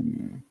go.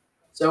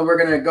 So we're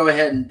going to go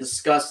ahead and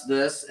discuss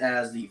this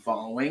as the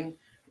following,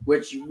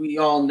 which we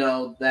all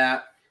know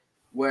that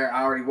where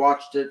I already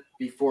watched it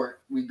before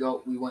we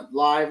went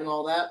live and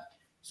all that.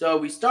 So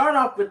we start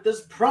off with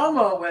this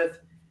promo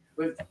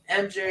with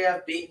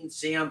MJF beating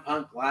CM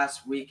Punk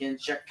last week in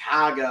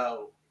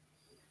Chicago.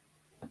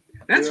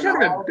 That's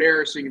kind of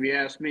embarrassing if you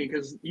ask me,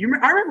 because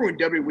I remember when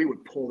WWE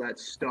would pull that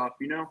stuff,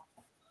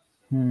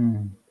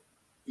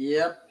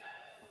 Yep.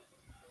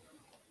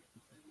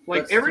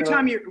 Like every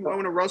time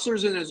when a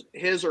wrestler's in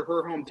his or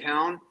her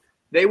hometown,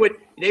 they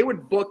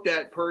would book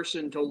that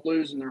person to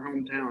lose in their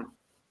hometown.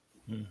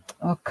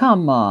 Oh,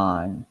 come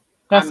on.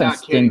 That's I'm not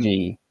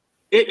stingy.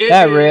 It is.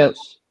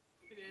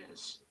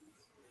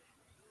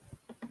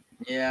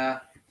 Yeah.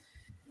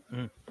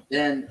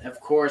 Then, of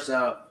course,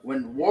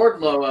 when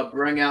Wardlow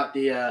bring out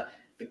the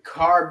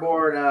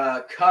cardboard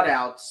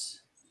cutouts,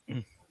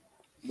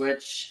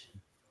 which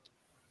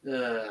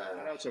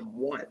Cutouts of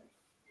what?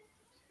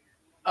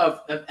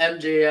 Of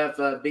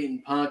MJF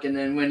beating Punk, and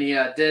then when he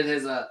did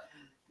his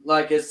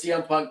his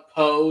CM Punk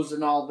pose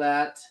and all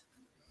that.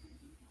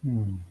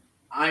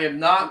 I am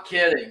not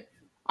kidding.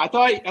 I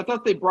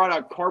thought they brought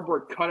out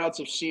cardboard cutouts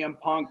of CM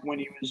Punk when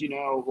he was,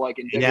 like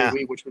in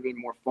WWE, which would have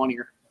been more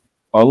funnier.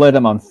 Or lit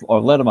him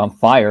on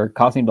fire,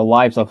 costing the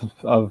lives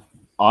of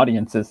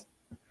audiences.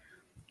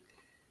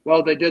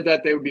 Well, they did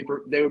that. They would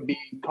be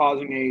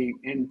causing a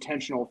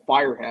intentional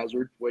fire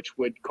hazard, which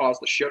would cause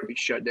the show to be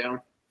shut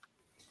down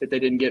if they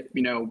didn't get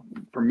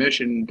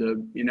permission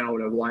to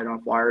to light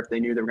on fire if they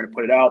knew they were going to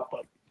put it out.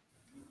 But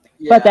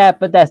But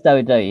that's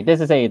WWE.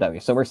 This is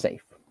AEW, so we're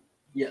safe.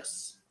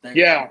 Yes. Thank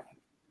yeah, you.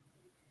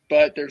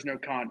 but there's no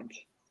condoms.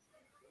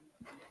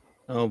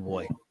 Oh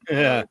boy.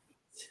 Yeah.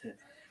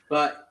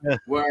 But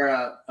where,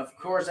 of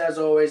course, as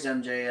always,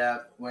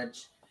 MJF,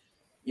 which,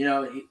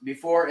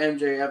 before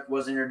MJF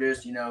was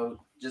introduced,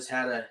 just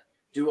had to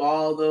do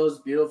all those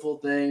beautiful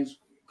things,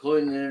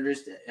 including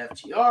introduce the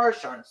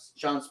FTR,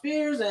 Sean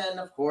Spears, and,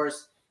 of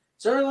course,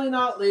 certainly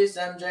not least,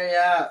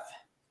 MJF,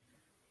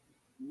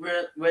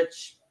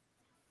 which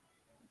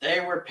they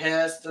were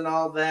pissed and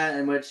all that,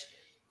 in which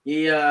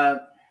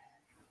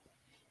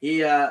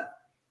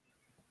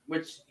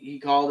which he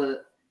called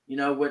it,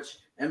 which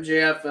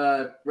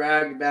MJF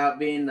bragged about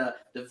being the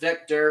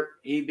victor.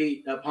 He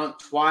beat Punk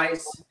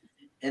twice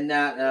in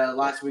that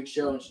last week's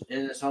show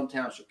in his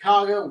hometown,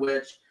 Chicago,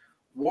 which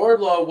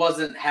Wardlow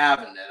wasn't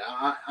having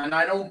it. And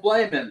I don't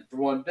blame him for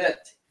one bit.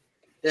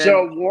 Then,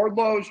 so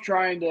Wardlow's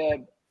trying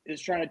to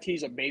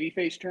tease a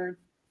babyface turn?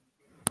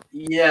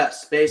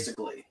 Yes,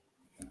 basically.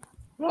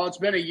 Well, it's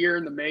been a year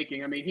in the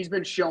making. I mean, he's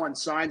been showing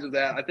signs of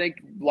that, I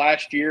think,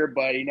 last year,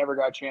 but he never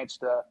got a chance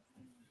to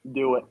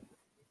do it.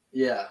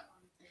 Yeah.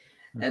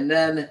 And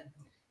then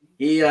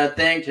he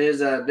thanked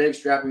his big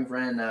strapping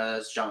friend,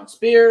 Sean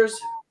Spears,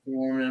 for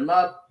warming him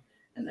up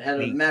and the head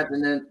of the match.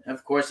 And then,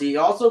 of course, he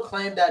also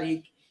claimed that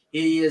he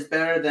is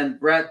better than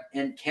Brett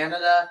in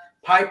Canada,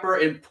 Piper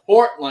in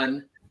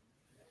Portland.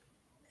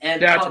 And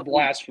that's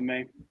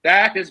blasphemy.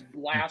 That is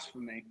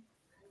blasphemy.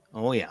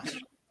 Oh, yeah.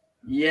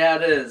 Yeah,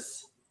 it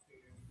is.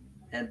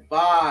 And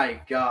by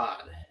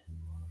God.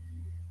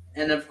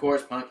 And, of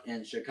course, Punk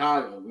in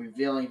Chicago,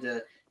 revealing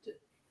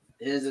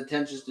his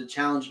intentions to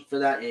challenge for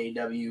that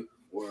AEW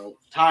World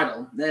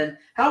title. Then,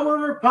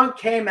 however, Punk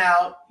came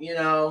out,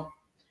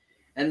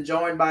 and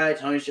joined by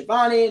Tony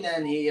Schiavone.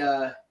 Then he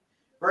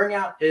bring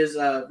out his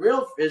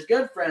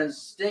good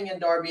friends Sting and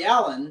Darby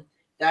Allin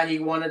that he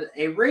wanted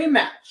a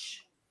rematch.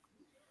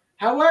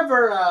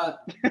 However,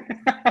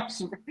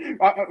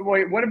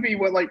 wait, what if he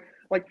went like,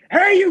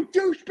 hey, you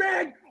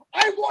douchebag,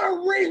 I want a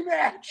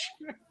rematch.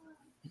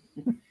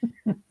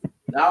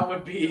 That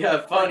would be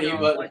funny,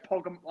 but like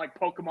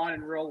Pokemon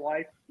in real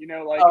life,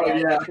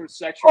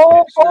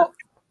 metrosexual.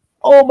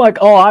 Oh my!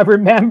 Oh, I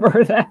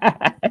remember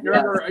that. You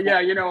remember?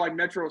 Yeah, you know, like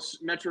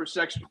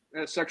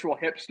sexual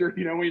hipster.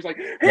 You know, when he's like,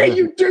 "Hey,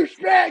 you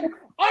douchebag!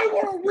 I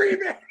want a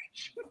rematch."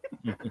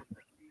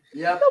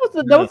 Yep.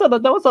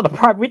 That was on the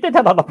private. We did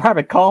that on the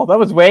private call. That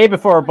was way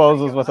before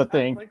Bozos was a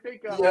thing. I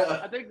think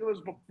it was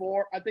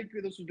before. I think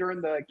this was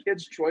during the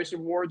Kids' Choice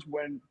Awards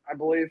when I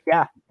believe.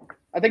 Yeah.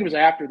 I think it was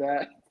after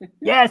that.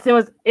 Yes, it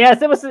was.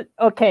 Yes, it was.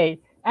 Okay.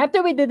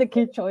 After we did the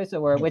Kid Choice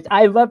Award, which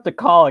I loved the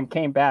call and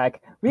came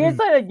back, we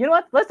decided, you know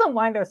what? Let's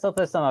unwind ourselves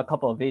with a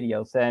couple of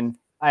videos. And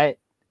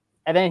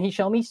then he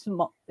showed me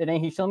Eagle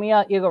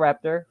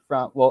Raptor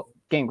from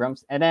Game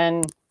Grumps, and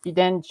then he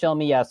showed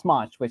me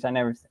Smosh, which I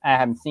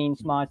haven't seen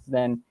Smosh.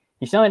 Then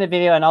he showed me the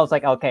video, and I was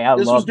like, okay,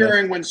 this was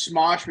during when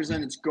Smosh was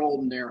in its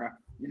golden era,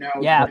 you know.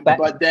 Yeah,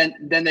 but then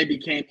they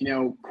became, you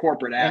know,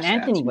 corporate assets.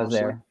 And Anthony was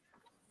there.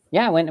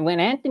 Yeah, when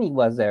Anthony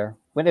was there,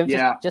 when it was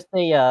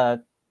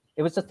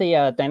just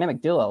a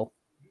dynamic duo.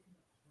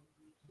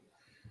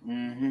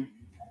 Mm-hmm.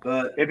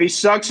 But if he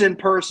sucks in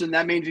person,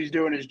 that means he's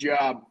doing his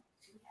job.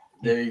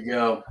 There you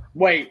go.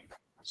 Wait,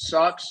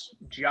 sucks,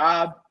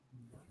 job,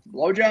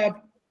 blowjob?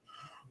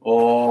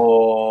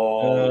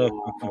 Oh,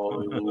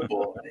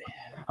 boy.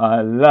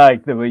 I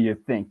like the way you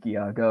think,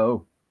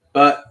 Iago.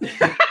 But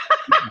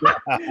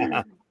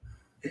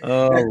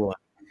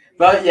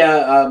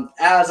yeah,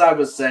 as I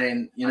was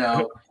saying, you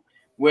know,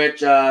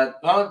 which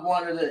Punk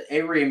wanted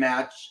a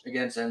rematch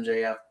against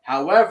MJF.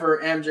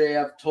 However,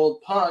 MJF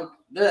told Punk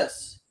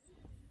this.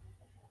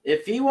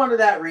 If he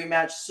wanted that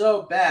rematch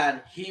so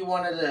bad, he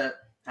wanted to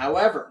have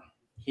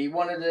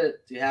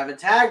a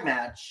tag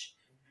match,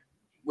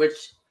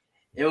 which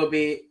it would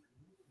be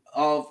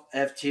of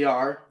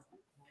FTR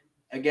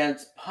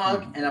against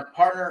Punk and a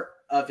partner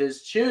of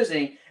his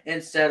choosing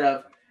instead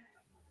of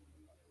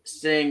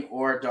Sting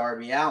or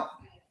Darby Allin.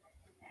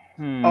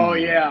 Oh,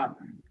 yeah.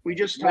 We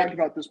just talked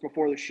about this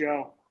before the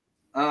show.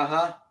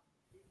 Uh-huh.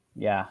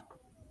 Yeah.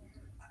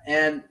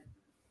 And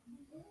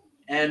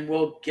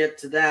we'll get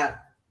to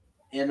that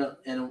in a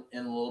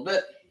little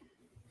bit.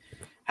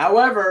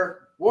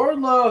 However,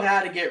 Wardlow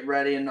had to get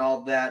ready and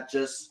all that,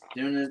 just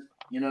doing his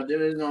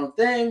own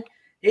thing.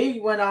 He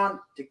went on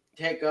to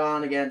take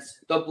on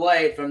against the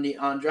Blade from the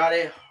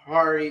Andrade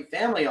Hardy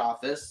family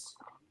office,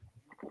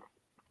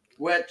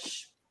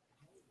 which,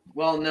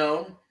 well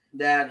known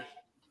that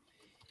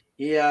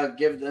he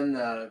gave them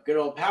the good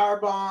old power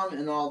bomb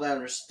and all that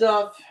other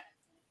stuff.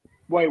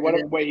 Wait,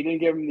 he didn't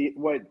give him did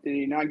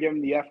he not give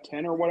him the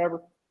F10 or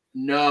whatever?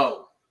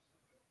 No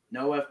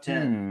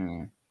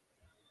F10.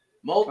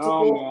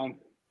 Multiple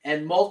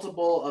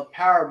of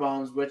power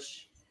bombs,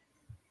 which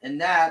in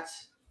that,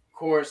 of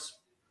course,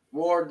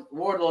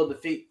 Wardlow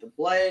defeat the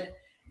Blade,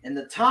 and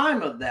the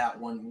time of that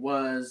one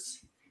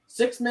was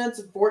 6 minutes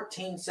and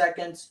 14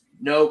 seconds.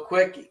 No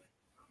quickie.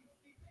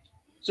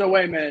 So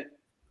wait a minute.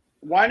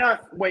 Why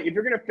not? Wait, if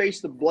you're going to face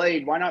the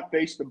Blade, why not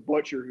face the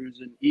Butcher, who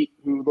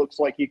looks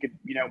like he could,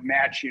 you know,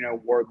 match, you know,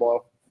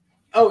 Wardlow?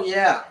 Oh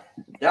yeah,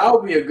 that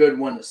would be a good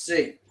one to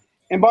see.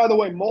 And by the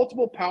way,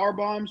 multiple power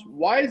bombs.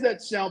 Why does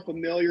that sound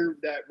familiar?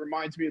 That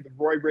reminds me of the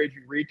Roy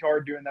Raging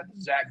Retard doing that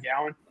to Zach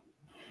Gowen.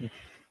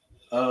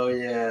 Oh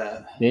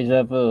yeah,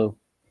 Deja vu.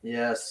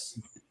 Yes.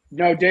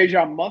 No,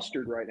 Deja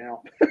Mustard right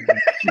now.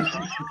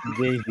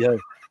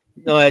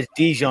 No, that's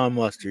Dijon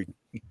mustard.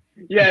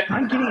 Yeah,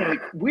 I'm getting a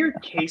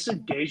weird case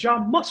of Deja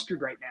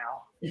Mustard right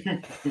now.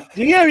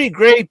 Do you have any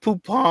Grey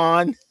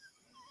Poupon?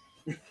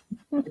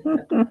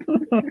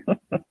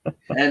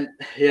 And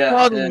yeah,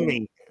 Pardon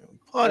me.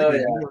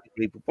 Yeah.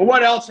 But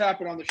what else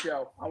happened on the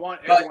show? I want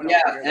everyone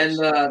else to hear this.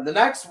 The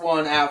next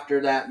one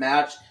after that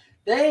match,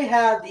 they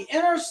had the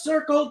Inner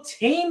Circle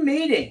team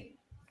meeting.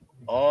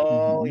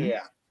 Oh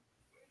yeah,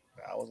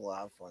 that was a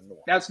lot of fun to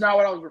watch. That's not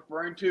what I was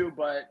referring to,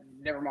 but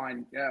never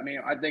mind. Yeah, I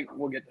mean, I think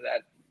we'll get to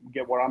that.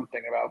 Get what I'm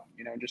thinking about,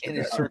 you know, just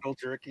Inner Circle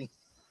jerky.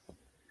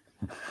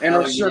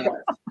 Inner Circle.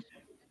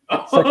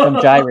 It's like some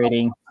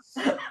gyrating.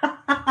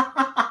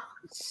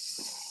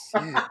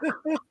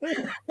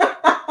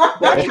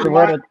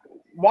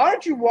 Why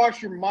don't you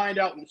wash your mind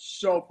out in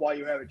soap while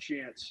you have a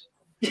chance?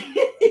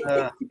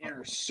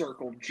 Inner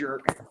Circle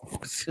jerk. That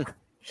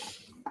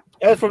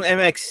was from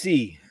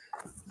MXC.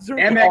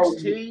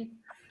 MXT?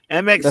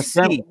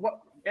 MXC.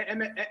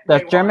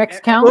 Does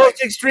Germix count?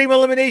 Most Extreme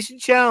Elimination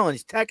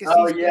Challenge.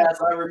 Oh,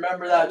 yes, I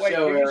remember that Wait,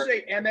 show. Did you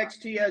say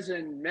MXT as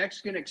in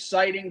Mexican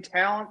Exciting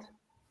Talent?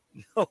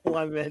 No,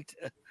 I meant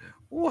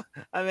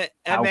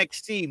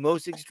MXT,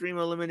 Most Extreme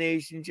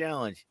Elimination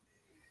Challenge.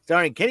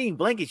 Starring Kenny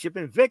Blankenship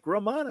and Vic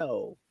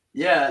Romano.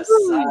 Yes,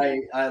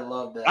 I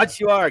love that. What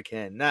you are,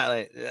 Ken. Not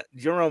like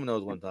Jerome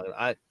knows what I'm talking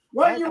about.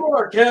 What you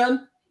are,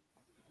 Ken?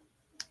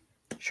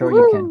 Sure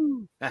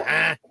you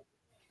can.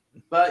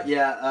 But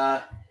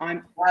yeah,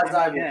 I'm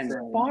Ken.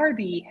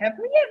 Barbie, have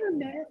we ever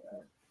met?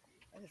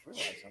 I just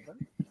realized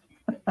something.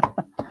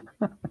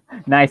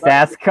 Nice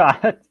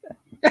ascot.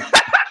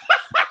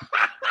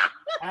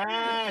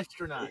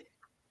 Astronaut.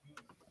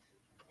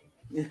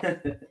 Take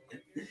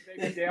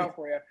it down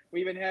for you.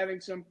 We've been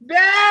having some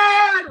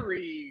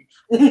batteries.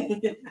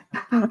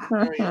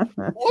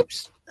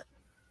 Whoops.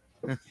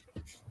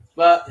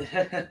 But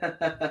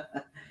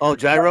Oh,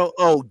 Gyro.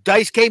 Oh,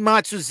 Daisuke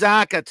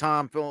Matsuzaka.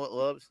 Tom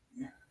loves.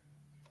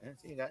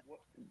 You got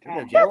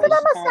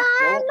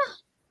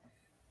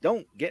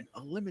don't get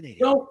eliminated.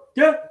 don't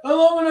get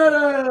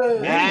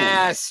eliminated.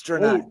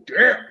 Astronaut. Oh,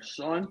 damn,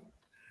 son.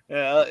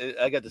 Yeah,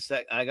 I got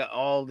I got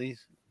all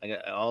these. I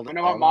got all. I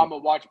know my mom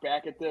will watch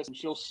back at this and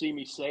she'll see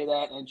me say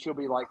that and she'll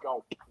be like,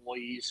 "Oh,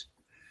 please."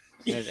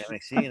 There's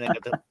NXT, and I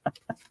got the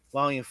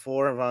Volume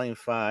 4, Volume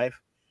 5.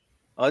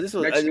 Oh, this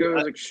was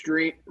Mexico's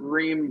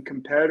Extreme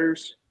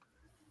Competitors.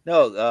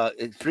 No,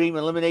 Extreme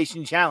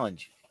Elimination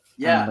Challenge.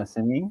 Yeah. I'm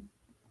listening.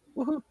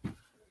 Woohoo!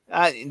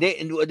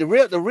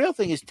 The real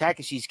thing is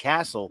Takeshi's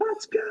Castle.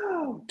 Let's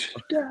go.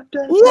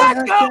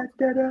 Let's go,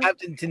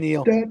 Captain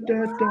Tennille.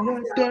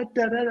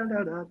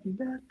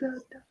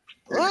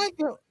 Let's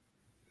go.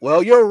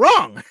 Well, you're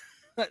wrong.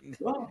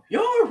 Well,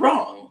 you're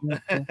wrong.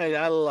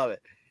 I love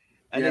it.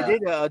 And Yeah. they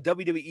did a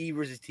WWE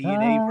versus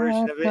TNA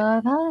version of it.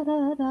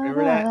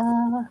 Remember that?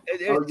 Oh,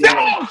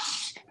 yeah.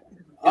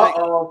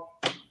 Uh-oh.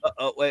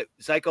 Oh, wait,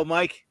 Psycho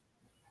Mike.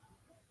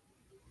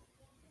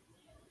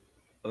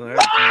 Yep.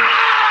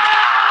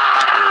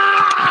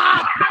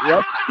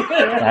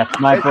 That's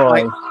my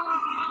boy.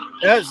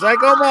 Yeah,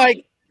 Psycho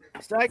Mike.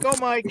 Psycho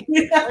Mike.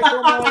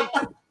 Psycho Mike.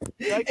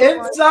 Psycho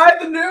Inside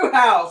the new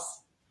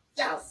house.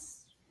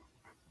 Yes.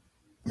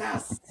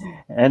 Yes.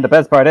 And the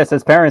best part is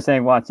his parents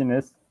ain't watching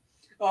this.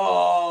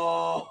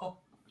 Oh.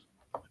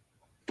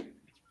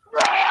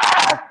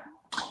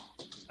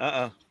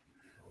 Uh-oh.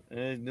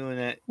 Doing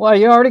that. Well,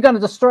 you're already gonna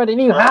destroy the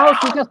new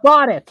house? You just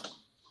bought it.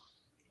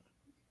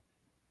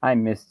 I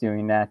miss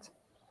doing that.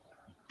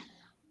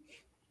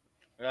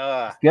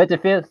 It's good to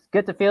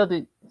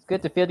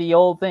feel the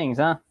old things,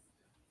 huh?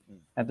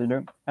 After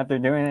doing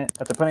it,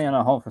 after putting it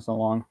on hold for so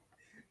long.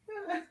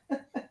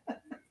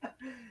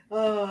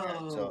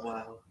 Oh,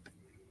 wow.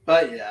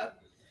 But yeah.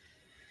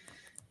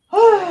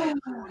 He's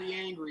already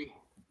angry.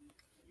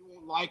 You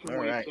won't like him All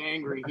when right. he's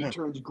angry. He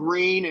turns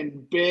green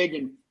and big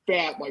and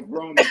fat like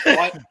Roman.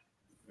 What?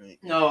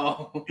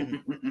 No.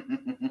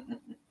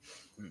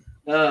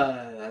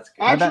 That's good.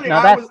 I've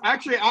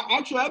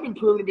been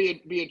proven to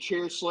be a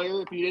chair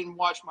slayer. If you didn't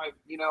watch my,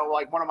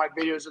 like one of my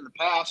videos in the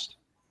past.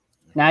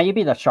 Now you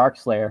be the Shark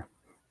Slayer.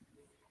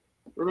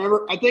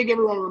 Remember, I think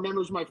everyone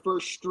remembers my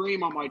first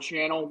stream on my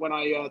channel when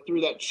I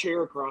threw that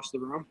chair across the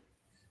room.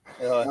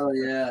 Oh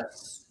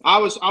yes. I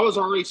was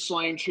already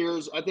slaying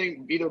chairs. I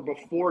think either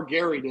before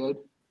Gary did.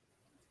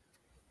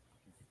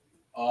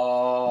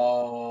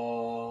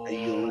 Oh.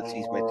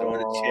 Ulysses by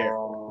throwing a chair.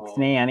 It's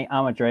me,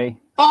 I'm a Dre.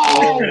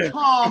 Oh,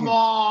 come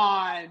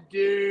on,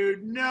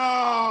 dude.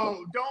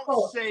 No,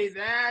 don't say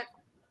that.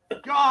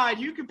 God,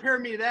 you compare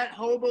me to that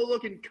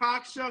hobo-looking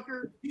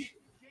cocksucker?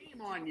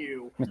 Shame on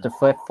you. Mr.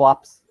 Flip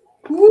Flops.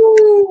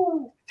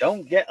 Woo!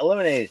 Don't get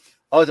eliminated.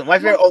 Oh, my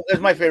favorite. Oh, it's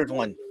my favorite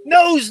one.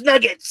 Nose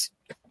nuggets.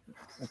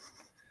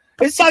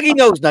 It's soggy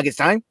nose nuggets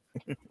time.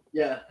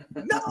 Yeah.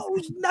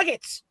 Nose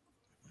nuggets.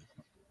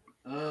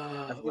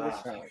 Oh,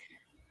 wow.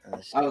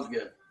 That was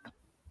good.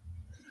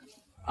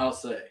 I'll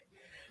say.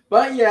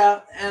 But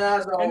yeah, and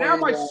as always, And now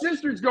my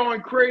sister's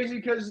going crazy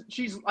because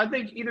I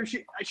think either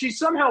she's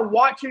somehow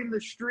watching the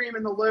stream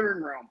in the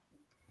living room.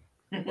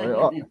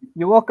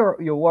 You woke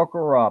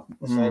her up.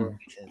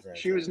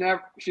 She was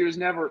never.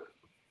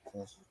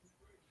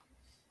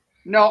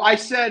 No, I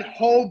said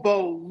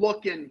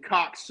hobo-looking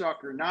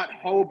cocksucker, not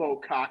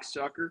hobo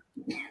cocksucker.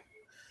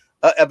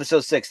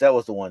 Episode 6, that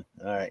was the one.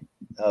 All right.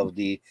 Of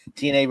the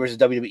TNA versus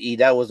WWE,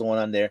 that was the one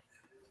on there.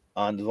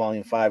 On the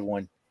Volume 5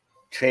 one.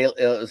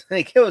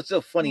 It was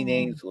so funny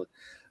names.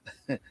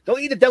 Don't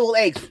eat the deviled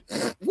eggs.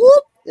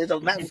 Whoop! There's a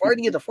Matt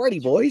Farty of the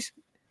Farty Boys.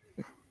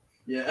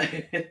 Yeah.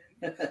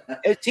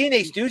 It's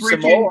Teenage Dude,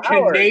 Freaking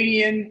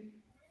Canadian.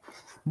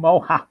 Mo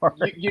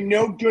Howard. You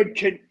no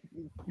good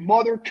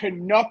mother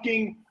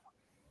canucking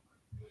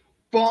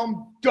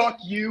bum duck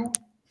you.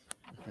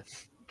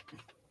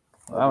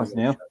 Well, that was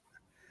new.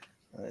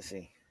 Let's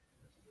see.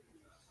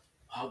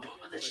 Oh, but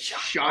the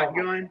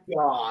Shotgun. Oh,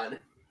 God.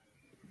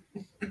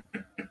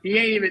 He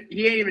ain't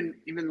even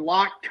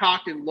locked,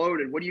 cocked, and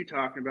loaded. What are you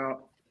talking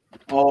about?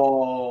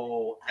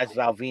 Oh. That's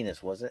Val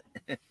Venus, was it?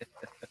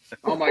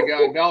 Oh my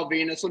God, Val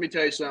Venus. Let me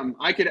tell you something.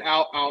 I could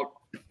outdo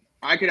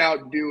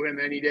him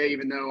any day,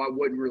 even though I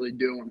wouldn't really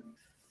do him.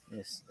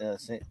 Yes. I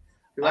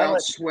don't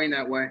swing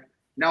that way.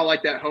 Not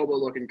like that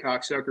hobo-looking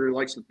cocksucker who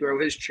likes to throw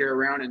his chair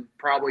around and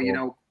probably,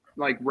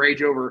 like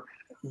rage over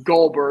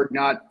Goldberg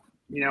not,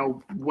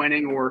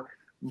 winning or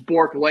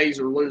Bork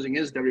Laser losing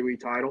his WWE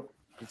title.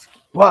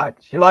 What?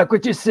 You like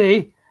what you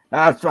see?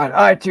 That's right.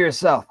 Eye to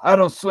yourself. I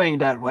don't swing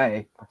that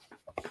way.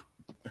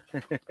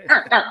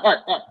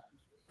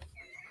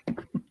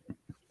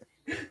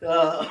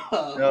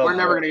 We're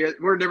never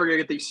gonna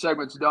get these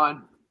segments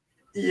done.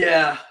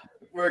 Yeah,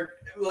 we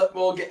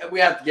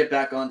have to get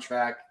back on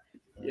track.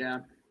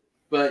 Yeah,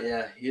 but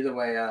yeah, either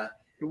way,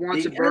 who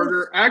wants a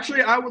burger?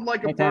 Actually, I would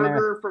like a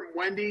burger from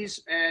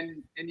Wendy's,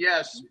 and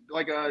yes,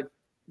 like a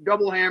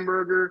double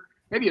hamburger,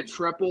 maybe a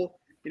triple.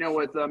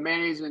 With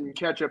mayonnaise and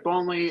ketchup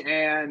only,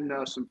 and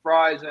some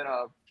fries and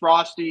a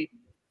Frosty.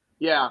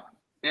 Yeah,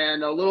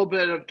 and a little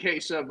bit of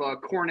case of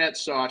cornet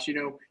sauce. You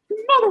know,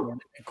 mother.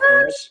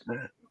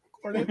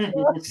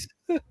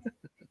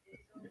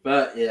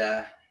 But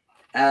yeah,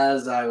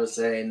 as I was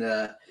saying,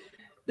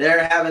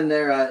 they're having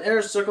their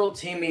inner circle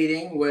team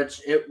meeting,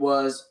 which it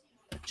was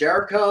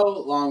Jericho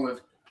along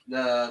with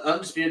the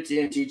undisputed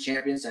TNT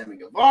champion Sammy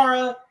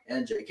Guevara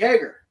and Jake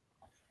Hager.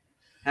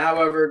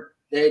 However,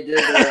 they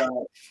did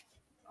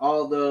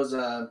all those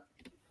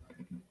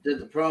did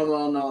the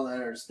promo and all that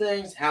other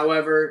things.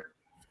 However,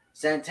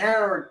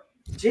 Santana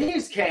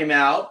Ortiz came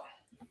out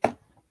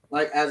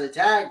like as a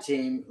tag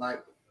team,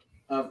 like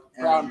of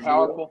Proud and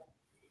powerful.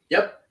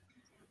 Yep.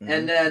 Mm-hmm.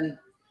 And then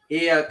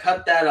he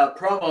cut that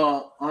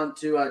promo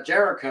onto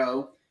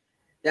Jericho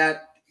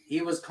that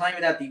he was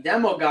claiming that the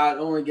demo god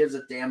only gives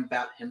a damn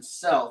about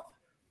himself.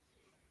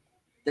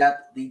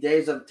 That the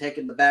days of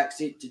taking the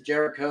backseat to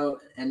Jericho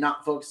and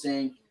not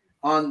focusing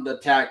on the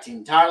tag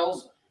team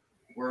titles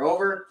were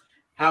over.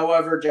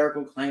 However,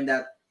 Jericho claimed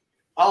that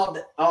all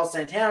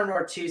Santana and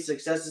Ortiz's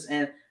successes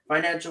and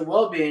financial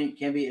well-being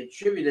can be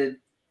attributed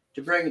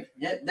to bring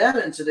them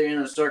into the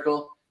inner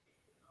circle.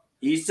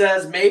 He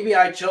says, maybe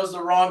I chose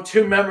the wrong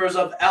two members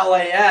of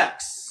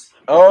LAX.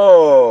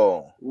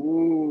 Oh.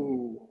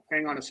 Ooh.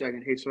 Hang on a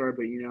second. Hey, sorry,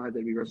 but you know how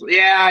to be wrestling.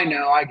 Yeah, I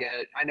know. I get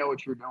it. I know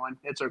what you're doing.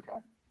 It's okay.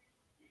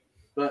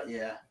 But,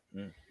 yeah.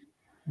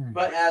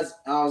 But as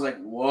I was like,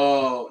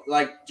 whoa.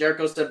 Like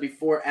Jericho said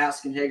before,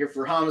 asking Hager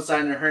for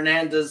Homicide and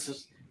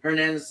Hernandez's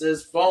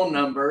phone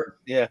number.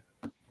 Yeah.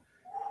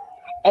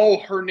 Oh,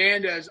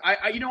 Hernandez.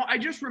 I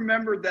just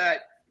remembered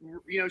that.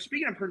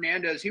 Speaking of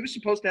Hernandez, he was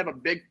supposed to have a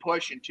big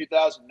push in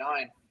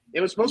 2009.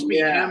 It was supposed to be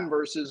him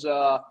versus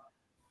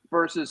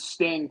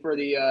Sting for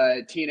the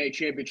TNA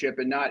Championship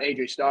and not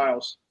AJ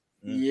Styles.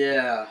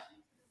 Yeah.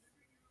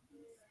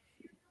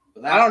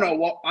 I don't know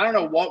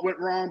what went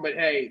wrong, but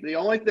hey, the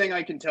only thing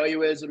I can tell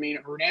you is,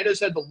 Hernandez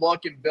had the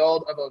look and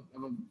build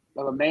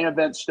of a main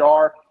event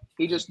star.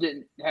 He just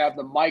didn't have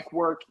the mic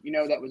work,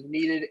 that was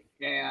needed,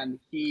 and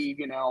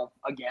he,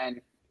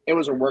 again. It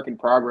was a work in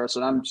progress,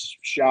 and I'm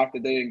shocked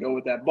that they didn't go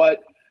with that.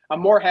 But I'm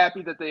more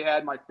happy that they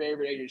had my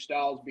favorite AJ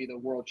Styles be the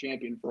world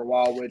champion for a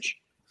while, which,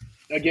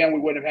 again, we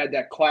wouldn't have had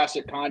that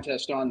classic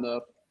contest on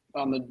the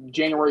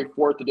January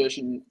 4th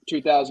edition,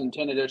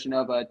 2010 edition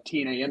of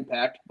TNA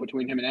Impact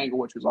between him and Angle,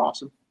 which was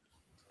awesome.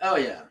 Oh,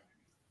 yeah.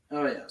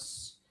 Oh,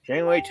 yes.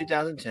 January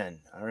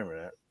 2010. I remember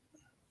that.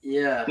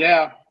 Yeah.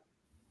 Yeah.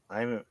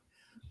 I remember.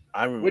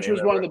 Which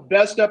was one of the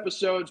best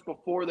episodes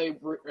before they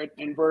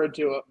inverted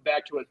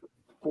back to a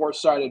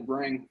four-sided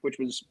ring, which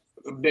was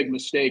a big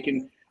mistake.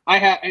 And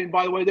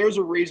by the way, there's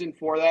a reason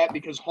for that,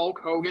 because Hulk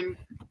Hogan,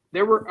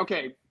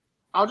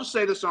 I'll just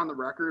say this on the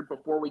record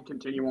before we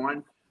continue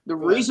on. The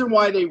reason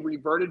why they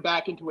reverted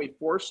back into a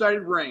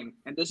four-sided ring,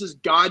 and this is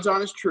God's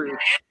honest truth,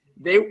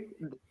 there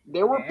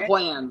were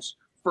plans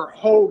for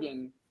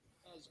Hogan,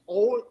 as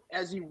old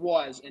as he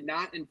was and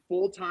not in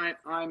full-time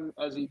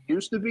as he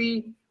used to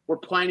be, were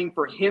planning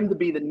for him to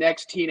be the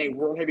next TNA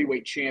World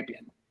Heavyweight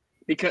Champion.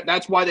 Because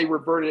that's why they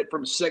reverted it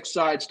from 6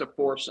 sides to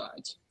 4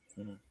 sides.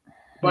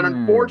 But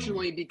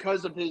unfortunately,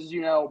 because of his,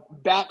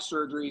 back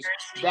surgeries,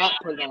 that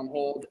put it on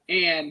hold.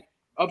 And,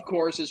 of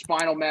course, his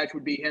final match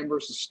would be him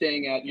versus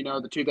Sting at,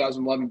 the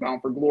 2011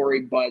 Bound for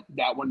Glory. But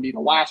that wouldn't be the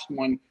last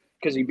one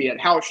because he'd be at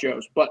house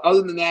shows. But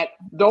other than that,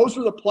 those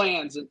were the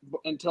plans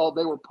until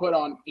they were put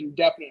on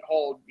indefinite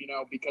hold,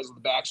 because of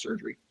the back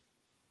surgery.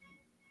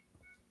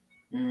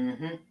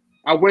 Mm-hmm.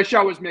 I wish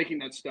I was making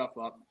that stuff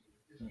up.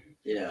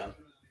 Yeah.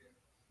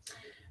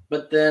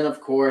 But then, of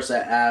course,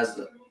 as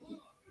the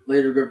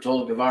leader group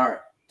told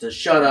Guevara to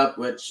shut up,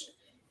 which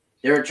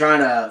they were trying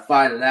to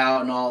fight it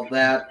out and all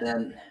that.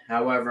 Then,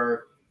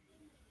 however,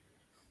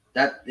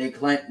 that they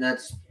claimed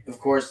of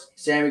course,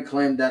 Sammy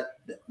claimed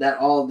that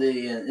all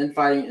the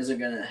infighting isn't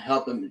going to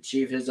help him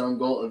achieve his own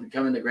goal of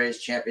becoming the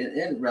greatest champion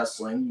in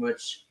wrestling.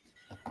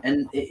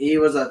 And he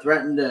was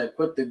threatened to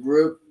quit the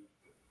group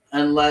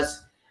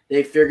unless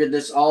they figured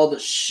all the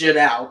shit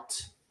out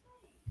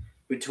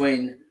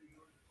between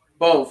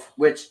both,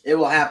 which it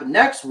will happen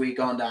next week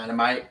on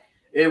Dynamite.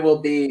 It will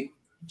be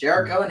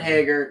Jericho and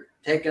Hager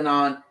taking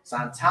on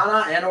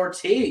Santana and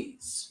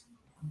Ortiz.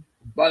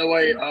 By the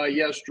way,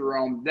 yes,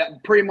 Jerome,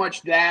 that pretty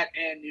much that,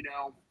 and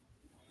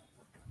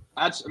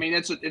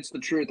it's the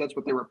truth. That's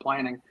what they were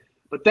planning.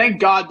 But thank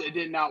God it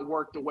did not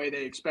work the way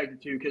they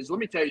expected to, because let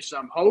me tell you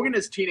something. Hogan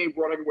as TNA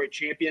World Heavyweight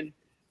Champion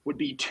would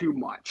be too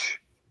much.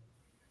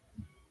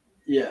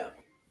 Yeah.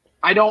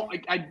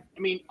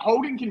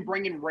 Hogan can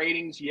bring in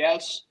ratings,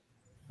 yes.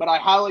 But I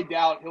highly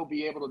doubt he'll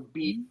be able to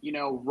beat,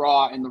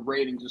 Raw in the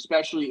ratings,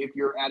 especially if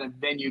you're at a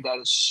venue that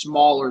is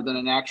smaller than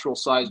an actual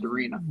sized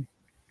arena.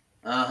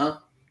 Uh-huh.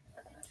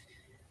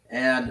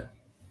 And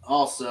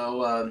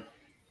also,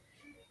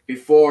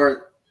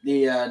 before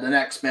the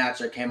next match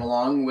that came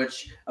along,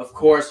 which, of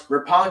course,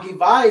 Roppongi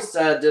Vice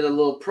did a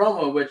little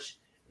promo, which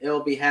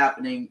it'll be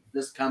happening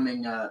this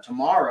coming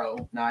tomorrow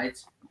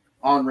night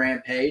on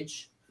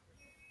Rampage,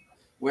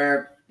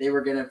 where they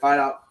were going to fight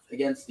out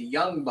against the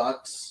Young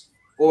Bucks,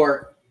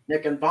 or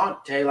Nick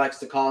Infante likes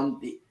to call them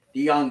the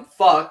Young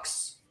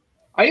Fucks.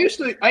 I used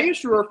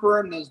to refer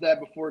him as that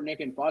before Nick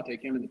Infante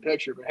came in the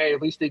picture, but hey,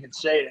 at least they can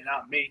say it and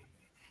not me.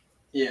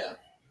 Yeah.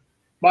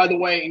 By the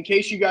way, in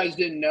case you guys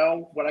didn't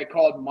know what I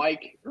called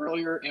Mike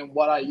earlier and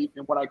what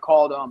I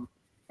called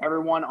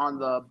everyone on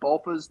the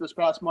Bulfas this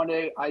past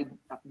Monday,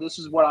 this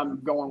is what I'm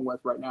going with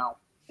right now.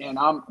 And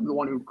I'm the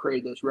one who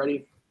created this.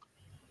 Ready?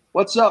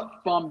 What's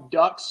up, Bum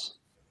Ducks?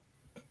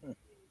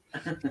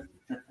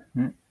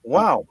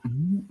 Wow.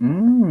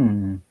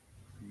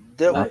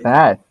 Not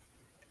bad.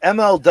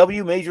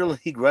 MLW Major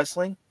League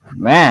Wrestling.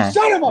 Man.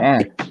 Son of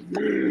a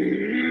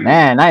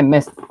Man, I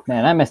missed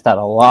that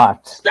a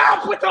lot.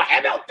 Stop with the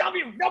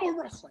MLW double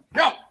wrestling.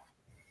 No.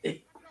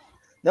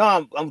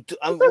 No, I'm It's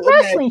a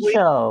wrestling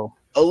show.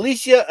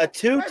 Alicia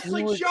Atu.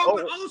 Wrestling show,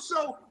 but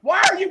also,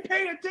 why are you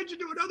paying attention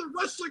to another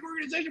wrestling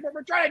organization when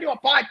we're trying to do a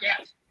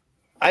podcast?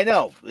 I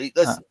know.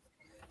 Listen,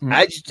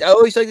 I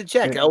always like to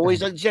check. I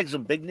always like to check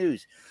some big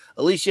news.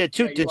 Alicia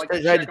Atu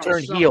tried to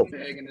turn heel.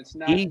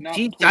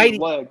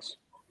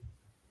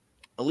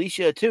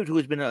 Alicia Atu, who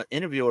has been an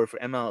interviewer for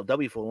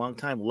MLW for a long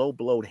time,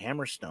 low-blowed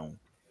Hammerstone,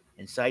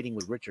 inciting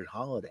with Richard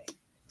Holiday.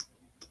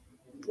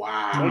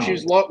 Wow.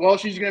 Well,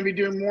 she's going to be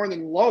doing more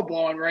than low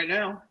blowing right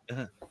now.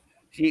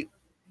 He's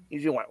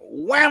doing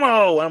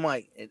whammo. I'm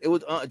like, it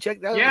was check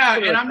that. Yeah,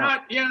 and I'm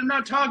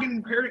not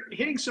talking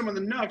hitting some of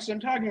the nuts. I'm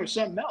talking with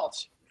something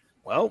else.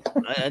 Well,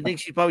 I think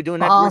she's probably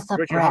doing that for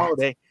Richard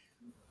Holiday.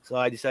 So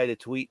I decided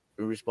to tweet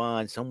or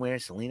respond somewhere.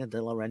 Selena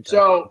De La Renta.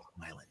 So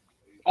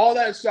all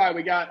that aside,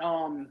 we got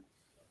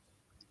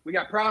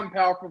Proud and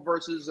Powerful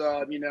versus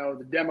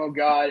the Demo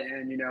God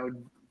and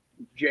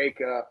Jake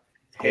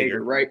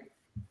Hager, right?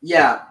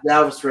 Yeah, that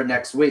was for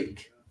next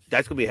week.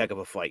 That's gonna be a heck of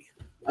a fight.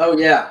 Oh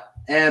yeah,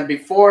 and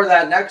before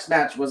that next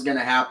match was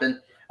gonna happen,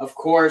 of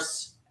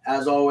course,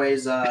 as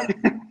always, I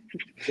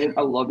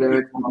love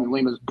Eric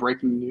Lima's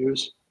breaking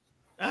news.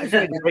 I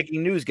should be the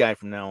breaking news guy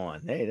from now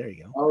on. Hey, there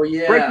you go. Oh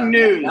yeah, breaking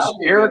news: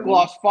 Eric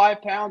lost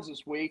 5 pounds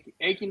this week,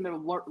 aching to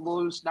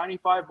lose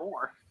 95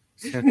 more.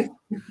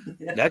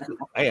 That's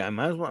hey, I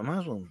might as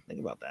well think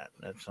about that.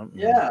 That's something.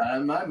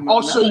 Yeah.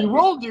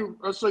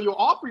 So you'll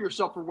offer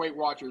yourself for Weight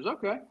Watchers,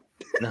 okay?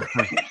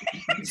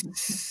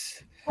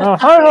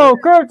 Hello,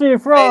 Curty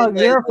Frog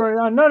here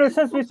for another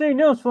SBC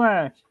News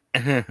Flash.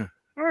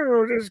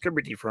 Oh, this is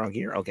Curty Frog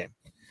here. Okay.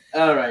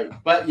 All right,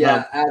 but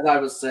yeah, as I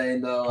was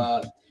saying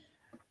though,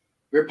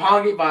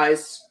 Roppongi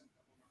Vice,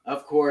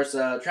 of course,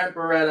 Trent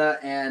Beretta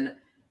and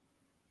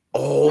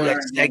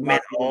that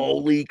segment!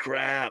 Holy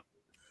crap!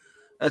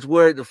 That's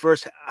where the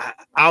first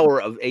hour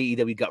of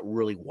AEW got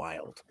really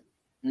wild.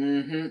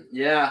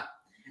 Yeah,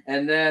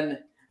 and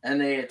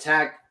they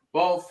attacked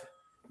both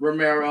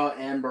Romero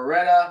and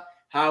Beretta.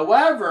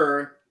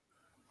 However,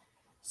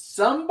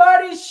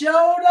 somebody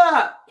showed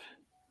up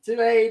to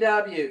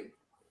AEW,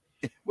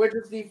 which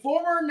is the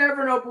former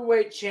Never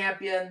Openweight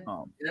champion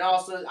and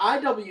also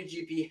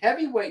IWGP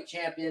Heavyweight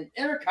champion,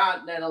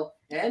 Intercontinental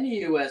and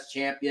US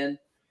champion,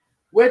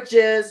 which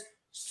is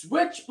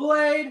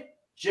Switchblade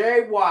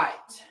Jay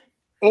White.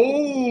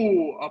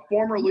 Oh, a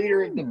former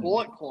leader of the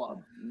Bullet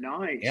Club.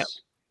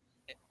 Nice.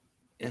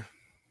 Yep.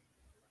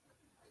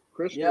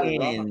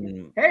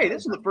 Hey,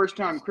 this is the first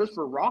time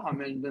Christopher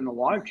Rahman is in the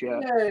live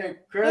chat.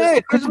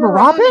 Hey, Christopher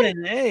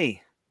Rahman?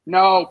 Hey.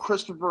 No,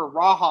 Christopher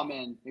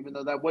Rahman, even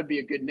though that would be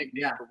a good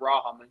nickname for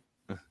Rahman.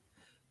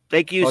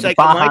 Thank you,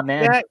 Psycho Mike, for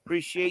that.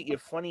 Appreciate your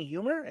funny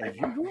humor. As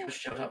usual.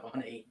 Showed up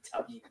on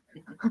AEW.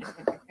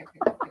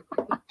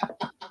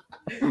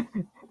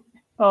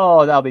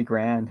 Oh, that'll be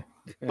grand.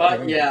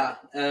 But yeah,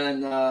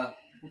 and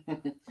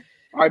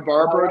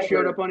Barbaro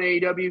showed up on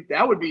AEW.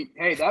 That would be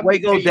that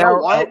would go be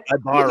down. Let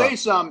me say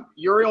some,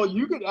 Uriel.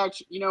 You could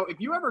actually,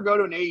 if you ever go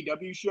to an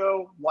AEW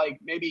show, like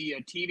maybe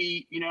a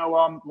TV,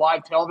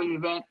 live television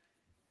event,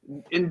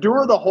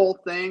 endure the whole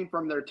thing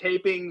from their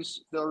tapings,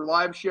 their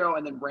live show,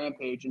 and then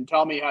Rampage, and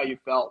tell me how you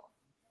felt.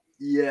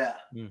 Yeah.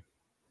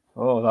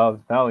 Oh,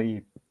 that'll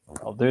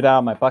do that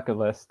on my bucket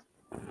list.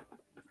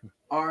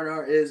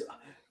 Arnar is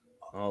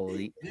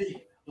elite.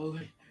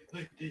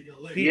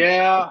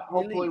 Yeah,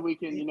 hopefully we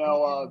can,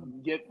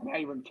 get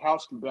Maddie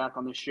Rinkowski back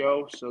on the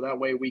show, so that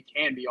way we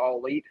can be all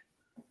elite.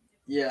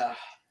 Yeah,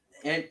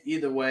 and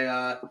either way,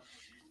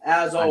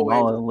 as always,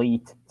 all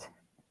elite.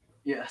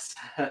 Yes,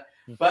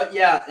 but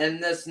yeah, in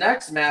this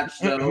next match,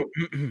 though,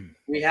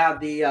 we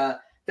have the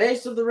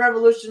Face of the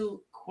Revolution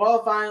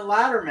qualifying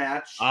ladder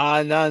match.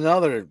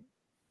 Another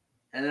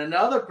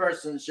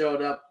person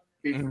showed up.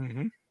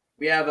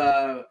 We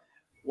have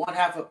one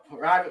half a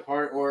private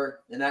party,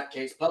 or in that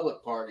case,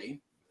 public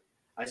party.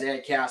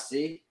 Isaiah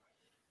Cassie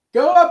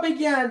go up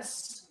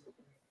against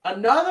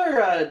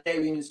another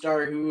debut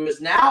star who is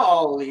now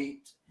all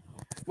elite,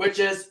 which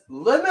is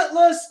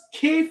Limitless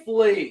Keith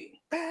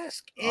Lee.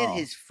 Bask in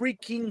his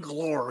freaking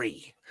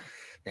glory.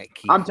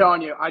 I'm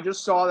telling you, I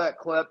just saw that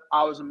clip.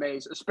 I was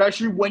amazed,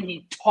 especially when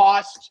he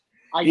tossed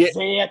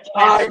Isaiah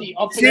Cassie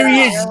up in the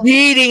air. Serious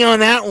yeeting on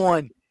that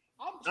one.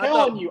 I'm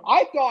telling you,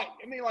 I thought,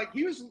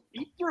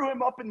 he threw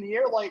him up in the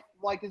air like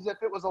as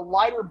if it was a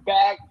lighter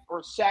bag or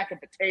a sack of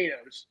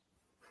potatoes.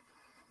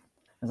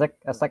 It's like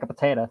a sack of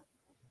potato.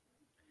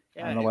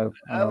 I don't know why,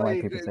 I don't know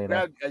why people say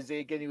that.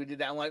 Isaiah Kenny did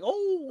that. I'm like,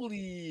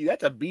 holy,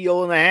 that's a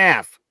BO and a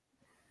half.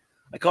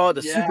 I call it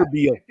the super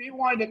BO. If he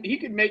wanted, he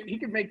could make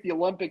the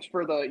Olympics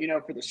for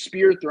the for the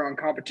spear throwing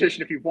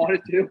competition if he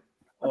wanted to.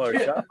 Or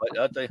shot, but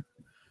I'll tell you,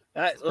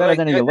 It's better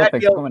than the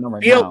Olympics going on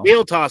right now.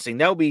 BO tossing.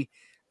 That would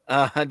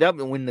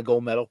win the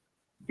gold medal.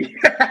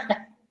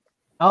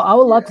 I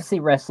would love to see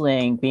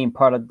wrestling being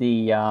part of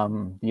the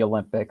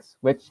Olympics.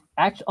 Which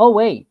actually, oh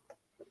wait.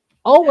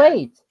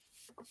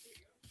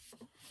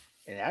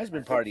 It has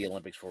been part of the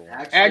Olympics for a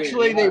while.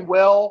 Actually, they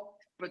will.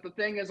 But the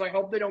thing is, I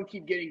hope they don't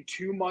keep getting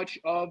too much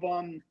of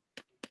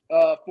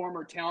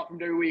former talent from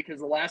WWE, because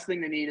the last thing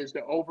they need is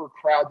to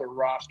overcrowd their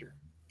roster.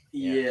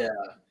 Yeah.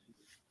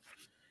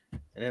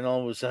 And then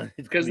all of a sudden,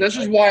 because this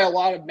is why a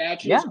lot of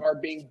matches are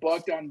being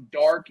booked on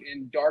dark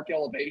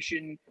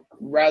elevation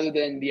rather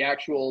than the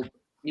actual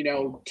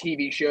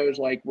TV shows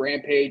like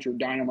Rampage or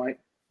Dynamite.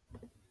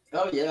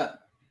 Oh yeah.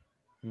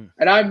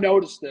 And I've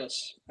noticed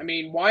this. I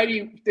mean, why do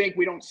you think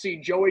we don't see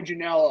Joey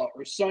Janela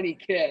or Sonny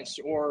Kiss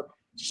or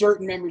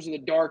certain members of the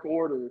Dark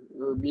Order,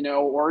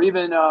 or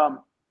even God,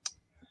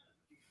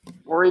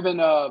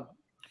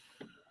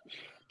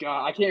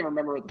 I can't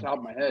remember at the top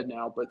of my head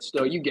now, but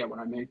still, you get what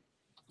I mean.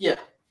 Yeah.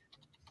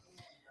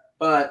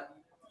 But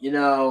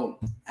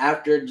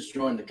after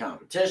destroying the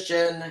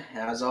competition,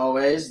 as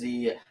always,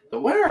 the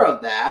winner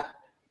of that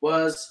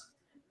was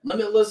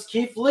Limitless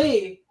Keith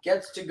Lee.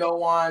 Gets to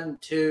go on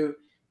to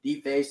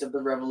the Face of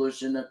the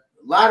Revolution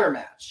ladder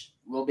match.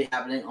 Will be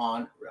happening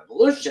on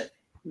Revolution.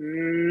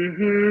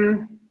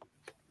 Mm-hmm.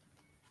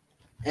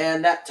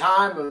 And that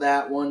time of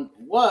that one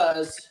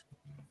was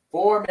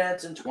 4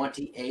 minutes and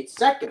 28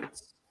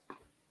 seconds.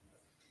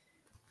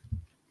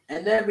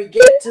 And then we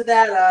get to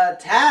that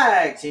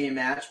tag team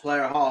match,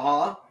 Player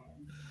Ha.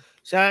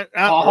 Shout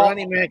out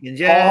Ronnie Mack and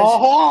Jazz.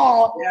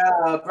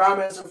 Yeah,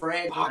 Promise of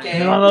Rain.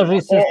 Or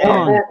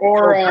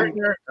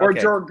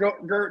George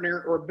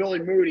Gertner or Billy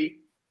Moody.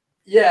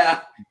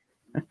 Yeah.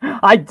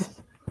 Are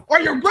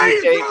you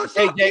ready to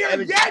hey,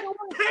 yet?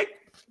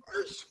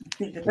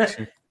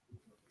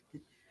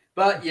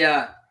 But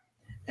yeah,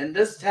 in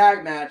this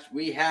tag match,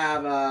 we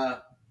have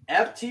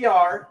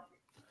FTR.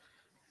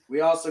 We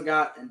also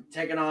got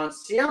taking on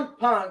CM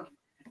Punk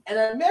and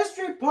a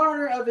mystery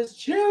partner of his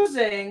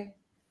choosing.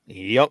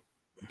 Yep.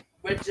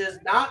 Which is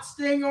not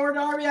Sting or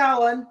Darby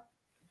Allin.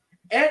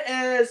 It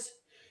is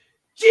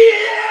Jon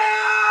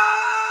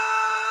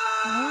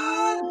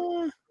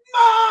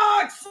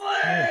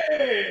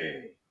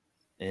Moxley.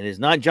 It is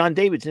not John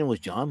Davidson. It was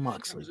Jon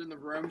Moxley. Was in the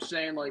room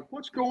saying like,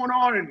 "What's going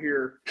on in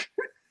here?"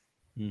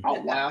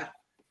 I'll laugh.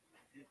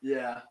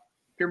 Yeah.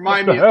 He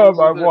reminded me of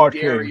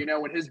Gary,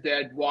 when his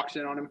dad walks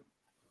in on him.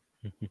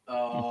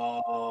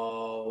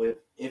 Oh,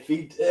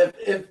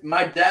 if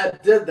my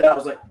dad did that, I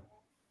was like,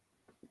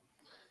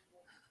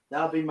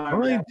 that'll be my.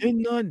 I did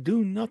not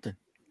do nothing.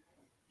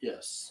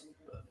 Yes,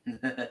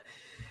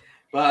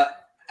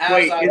 but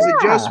wait, is it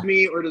just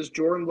me or does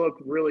Jordan look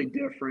really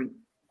different?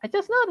 I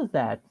just noticed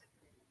that.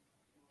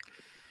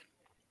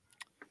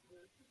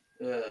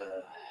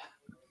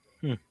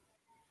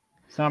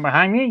 Someone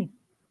behind me.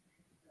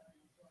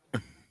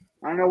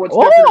 I don't know what's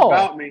different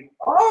about me.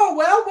 Oh,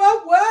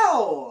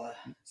 well.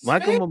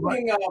 Michael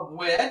Speaking of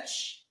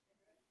which.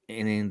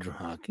 And Andrew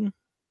Hawking.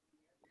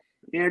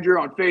 Andrew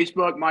on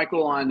Facebook,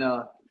 Michael on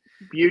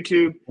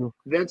YouTube.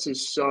 Vince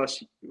is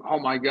sus. Oh,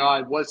 my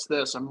God. What's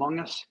this? Among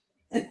Us?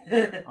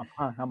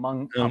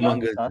 Among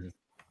Us.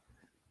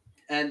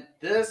 And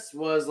this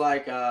was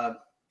like, I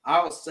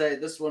will say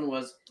this one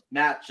was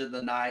match of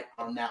the night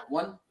on that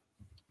one.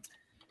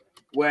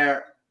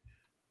 Where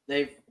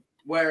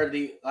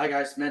like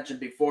I mentioned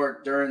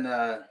before during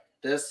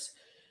this,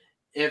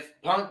 if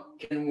Punk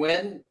can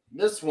win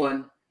this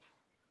one,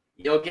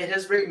 he'll get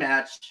his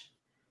rematch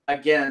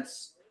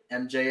against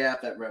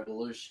MJF at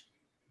Revolution.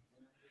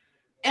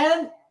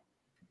 And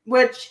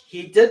which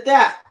he did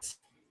that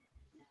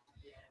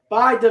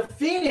by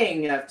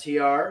defeating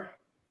FTR,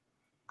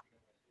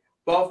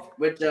 both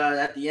with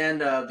at the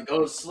end of the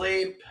Go to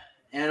Sleep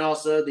and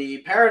also the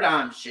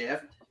Paradigm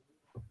Shift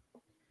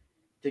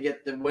to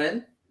get the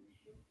win.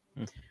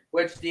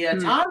 Which the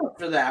time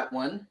for that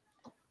one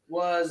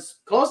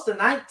was close to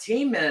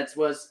 19 minutes,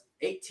 was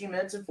 18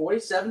 minutes and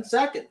 47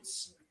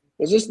 seconds.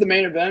 Was this the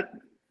main event?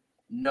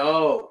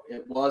 No,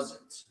 it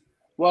wasn't.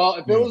 Well,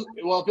 if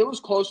it was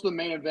close to the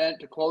main event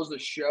to close the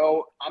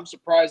show, I'm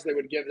surprised they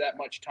would give that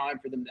much time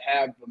for them to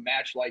have a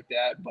match like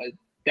that. But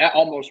that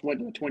almost went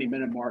to the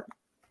 20-minute mark.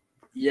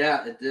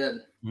 Yeah, it did.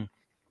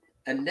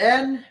 And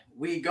then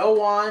we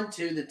go on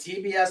to the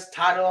TBS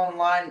title on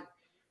line.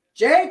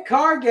 Jade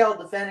Cargill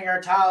defending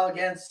her title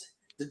against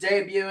the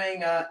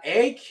debuting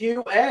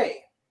AQA.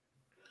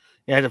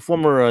 Yeah, the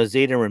former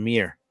Zayda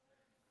Ramir.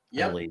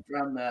 Yep,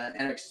 from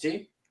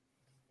NXT.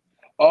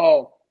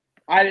 Oh,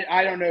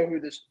 I don't know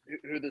who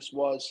this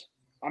was.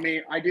 I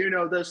mean, I do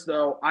know this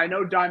though. I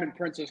know Diamond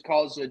Princess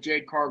calls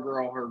Jade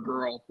Cargill her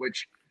girl,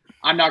 which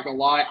I'm not gonna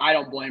lie, I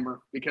don't blame her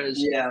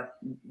because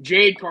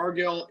Jade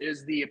Cargill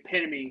is the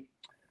epitome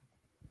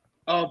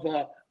of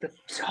the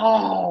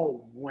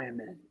tall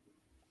women.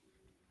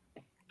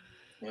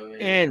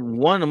 And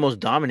one of the most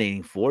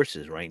dominating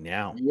forces right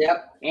now.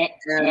 Yep.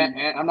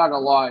 And I'm not gonna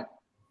lie,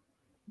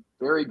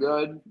 very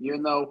good.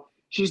 Even though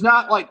she's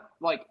not like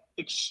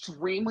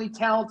extremely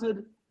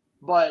talented,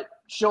 but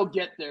she'll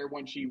get there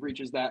when she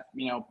reaches that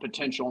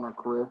potential in her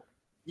career.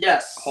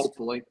 Yes.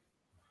 Hopefully.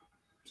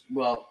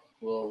 Well,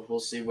 we'll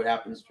see what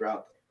happens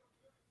throughout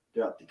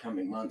the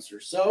coming months or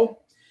so.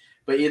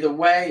 But either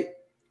way,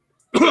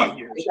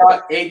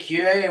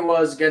 AQA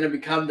was going to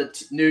become the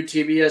new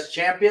TBS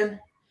champion.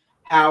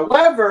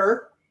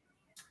 However,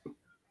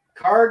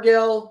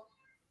 Cargill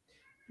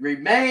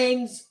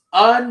remains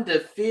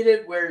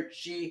undefeated, where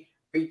she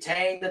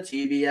retained the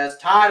TBS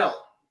title.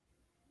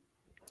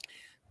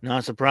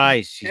 Not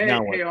surprised. She's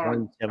now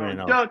 27-0.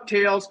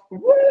 DuckTales.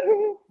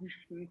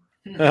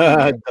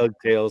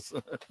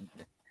 DuckTales.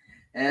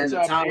 And what's the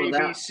up, time of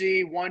that,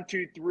 ABC 1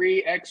 2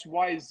 3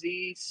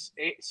 XYZ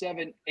 8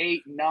 7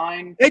 8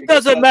 9. It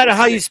doesn't matter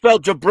how you spell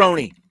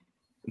jabroni.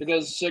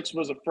 Because 6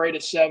 was afraid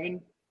of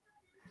 7.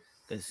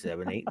 It's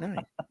 7, 8,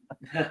 9.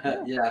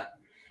 yeah.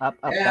 Up,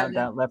 down,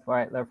 down, left,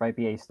 right,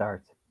 BA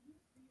start.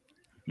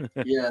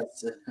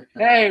 Yes.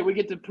 Hey, we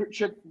get to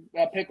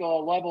pick a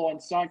level on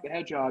Sonic the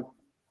Hedgehog.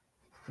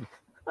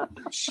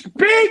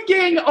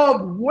 Speaking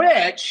of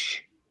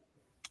which,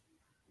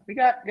 we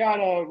got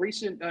a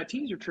recent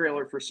teaser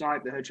trailer for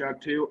Sonic the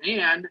Hedgehog 2,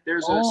 and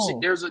there's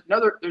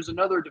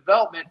another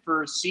development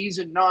for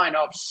season 9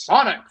 of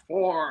Sonic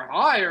for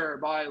Hire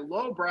by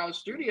Lowbrow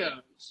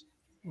Studios.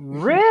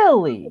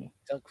 Really?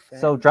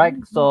 So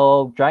Dragon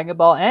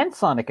Ball and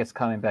Sonic is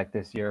coming back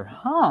this year,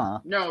 huh?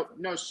 No,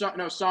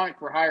 Sonic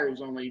for Hire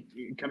is only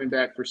coming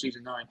back for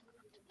season 9.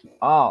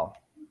 Oh.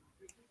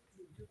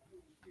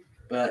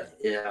 But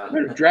yeah,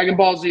 Dragon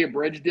Ball Z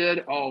Abridged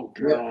did. Oh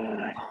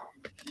god.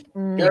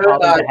 Probably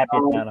the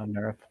happiest man on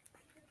earth.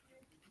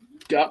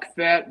 Duck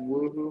fat,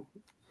 woohoo.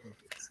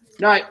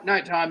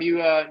 Night time. You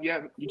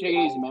take it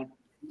easy, man.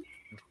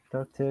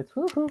 Duck tits,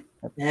 woohoo.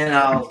 and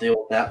I'll deal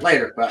with that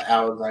later. But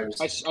I heard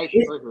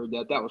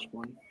that. That was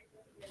funny.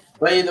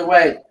 But either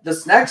way,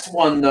 this next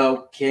one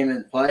though came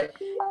in play,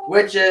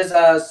 which is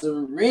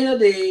Serena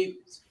Deeb,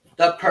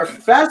 the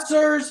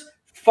Professor's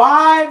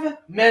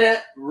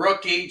 5-minute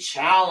rookie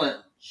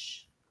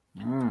challenge.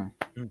 Oh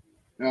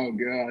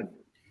god.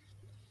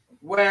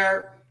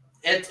 Where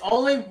it's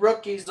only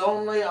rookies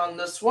only on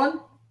this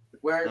one,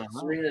 where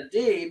Serena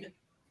Deeb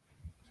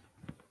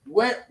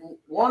went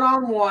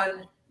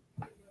one-on-one,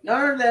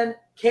 none other than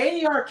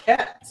Katie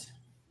Arquette.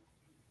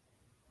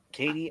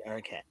 Katie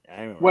Arquette.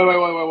 I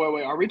remember.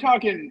 Wait. Are we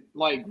talking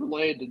like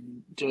related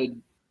to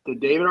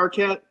David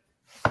Arquette?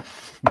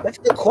 That's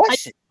a good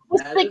question. I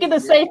was thinking the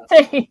same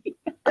thing.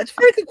 That's a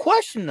very good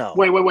question, though.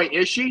 Wait.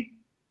 Is she?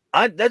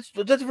 That's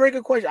a very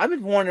good question. I've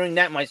been wondering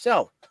that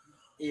myself.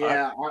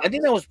 Yeah, I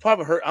think that was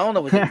probably her. I don't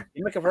know. Was it a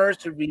gimmick of hers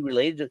to be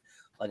related to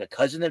like a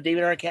cousin of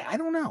David Arquette? I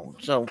don't know.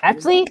 So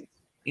actually,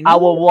 you know,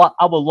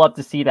 I would love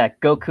to see that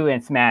Goku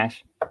and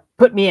Smash.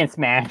 Put me in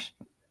Smash.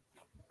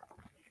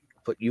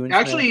 Put you in.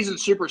 Actually, Smash. he's in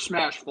Super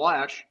Smash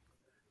Flash.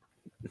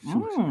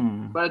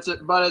 But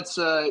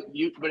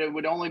it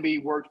would only be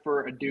worked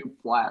for a Duke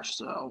Flash.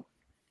 So.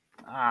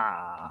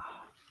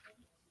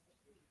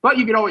 But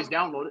you could always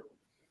download it.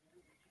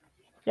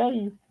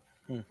 Yay.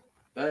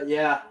 but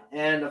yeah,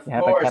 and of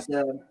course,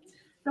 no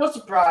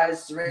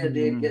surprise, Serena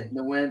Deeb getting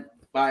the win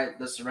by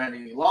the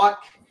Serenity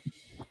Lock.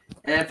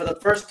 And for the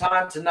first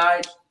time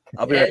tonight,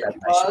 I'll be right back.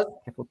 was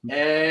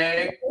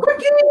a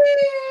quickie.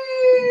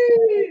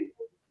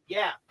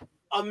 Yeah,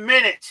 a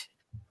minute.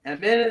 A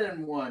minute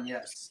and one,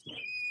 yes.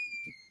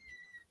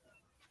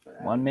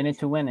 1 minute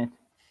to win it.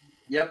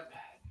 Yep.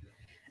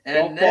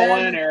 Don't fall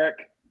in,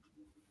 Eric.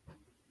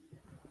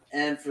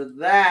 And for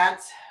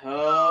that,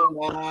 oh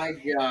my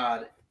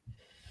God.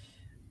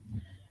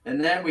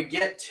 And then we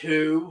get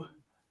to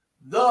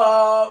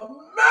the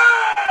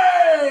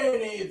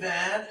main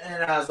event.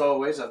 And as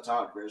always, I'm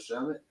Todd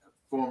Grisham,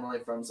 formerly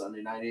from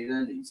Sunday Night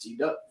Event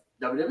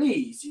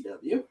WWE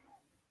ECW,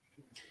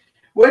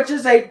 which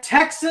is a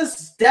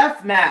Texas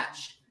death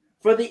match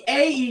for the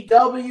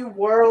AEW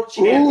World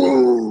Championship.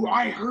 Ooh,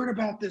 I heard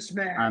about this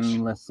match.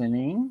 I'm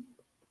listening.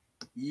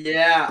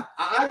 Yeah,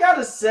 I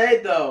gotta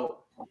say though,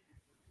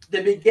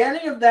 the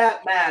beginning of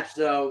that match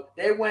though,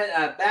 they went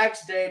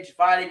backstage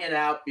fighting it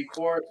out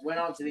before it went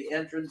onto the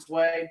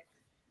entranceway.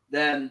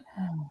 Then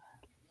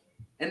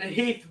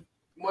Heath,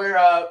 where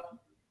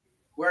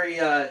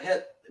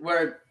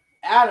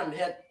Adam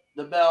hit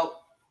the belt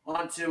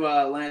onto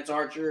Lance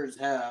Archer's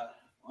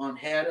on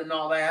head and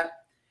all that.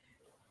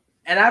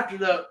 And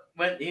after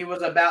when he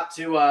was about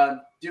to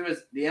do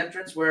the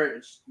entrance where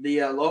it's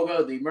the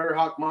logo, the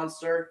Murderhawk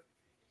Monster,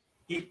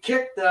 he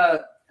kicked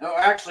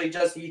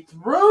he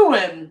threw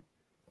him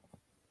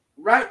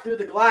right through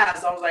the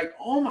glass. I was like,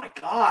 oh my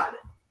God,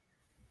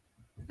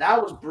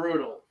 that was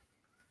brutal.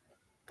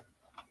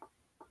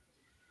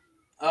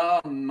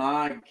 Oh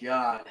my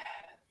God.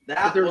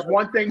 If there's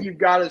one thing you've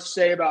got to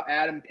say about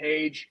Adam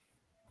Page,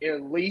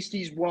 at least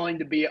he's willing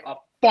to be a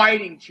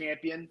fighting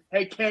champion.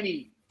 Hey,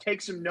 Kenny,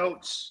 take some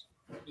notes.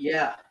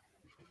 Yeah.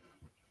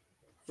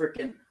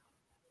 Freaking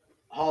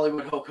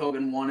Hollywood Hulk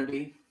Hogan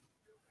wannabe.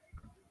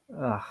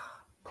 Ugh,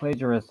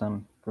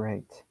 plagiarism.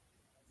 Great.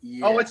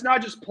 Yeah. Oh, it's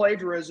not just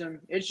plagiarism.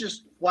 It's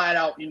just flat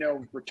out,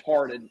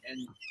 retarded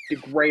and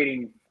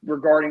degrading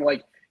regarding,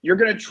 like, you're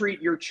going to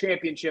treat your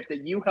championship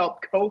that you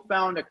helped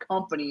co-found a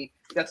company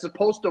that's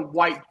supposed to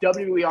wipe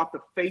WWE off the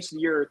face of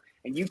the earth,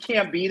 and you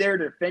can't be there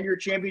to defend your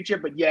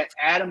championship, but yet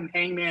Adam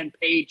Hangman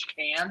Page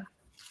can.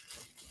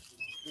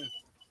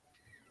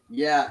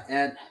 Yeah,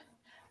 and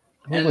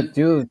Who would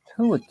do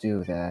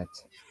that?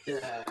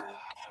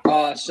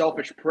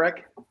 Selfish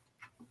prick.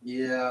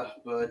 Yeah,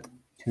 but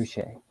Touche.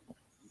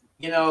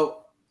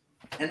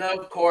 and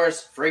of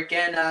course,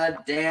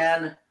 freaking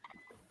Dan.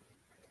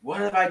 What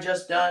have I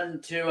just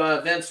done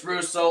to Vince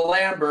Russo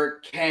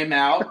Lambert came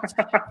out.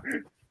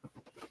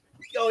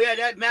 Oh yeah,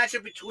 that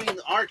matchup between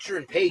Archer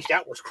and Page,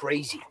 that was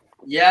crazy.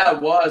 Yeah,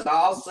 it was.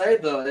 I'll say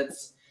though,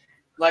 it's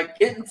like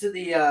getting to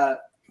the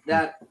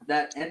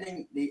that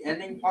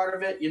ending part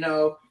of it,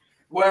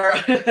 where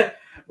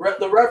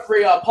the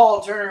referee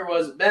Paul Turner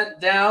was bent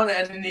down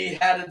and then he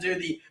had to do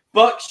the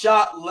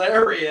buckshot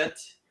lariat.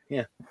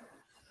 Yeah,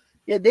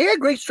 they had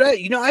great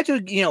strategy. I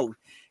just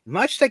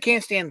much as I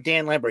can't stand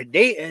Dan Lambert,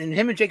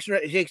 him and Jake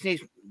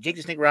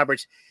the Snake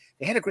Roberts,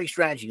 they had a great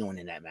strategy going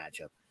in that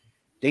matchup.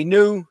 They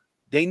knew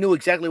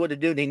exactly what to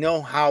do. They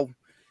know how,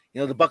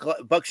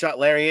 the buckshot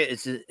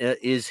lariat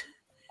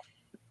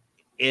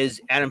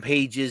is Adam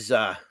Page's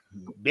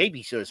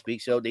baby, so to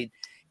speak. So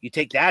you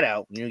take that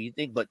out, you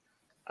think, but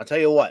I'll tell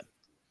you what,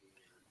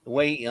 the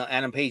way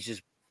Adam Page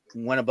just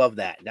went above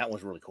that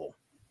was really cool.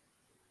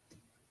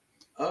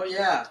 Oh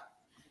yeah,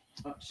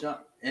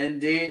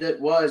 indeed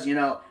it was.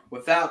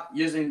 Without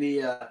using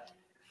the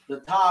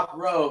top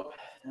rope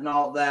and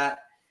all that,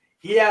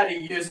 he had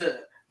to use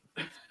it.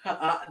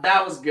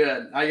 That was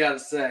good, I gotta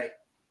say.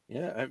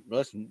 Yeah,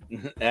 listen,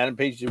 Adam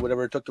Page did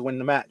whatever it took to win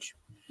the match.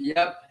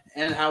 Yep,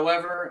 and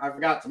however, I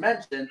forgot to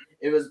mention,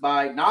 it was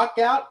by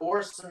knockout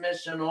or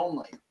submission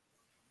only.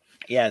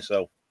 Yeah,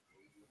 so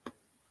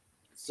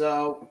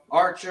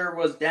Archer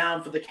was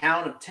down for the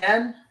count of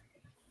 10,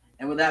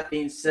 and with that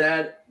being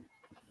said,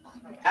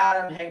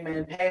 Adam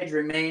Hangman Page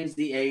remains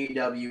the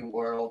AEW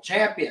World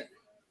Champion.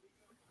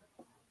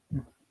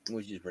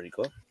 Which is pretty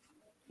cool.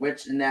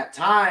 Which in that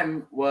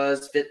time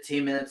was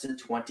 15 minutes and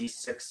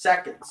 26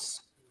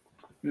 seconds.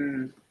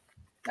 That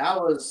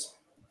was,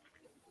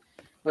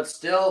 but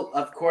still,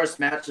 of course,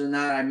 match of the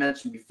night I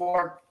mentioned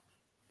before,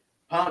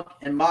 Punk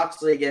and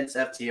Moxley against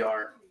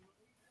FTR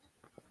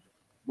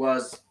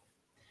was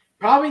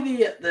probably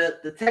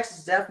the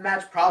Texas Death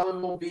Match.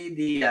 Probably will be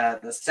the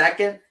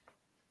second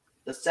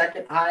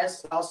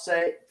highest, I'll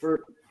say.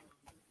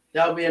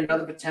 That'll be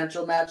another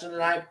potential match of the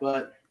night,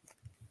 but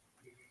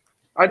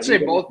I'd say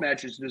both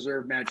matches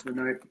deserve match of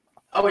the night.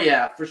 Oh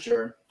yeah, for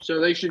sure. So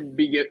they should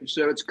be getting.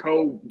 So it's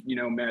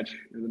match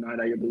of the night.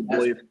 I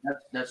believe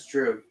that's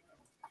true.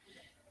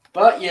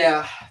 But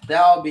yeah,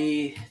 that'll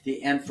be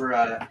the end for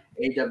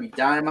AEW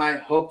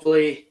Dynamite.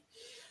 Hopefully,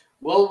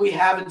 what we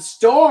have in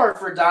store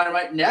for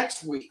Dynamite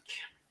next week.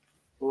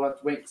 We'll have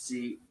to wait and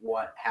see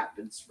what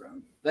happens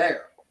from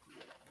there.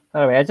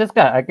 By the way, I just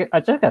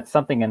got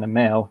something in the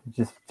mail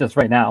just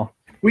right now.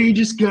 We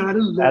just got a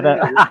letter.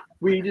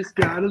 We just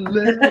got a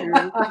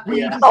letter.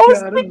 We just Oh,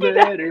 got a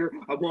letter.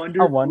 I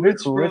wonder who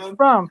it's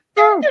from.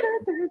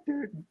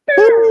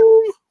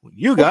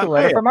 You A got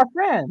letter mail. from our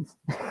friends.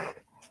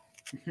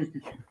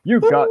 You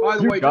got. By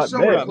the way, just so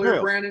mail. we're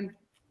clear, Brandon,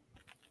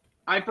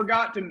 I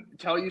forgot to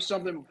tell you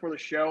something before the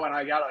show, and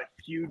I got a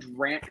huge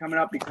rant coming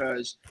up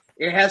because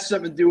it has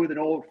something to do with an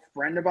old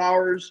friend of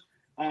ours,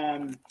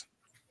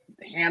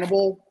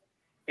 Hannibal.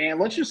 And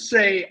let's just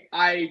say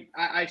I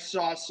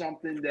saw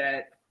something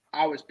that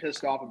I was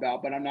pissed off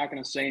about, but I'm not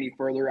going to say any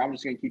further. I'm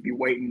just going to keep you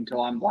waiting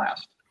until I'm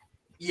last.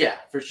 Yeah,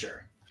 for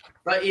sure.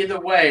 But either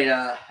way,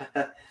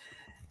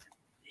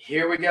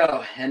 here we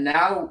go. And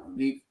now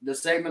the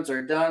segments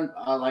are done.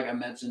 Like I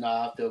mentioned,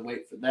 I'll have to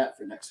wait for that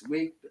for next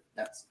week. But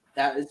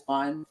that is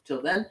fine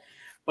till then.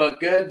 But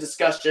good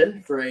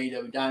discussion for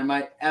AEW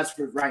Dynamite. As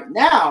for right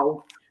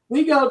now,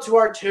 we go to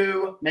our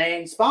two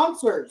main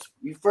sponsors.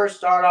 We first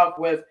start off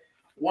with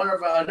one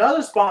of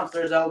another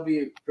sponsors that will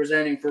be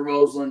presenting for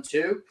Roseland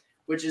 2,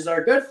 which is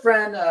our good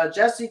friend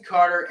Jesse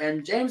Carter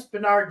and James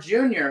Bernard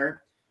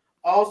Jr.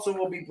 Also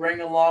will be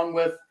bringing along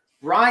with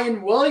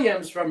Brian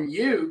Williams from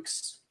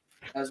Ukes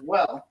as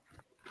well.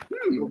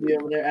 We'll be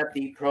over there at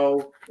the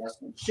Pro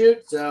Wrestling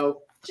Shoot.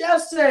 So,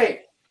 Jesse,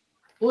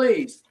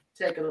 please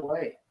take it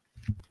away.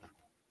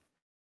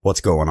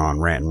 What's going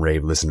on, Rant and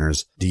Rave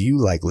listeners? Do you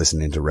like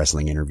listening to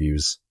wrestling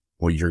interviews?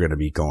 Well, you're going to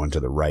be going to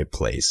the right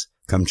place.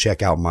 Come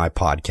check out my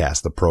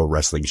podcast, The Pro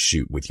Wrestling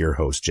Shoot, with your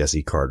host,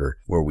 Jesse Carter,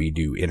 where we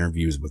do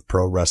interviews with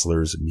pro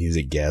wrestlers,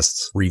 music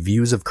guests,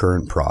 reviews of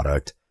current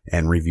product,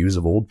 and reviews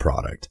of old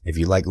product. If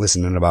you like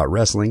listening about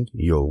wrestling,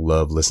 you'll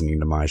love listening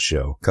to my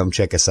show. Come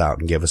check us out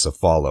and give us a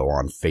follow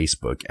on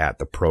Facebook at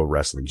The Pro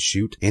Wrestling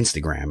Shoot,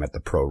 Instagram at The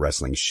Pro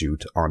Wrestling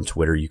Shoot. On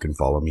Twitter, you can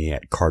follow me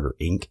at Carter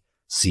Inc.,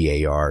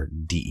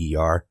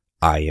 CARDERINC.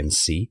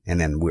 And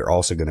then we're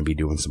also going to be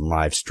doing some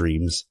live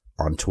streams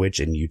on Twitch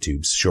and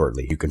YouTube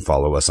shortly. You can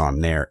follow us on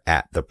there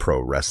at The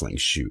Pro Wrestling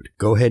Shoot.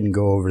 Go ahead and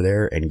go over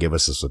there and give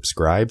us a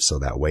subscribe so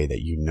that way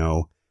that you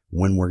know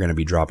when we're going to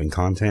be dropping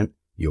content.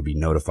 You'll be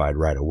notified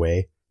right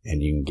away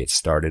and you can get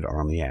started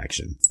on the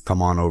action.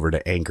 Come on over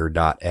to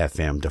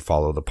anchor.fm to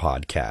follow the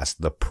podcast,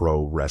 The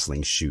Pro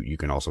Wrestling Shoot. You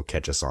can also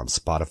catch us on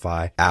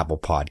Spotify, Apple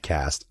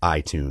Podcast,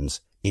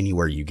 iTunes,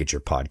 anywhere you get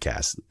your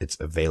podcasts. It's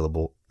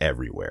available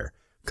everywhere.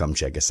 Come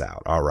check us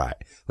out. All right,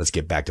 let's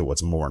get back to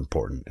what's more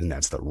important, and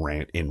that's the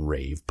Rant N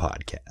Rave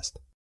Podcast.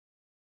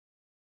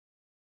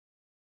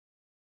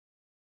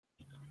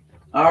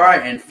 All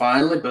right, and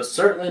finally, but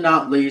certainly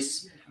not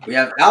least, we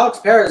have Alex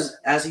Perez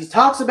as he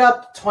talks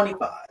about the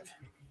 25.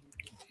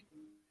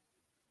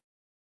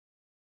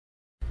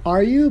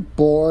 Are you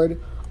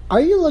bored? Are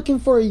you looking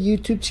for a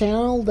YouTube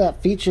channel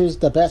that features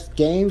the best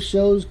game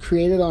shows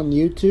created on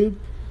YouTube?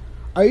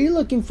 Are you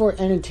looking for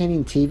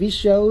entertaining TV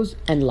shows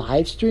and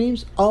live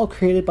streams, all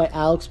created by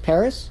Alex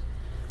Perez?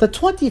 The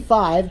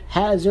 25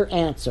 has your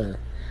answer.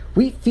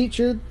 We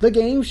feature the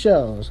game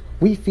shows.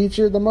 We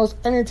feature the most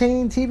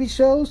entertaining TV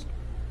shows.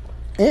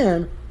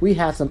 And we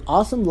have some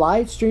awesome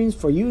live streams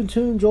for you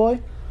to enjoy,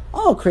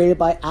 all created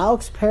by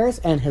Alex Perez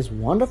and his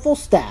wonderful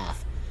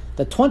staff.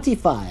 The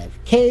 25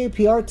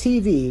 KAPR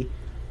TV,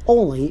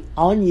 only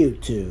on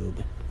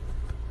YouTube.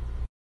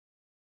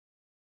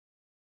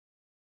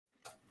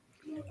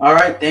 All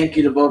right, thank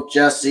you to both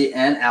Jesse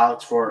and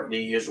Alex for the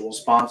usual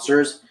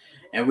sponsors,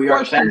 and we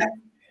are back.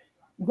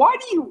 Why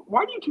do you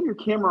turn your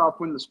camera off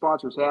when the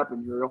sponsors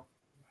happen, Uriel?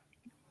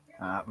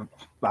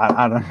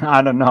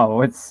 I don't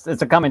know. It's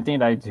a common thing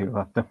that I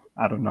do.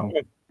 I don't know.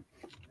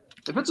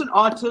 If it's an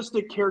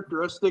autistic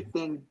characteristic,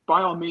 then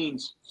by all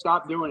means,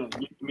 stop doing it. I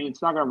mean,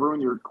 it's not going to ruin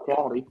your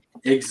quality.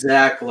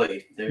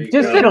 Exactly. There you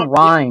Just go. didn't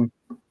rhyme.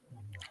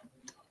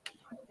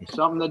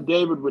 Something that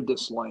David would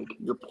dislike.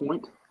 Your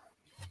point?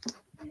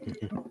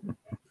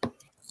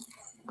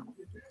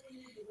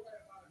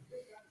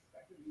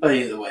 But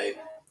either way,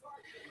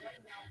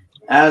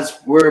 as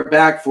we're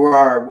back for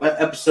our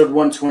episode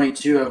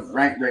 122 of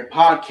Rant N Rave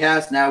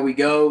Podcast, now we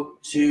go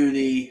to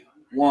the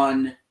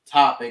one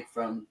topic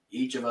from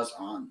each of us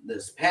on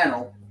this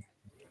panel.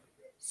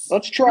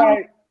 Let's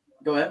try.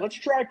 Go ahead. Let's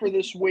try for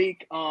this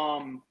week.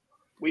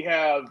 We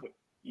have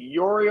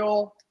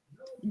Uriel,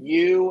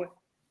 you,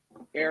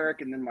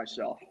 Eric, and then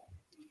myself.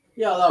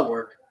 Yeah, that'll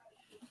work.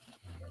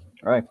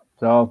 All right.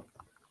 So,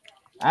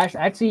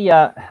 actually,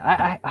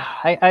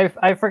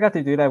 I forgot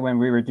to do that when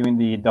we were doing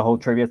the whole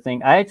trivia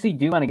thing. I actually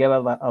do want to give a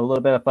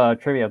little bit of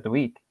trivia of the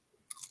week,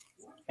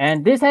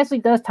 and this actually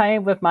does tie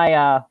in with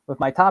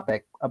my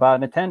topic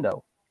about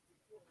Nintendo.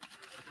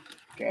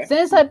 Okay.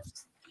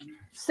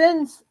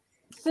 Since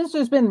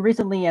there's been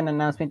recently an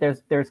announcement,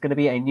 there's going to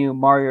be a new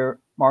Mario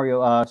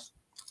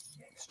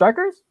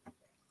Strikers.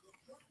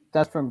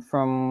 That's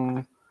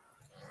from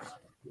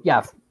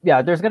yeah.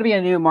 There's going to be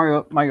a new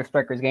Mario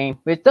Strikers game,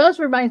 which does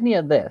remind me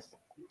of this.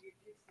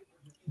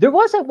 There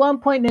was at one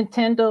point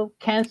Nintendo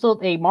canceled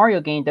a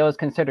Mario game that was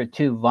considered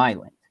too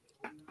violent.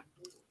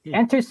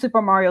 Enter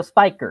Super Mario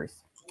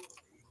Spikers.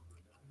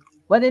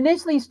 What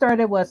initially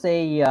started was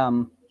a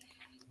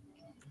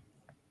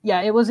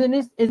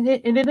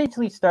it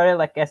initially started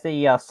like as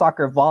a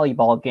soccer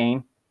volleyball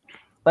game,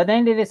 but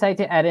then they decided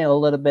to add in a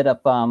little bit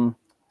of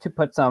to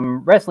put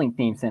some wrestling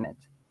themes in it.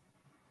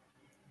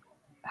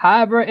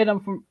 However,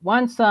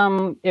 once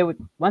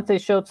they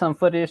showed some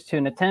footage to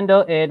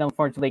Nintendo, it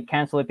unfortunately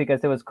canceled it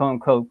because it was quote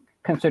unquote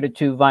considered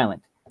too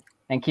violent.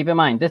 And keep in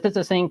mind, this is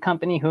the same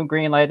company who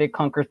greenlighted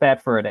Conker's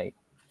Bad Fur Day.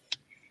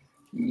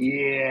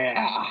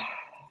 Yeah.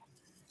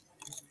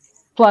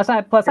 Plus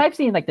I've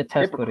seen like the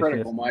test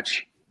footages.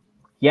 Much.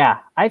 Yeah,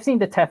 I've seen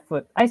the test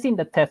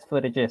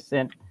footages,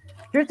 and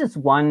there's this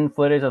one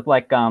footage of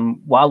like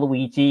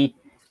Waluigi.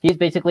 He's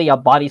basically a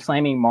body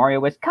slamming Mario.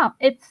 Which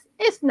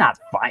it's not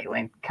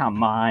violent.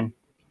 Come on.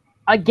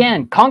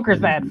 Again, Conker's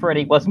Bad Fur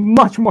Day was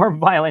much more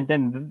violent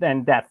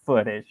than that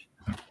footage.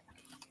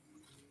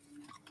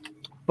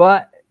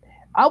 But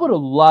I would have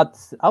loved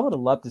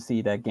to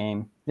see that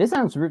game. This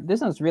sounds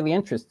really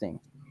interesting.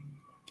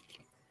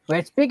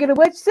 But speaking of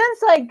which,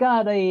 since I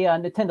got a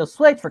Nintendo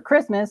Switch for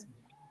Christmas,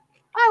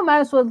 I might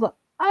as well.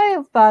 I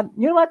have thought,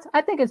 you know what?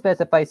 I think it's best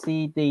if I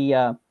see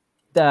the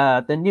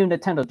new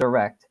Nintendo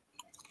Direct.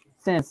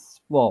 Since,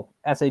 well,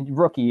 as a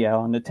rookie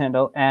on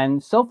Nintendo,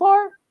 and so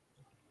far,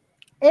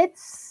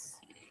 it's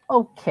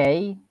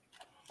okay.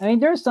 I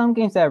mean, there are some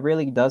games that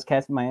really does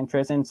catch my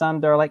interest, and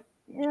some that are like,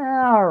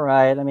 yeah, all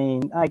right. I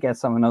mean, I guess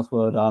someone else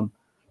would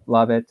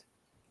love it.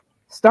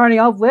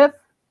 Starting off with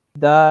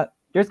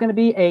there's going to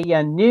be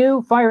a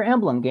new Fire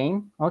Emblem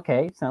game.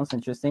 Okay, sounds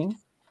interesting.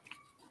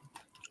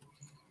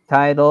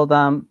 Titled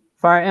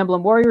Fire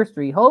Emblem Warriors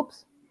 3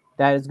 Hopes.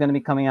 That is going to be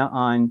coming out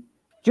on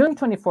June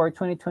 24,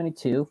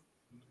 2022.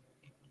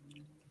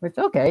 Which,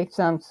 okay,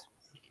 sounds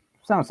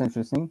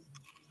interesting.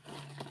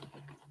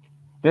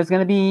 There's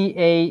gonna be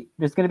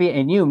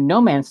a new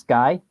No Man's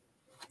Sky.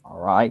 All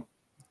right.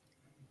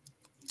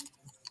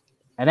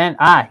 And then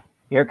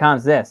here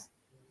comes this.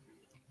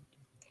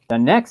 The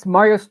next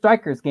Mario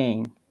Strikers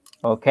game.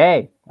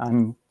 Okay,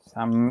 I'm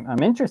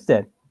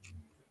interested.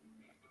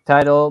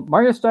 Title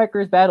Mario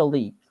Strikers Battle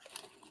League.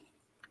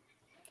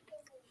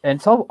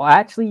 And so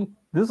actually,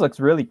 this looks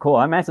really cool.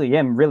 I'm actually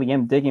really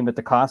digging with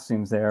the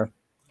costumes there.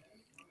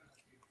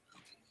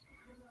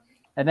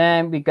 And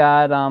then we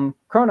got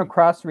Chrono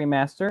Cross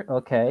Remastered.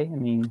 Okay, I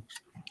mean,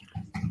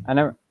 I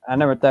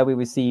never thought we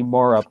would see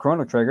more of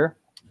Chrono Trigger.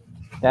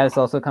 That is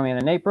also coming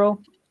in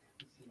April.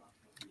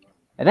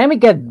 And then we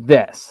get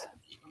this.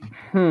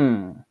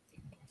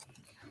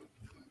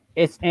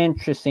 It's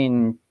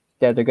interesting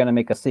that they're gonna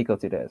make a sequel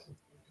to this.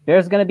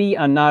 There's gonna be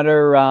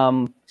another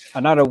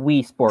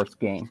Wii Sports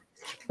game,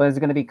 but it's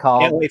gonna be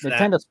called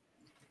Nintendo.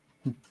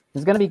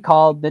 It's gonna be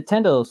called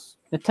Nintendo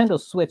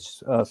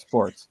Switch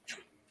Sports.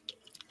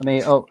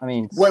 Wait.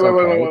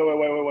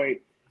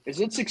 Is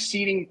it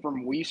succeeding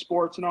from Wii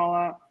Sports and all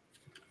that?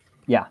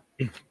 Yeah.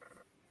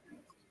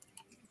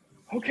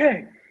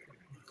 Okay.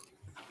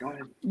 Go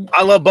ahead.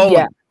 I love bowling.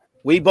 Yeah.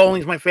 Wii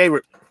bowling's my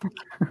favorite.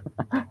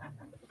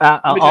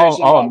 Let me tell you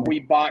something about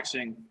Wii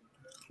boxing.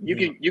 You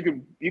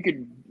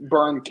could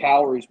burn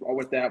calories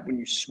with that when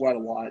you sweat a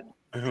lot.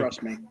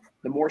 Trust me.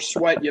 The more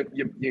sweat you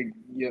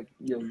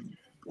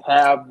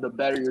have, the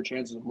better your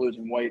chances of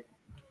losing weight.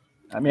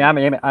 I mean,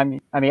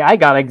 I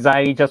got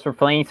anxiety just for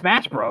playing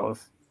Smash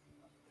Bros.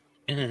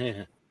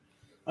 I'm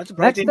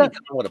surprised they didn't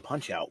come with a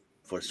Punch Out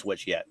for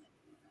Switch yet.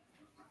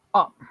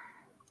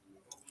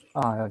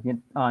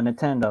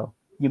 Nintendo,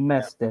 you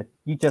missed it.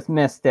 You just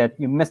missed it.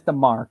 You missed the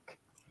mark.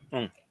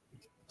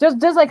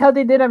 Just like how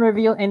they didn't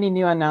reveal any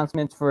new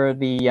announcements for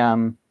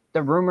the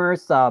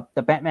rumors of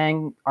the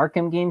Batman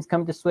Arkham games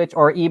come to Switch,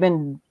 or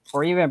even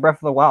Breath of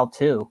the Wild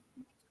 2.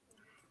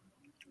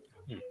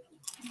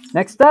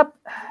 Next up,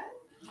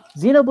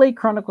 Xenoblade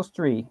Chronicles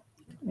 3.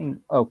 I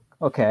mean,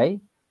 okay.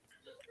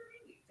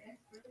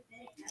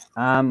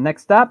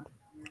 Next up,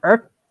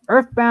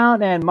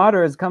 Earthbound and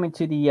Mother is coming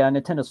to the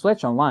Nintendo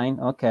Switch Online.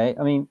 Okay,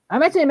 I mean,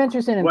 I'm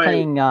interested in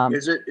playing.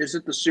 Is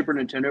it the Super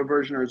Nintendo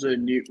version, or is it a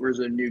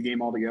new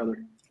game altogether?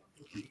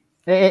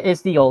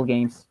 It's the old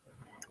games.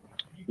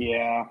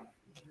 Yeah,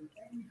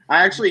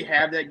 I actually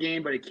have that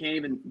game, but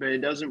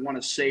it doesn't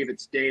want to save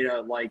its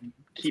data. Like,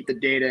 keep the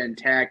data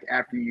intact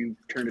after you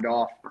turn it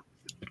off.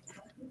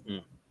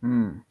 I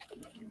mean,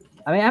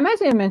 I'm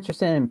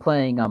interested in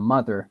playing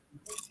Mother,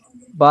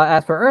 but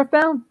as for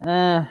Earthbound,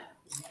 I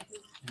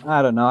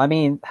don't know. I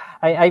mean,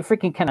 I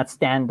freaking cannot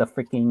stand the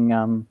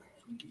freaking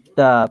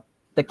the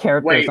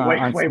characters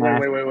on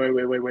Smash.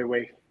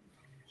 Wait.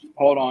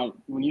 Hold on.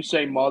 When you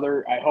say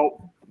Mother, I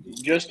hope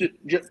just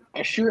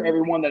assure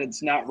everyone that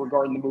it's not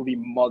regarding the movie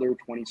Mother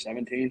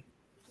 2017.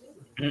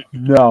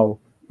 No,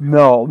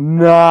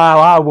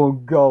 I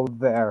won't go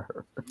there.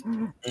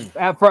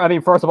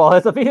 First of all,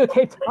 it's a video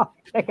game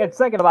topic, and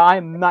second of all,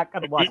 I'm not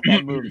gonna watch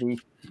that movie.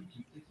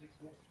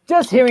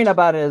 Just hearing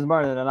about it is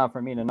more than enough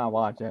for me to not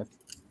watch it.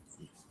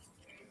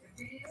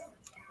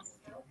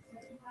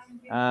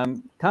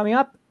 Coming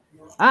up,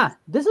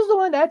 this is the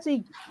one that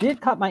actually did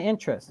cut my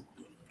interest.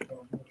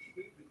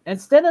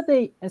 Instead of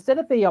the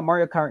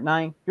Mario Kart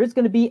 9, there's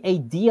going to be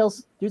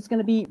There's going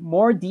to be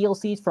more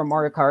DLCs for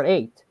Mario Kart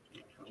 8,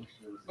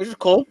 which is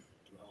cool.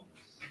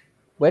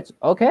 It's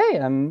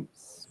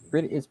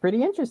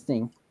pretty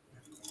interesting.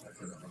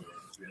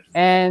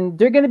 And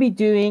they're going to be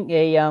doing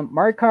a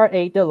Mario Kart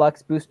 8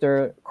 Deluxe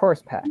Booster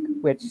Course Pack,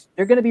 which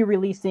they're going to be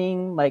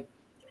releasing like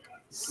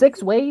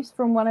 6 waves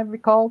from what I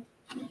recall,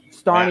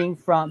 starting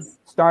from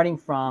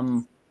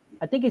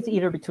I think it's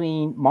either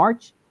between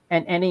March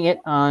and ending it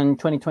on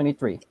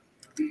 2023.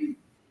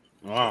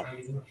 Wow.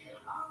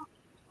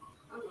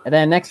 And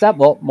then next up,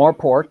 more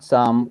ports.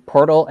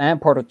 Portal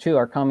and Portal 2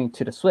 are coming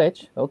to the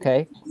Switch.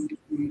 Okay.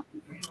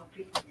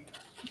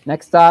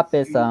 Next up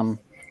is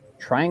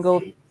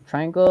Triangle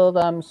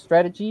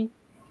Strategy.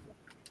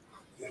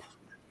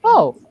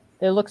 Oh,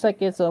 it looks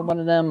like it's one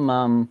of them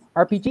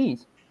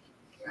RPGs.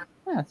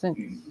 Yeah, it's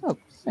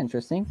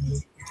interesting.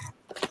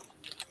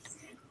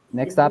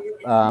 Next up,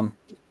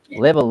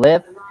 Live a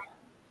Live.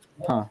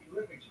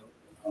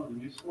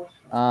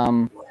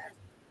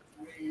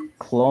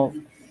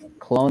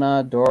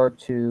 Clona Door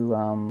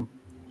to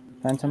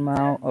Phantom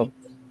Mount. Oh,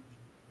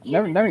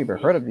 never even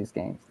heard of these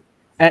games.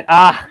 And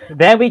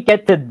then we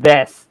get to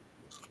this.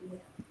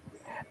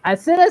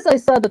 As soon as I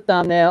saw the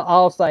thumbnail, I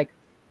was like,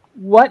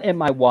 "What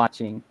am I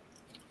watching?"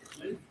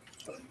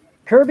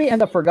 Kirby and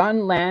the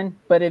Forgotten Land,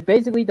 but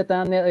the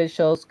thumbnail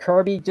shows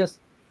Kirby just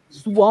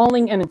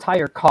swallowing an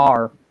entire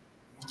car.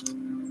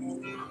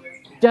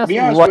 To be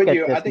honest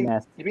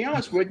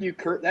with you,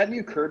 that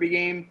new Kirby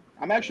game,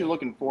 I'm actually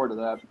looking forward to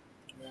that.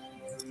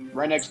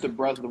 Right next to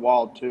Breath of the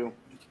Wild 2.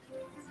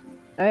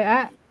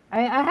 I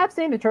have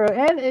seen the trailer,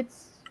 and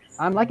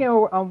I'm liking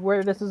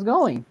where this is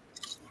going.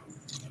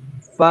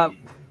 But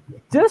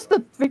just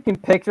the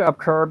freaking picture of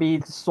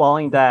Kirby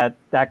swallowing that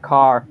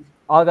car,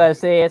 all I gotta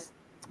say is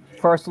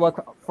first look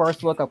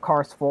of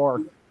Cars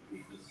 4.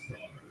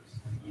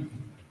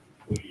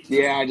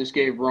 Yeah, I just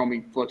gave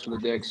Romy flicks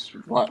with the dicks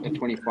at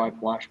 25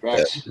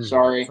 flashbacks.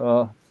 Sorry.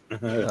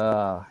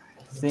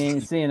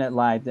 Seeing it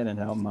live didn't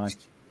help much.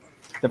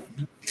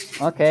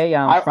 Okay.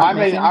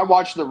 I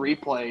watched the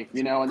replay,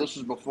 and this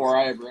was before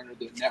I ever entered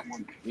the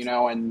network,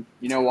 and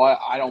you know what?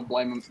 I don't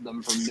blame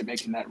them for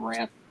making that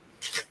rant.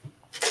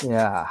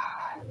 Yeah.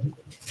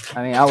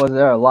 I mean, I was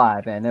there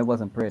live, and it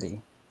wasn't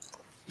pretty.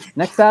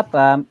 Next up,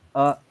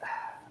 okay.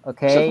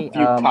 Except a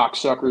few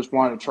cocksuckers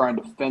wanted to try and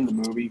defend the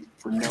movie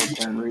for no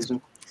apparent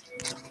reason.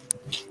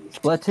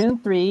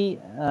 Splatoon 3,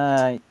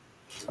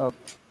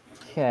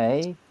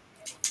 okay.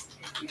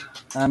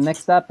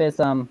 Next up is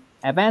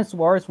Advance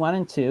Wars 1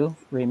 and 2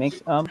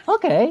 remakes.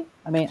 Okay.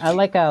 I mean, I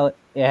like how it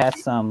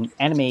has some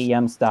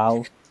anime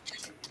style.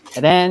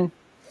 And then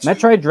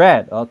Metroid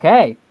Dread.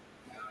 Okay.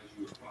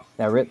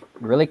 That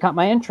really caught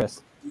my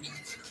interest.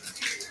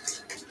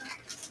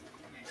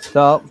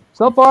 So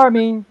far, I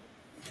mean,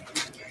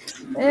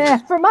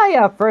 for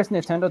my first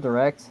Nintendo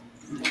Direct,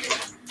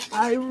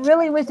 I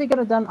really wish they could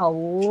have done a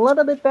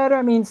little bit better.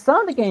 I mean,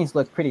 some of the games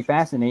look pretty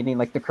fascinating.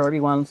 Like the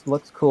Kirby one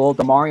looks cool.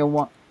 The Mario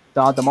one,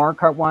 the Mario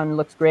Kart one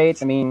looks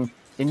great. I mean,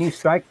 the new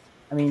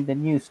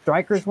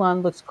Strikers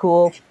one looks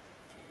cool.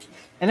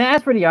 And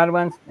as for the other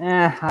ones,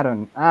 I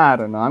don't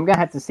know. I'm gonna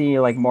have to see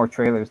like more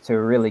trailers to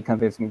really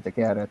convince me to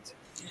get it.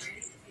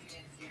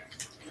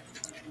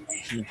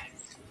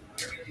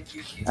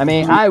 I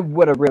mean, I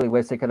would have really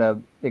wished they could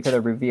have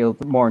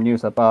revealed more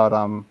news about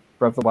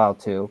Breath of the Wild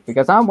 2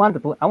 because I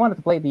wanted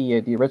to play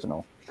the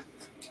original.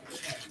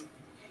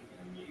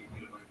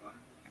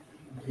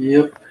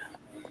 Yep.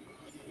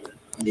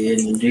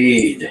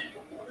 Indeed.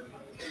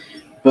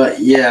 But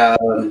yeah,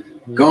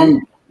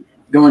 going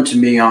to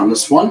me on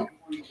this one,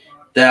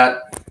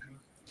 that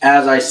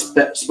as I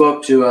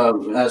spoke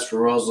to as for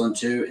Roseland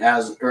 2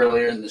 as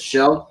earlier in the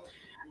show,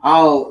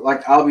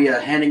 I'll be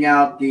handing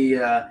out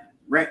the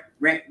Rant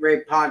N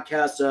Rave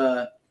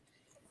Podcast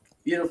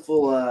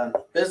beautiful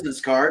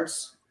business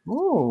cards.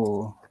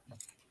 Ooh.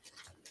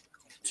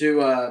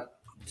 To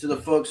the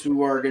folks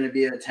who are going to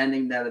be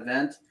attending that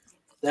event.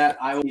 That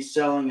I will be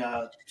selling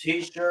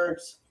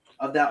T-shirts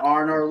of that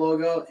R&R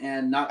logo,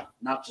 and not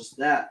just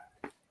that.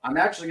 I'm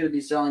actually going to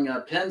be selling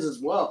pins as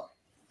well.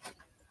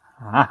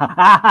 All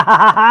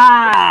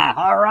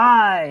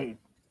right.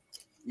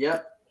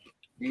 Yep.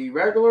 The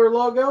regular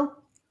logo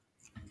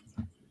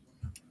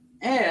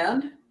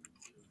and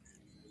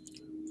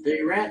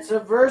the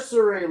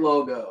Rantiversary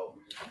logo.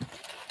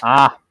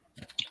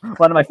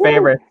 One of my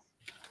favorites.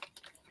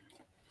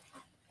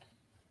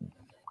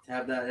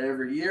 Have that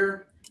every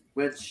year,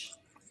 which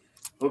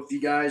hope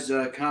you guys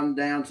come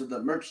down to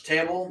the merch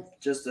table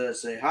just to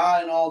say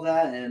hi and all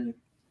that, and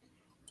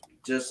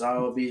I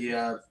will be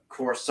of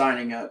course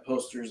signing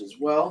posters as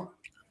well.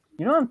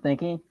 You know what I'm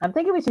thinking? I'm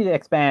thinking we should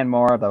expand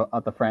more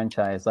of the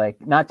franchise, like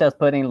not just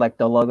putting like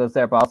the logos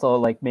there, but also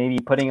like maybe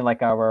putting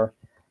like our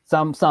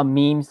some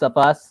memes of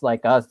us,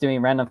 like us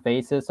doing random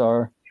faces,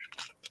 or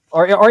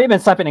even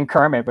swiping in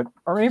Kermit,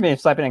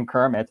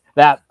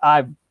 That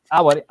I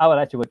would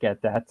actually look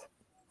at that.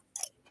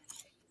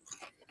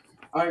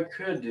 I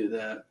could do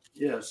that,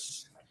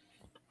 yes.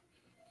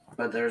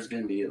 But there's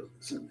going to be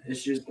some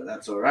issues, but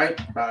that's all right.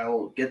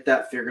 I'll get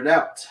that figured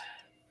out.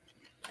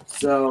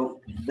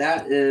 So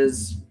that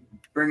is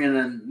bringing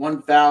in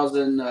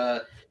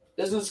 1,000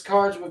 business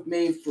cards with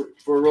me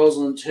for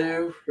Roseland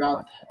 2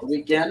 throughout the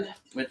weekend,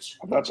 which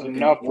that's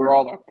enough for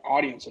all the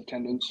audience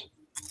attendance.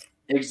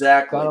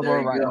 Exactly. God of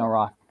War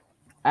Ragnarok.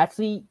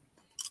 Actually,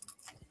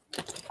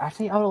 I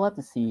would love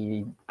to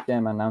see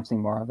them announcing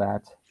more of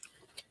that.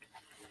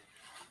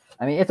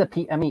 I mean,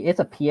 it's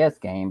a PS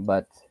game,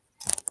 but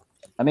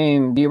I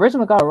mean, the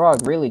original God of War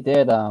really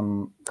did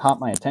caught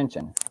my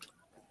attention.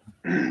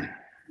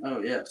 Oh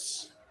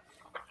yes,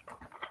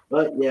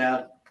 but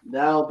yeah,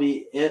 that'll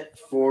be it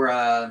for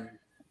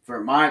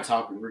my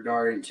topic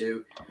regarding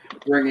to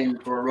bringing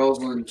for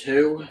Roseland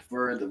 2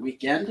 for the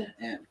weekend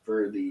and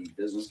for the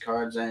business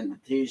cards and the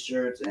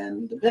T-shirts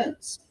and the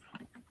pins.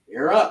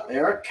 You're up,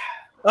 Eric.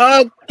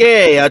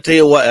 Okay, I'll tell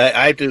you what.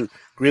 I have to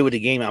agree with the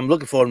game. I'm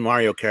looking forward to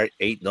Mario Kart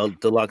 8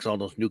 Deluxe, all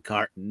those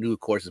new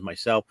courses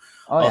myself.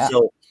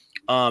 Also,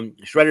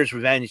 Shredder's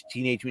Revenge,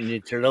 Teenage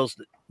Mutant Ninja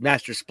Turtles,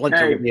 Master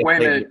Splinter. Hey,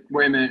 wait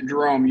a minute,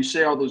 Jerome. You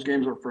say all those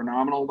games are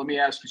phenomenal. Let me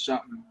ask you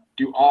something.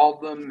 Do all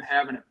of them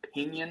have an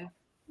opinion?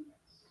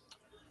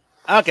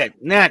 Okay,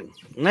 Nat,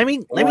 let me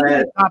do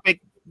the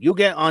topic. You'll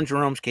get on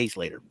Jerome's case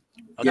later.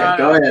 Okay? Yeah,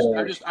 go ahead.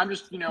 I'm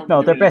just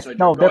No, they're based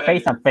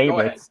on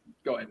favorites.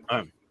 Go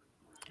ahead.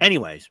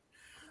 Anyways,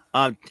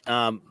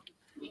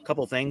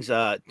 couple things.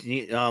 Going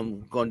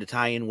to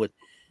tie in with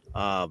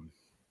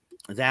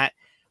that.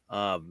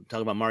 Talking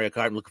about Mario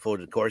Kart. I'm looking forward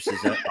to the courses.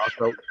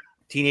 Also,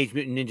 Teenage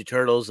Mutant Ninja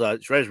Turtles,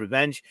 Shredder's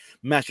Revenge.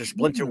 Master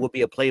Splinter will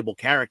be a playable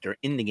character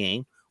in the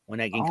game when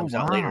that game comes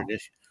out later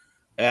this.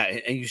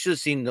 And you should have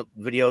seen the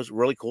videos.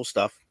 Really cool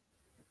stuff,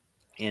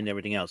 and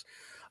everything else.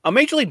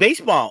 Major League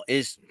Baseball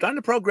is starting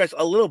to progress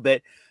a little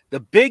bit. The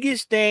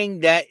biggest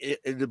thing that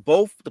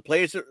both the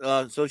Players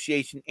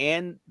Association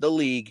and the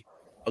league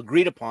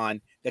agreed upon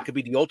that could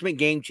be the ultimate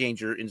game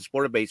changer in the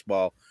sport of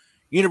baseball,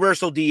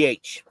 universal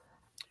DH.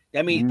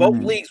 That means both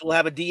leagues will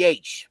have a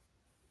DH.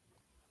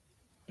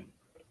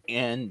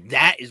 And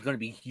that is going to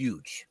be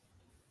huge.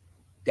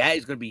 That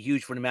is going to be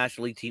huge for the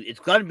National League team. It's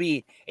going to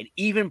be an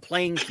even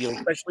playing field,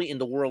 especially in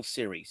the World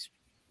Series,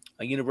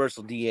 a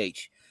universal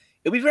DH.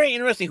 It'll be very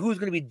interesting who's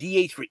going to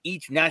be DH for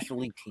each National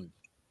League team.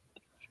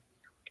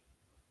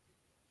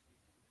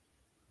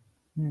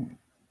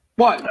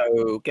 But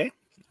Okay.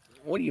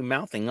 What are you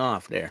mouthing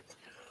off there?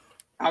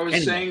 I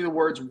was saying the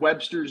words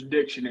Webster's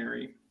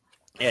Dictionary.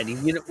 Yeah,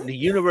 the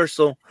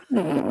universal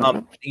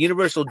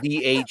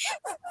DH.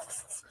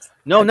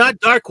 No, not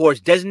Dark Horse.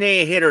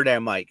 Designated hitter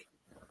there, Mike.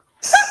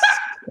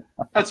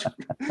 That's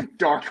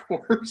Dark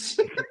Horse.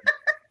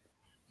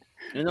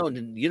 No,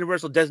 the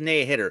universal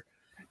designated hitter.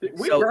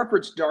 We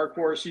referenced Dark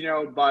Horse, in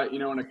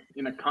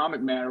a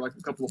comic manner like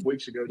a couple of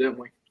weeks ago, didn't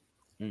we?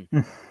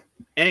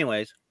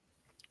 Anyways,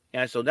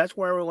 yeah, so that's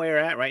where we're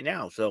at right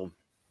now. So,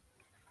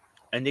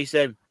 and they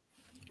said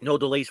no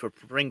delays for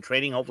spring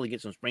training. Hopefully,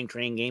 get some spring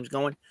training games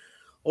going.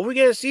 Hopefully,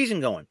 get a season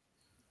going.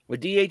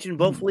 With DH in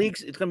both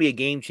leagues, it's going to be a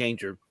game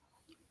changer,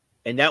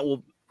 and that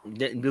will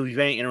be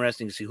very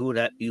interesting to see who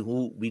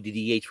will be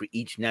the DH for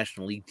each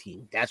National League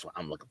team. That's what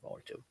I'm looking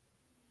forward to.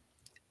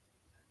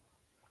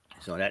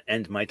 So that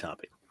ends my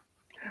topic.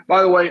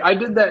 By the way, I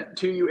did that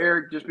to you,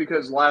 Eric, just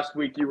because last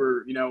week you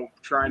were,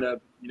 trying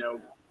to,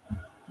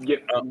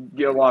 get a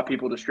lot of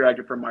people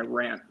distracted from my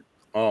rant.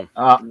 Oh,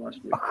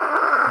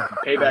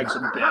 payback's a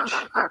bitch.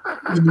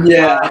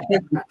 Yeah.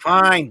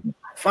 Fine.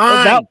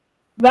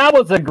 That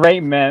was a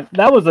great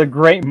That was a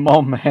great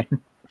moment.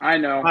 I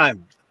know.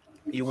 Fine.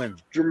 You win.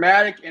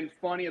 Dramatic and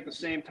funny at the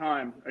same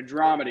time. A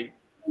dramedy.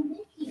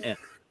 Yeah.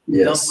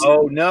 Yes.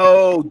 Oh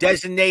no,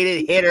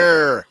 designated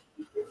hitter.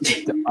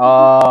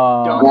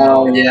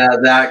 Oh yeah,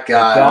 that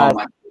guy.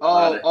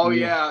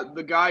 Yeah,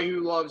 the guy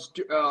who loves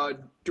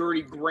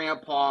dirty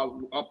grandpa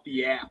up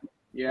the app.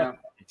 Yeah.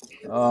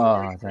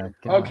 Oh, that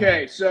guy.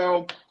 Okay,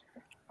 so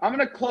I'm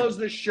gonna close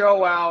this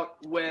show out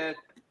with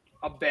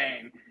a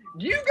bang.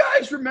 Do you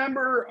guys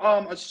remember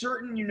a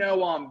certain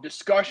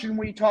discussion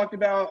we talked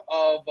about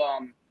of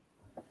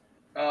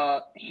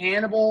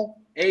Hannibal,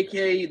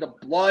 aka the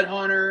Blood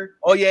Hunter?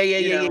 Oh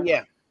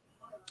yeah.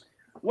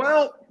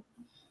 Well,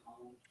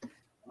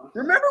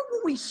 remember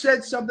when we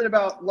said something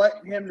about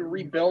letting him to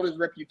rebuild his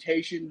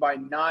reputation by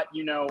not,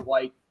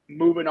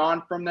 moving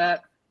on from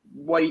that?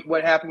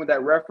 What happened with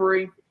that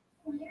referee?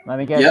 Let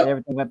me guess,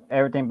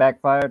 everything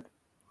backfired.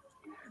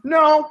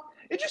 No,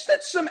 it's just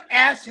that some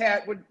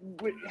asshat would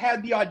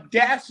had the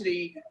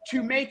audacity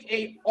to make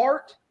a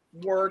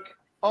artwork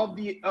of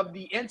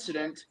the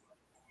incident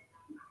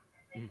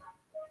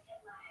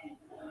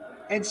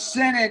and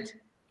sent it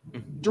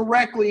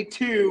directly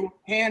to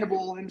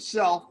Hannibal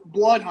himself,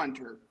 Blood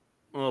Hunter.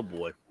 Oh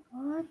boy.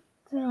 What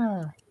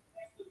the?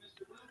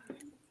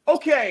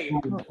 Okay.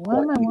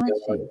 What am I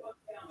watching?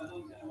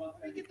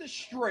 Let me get this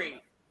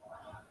straight.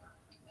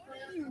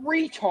 You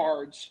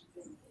retards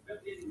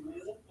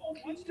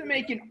wants to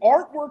make an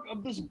artwork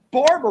of this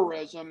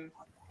barbarism,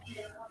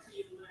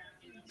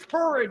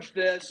 encourage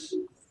this,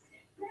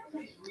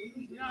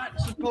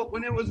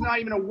 when it was not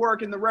even a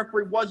work and the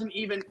referee wasn't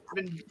even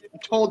been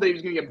told that he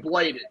was going to get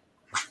bladed.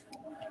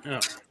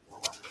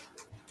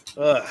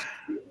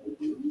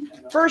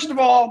 First of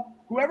all,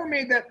 whoever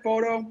made that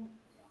photo,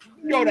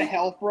 go to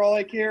hell for all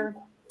I care.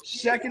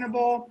 Second of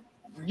all,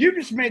 you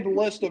just made the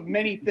list of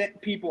many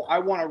people I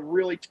want to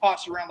really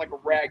toss around like a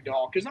rag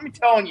doll. Because let me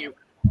tell you,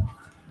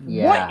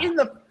 what in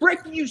the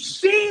frick do you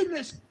see in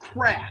this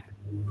crap?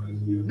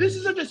 This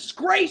is a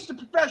disgrace to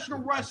professional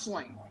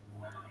wrestling.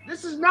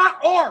 This is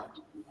not art.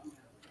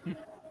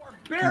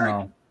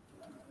 Barbaric,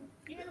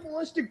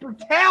 animalistic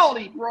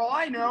brutality, for all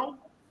I know.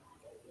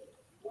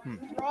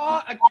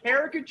 Draw a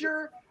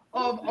caricature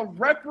of a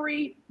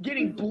referee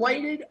getting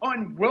bladed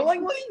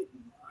unwillingly?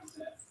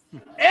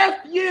 F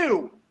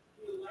you!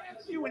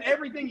 F you and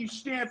everything you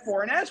stand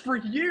for. And as for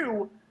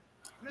you,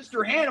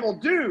 Mr. Hannibal,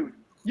 dude,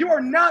 you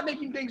are not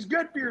making things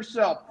good for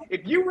yourself.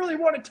 If you really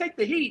want to take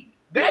the heat,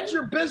 that's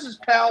your business,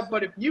 pal.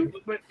 But if you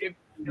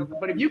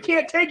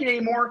can't take it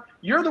anymore,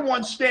 you're the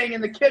one staying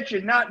in the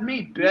kitchen, not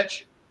me,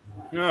 bitch.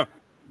 Yeah.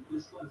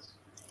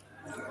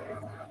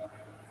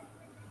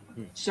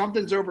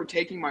 Something's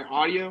overtaking my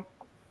audio.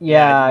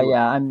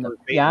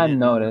 I'm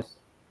noticed.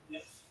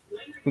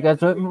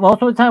 Because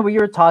most of the time when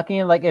you're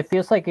talking, like it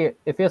feels like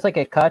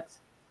it cuts,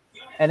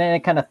 and then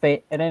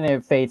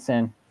it fades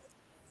in.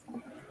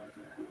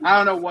 I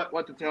don't know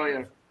what to tell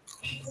you.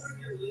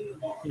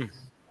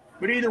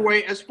 But either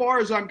way, as far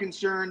as I'm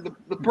concerned,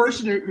 the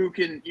person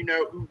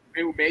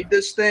who made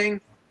this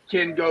thing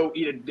can go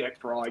eat a dick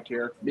for all I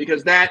care,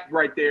 because that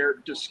right there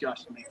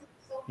disgusts me.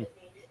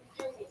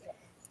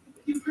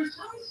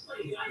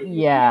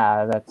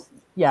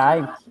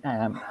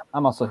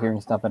 I'm also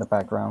hearing stuff in the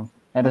background,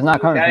 and it's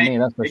not coming from me.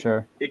 That's for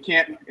sure. It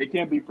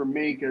can't be from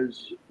me,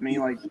 because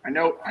I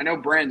know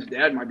Brand's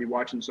dad might be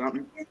watching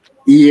something.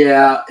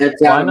 Yeah,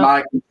 it's out of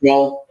my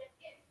control.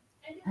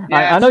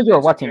 I know you were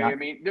watching. Okay. I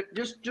mean,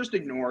 just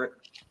ignore it.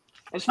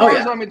 As far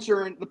as I'm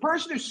concerned, the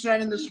person who's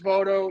sending this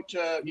photo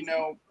to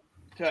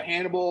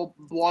Hannibal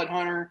Blood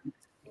Hunter,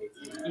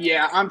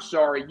 I'm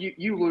sorry,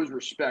 you lose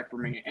respect for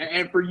me,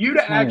 and for you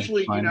to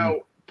actually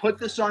put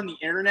this on the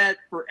internet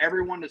for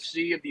everyone to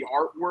see of the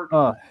artwork,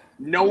 Oh,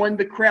 knowing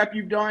the crap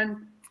you've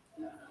done.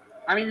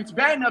 I mean, it's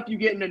bad enough you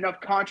get in enough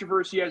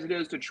controversy as it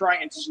is to try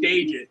and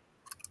stage it.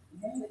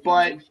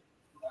 But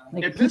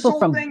like if this people whole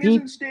from thing deep.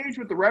 isn't staged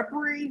with the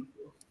referee,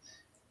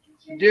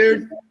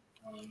 dude,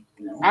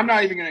 I'm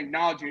not even going to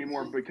acknowledge you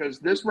anymore because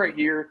this right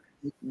here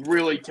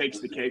really takes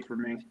the cake for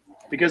me.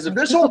 Because if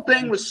this whole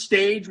thing was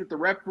staged with the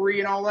referee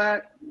and all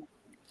that,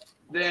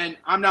 then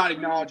I'm not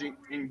acknowledging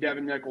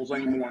Devin Nichols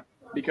anymore.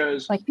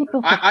 Because Like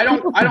people, I don't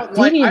people like from I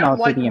don't DeviantArt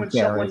like could be when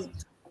someone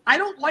embarrassed. I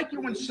don't like it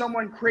when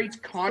someone creates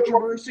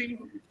controversy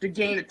to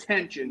gain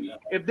attention.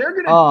 If they're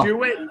gonna Oh.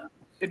 do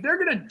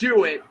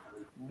it,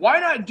 why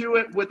not do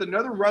it with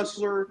another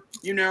wrestler,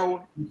 you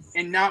know,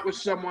 and not with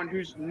someone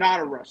who's not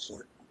a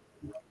wrestler?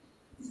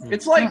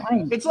 It's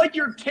like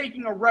you're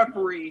taking a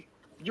referee,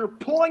 you're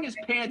pulling his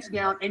pants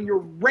down, and you're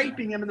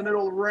raping him in the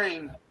middle of the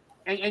ring,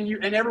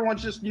 and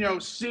everyone's just, you know,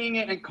 seeing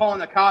it and calling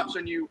the cops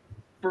on you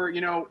for,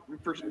 you know,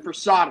 for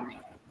sodomy,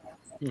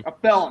 a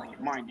felony,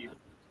 mind you.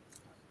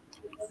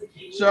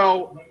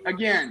 So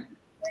again,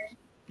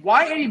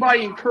 why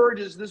anybody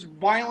encourages this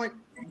violent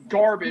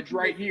garbage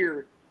right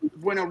here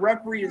when a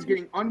referee is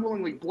getting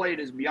unwillingly played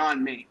is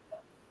beyond me.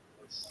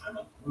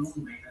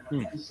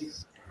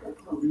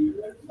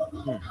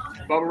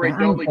 Bubba Ray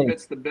Dudley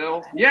fits the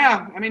bill.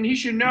 Yeah, I mean, he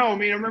should know. I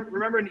mean,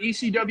 remember an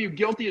ECW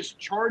guilty as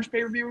charged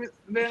pay-per-view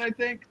event, I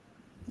think?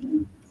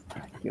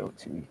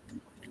 Guilty.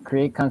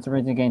 Create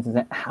controversy against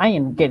it. I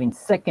am getting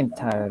sick and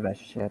tired of that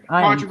shit.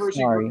 I am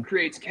Controversy sorry.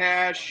 creates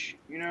cash,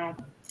 you know.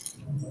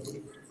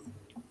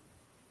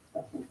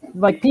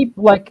 Like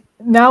people, like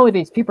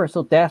nowadays, people are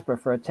so desperate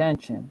for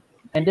attention,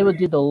 and they would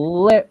do the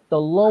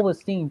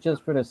lowest thing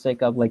just for the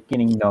sake of like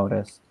getting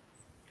noticed.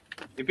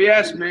 If you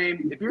ask me,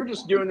 if you're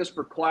just doing this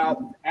for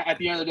clout, at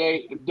the end of the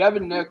day, if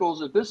Devin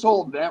Nichols, if this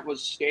whole event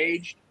was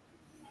staged,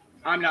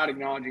 I'm not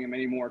acknowledging him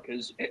anymore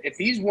because if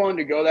he's willing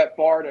to go that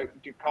far to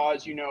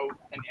cause, you know,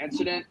 an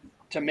incident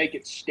to make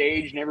it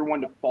staged and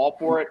everyone to fall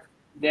for it,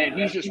 then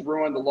he's just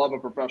ruined the love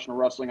of professional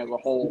wrestling as a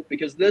whole.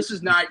 Because this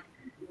is not,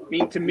 I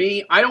mean, to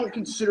me, I don't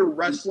consider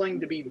wrestling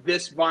to be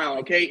this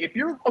violent. Okay, if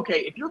you're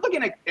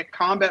looking at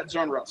combat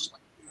zone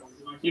wrestling,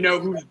 you know,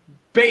 who's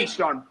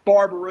based on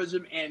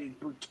barbarism and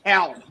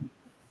brutality,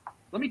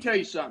 let me tell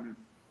you something.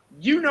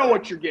 You know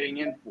what you're getting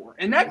in for.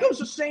 And that goes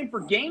the same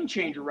for Game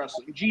Changer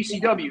Wrestling,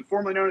 GCW,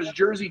 formerly known as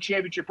Jersey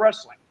Championship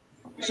Wrestling.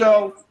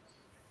 So,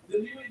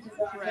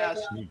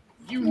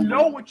 you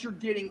know what you're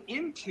getting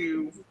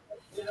into.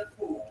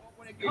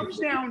 When it comes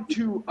down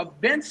to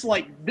events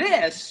like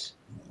this,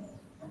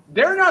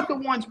 they're not the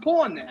ones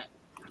pulling that.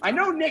 I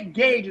know Nick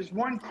Gage is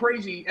one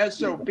crazy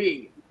SOB,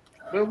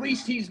 but at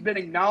least he's been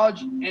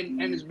acknowledged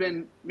and has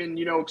been,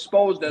 you know,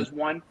 exposed as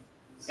one.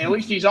 And at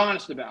least he's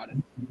honest about it.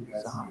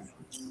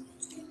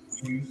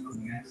 I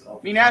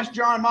mean, ask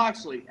John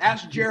Moxley,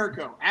 ask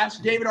Jericho,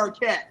 ask David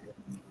Arquette.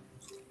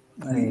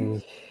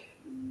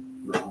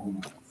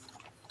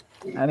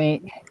 I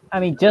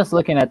mean, just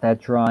looking at that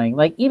drawing,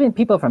 like even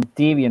people from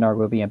DeviantArt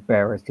will be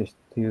embarrassed to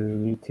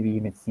be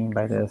even seen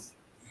by this.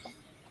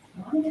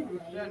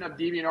 Yeah, enough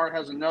DeviantArt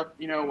has enough,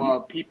 you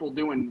know, people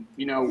doing,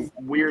 you know,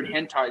 weird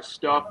hentai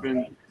stuff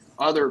and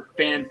other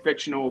fan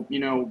fictional, you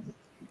know,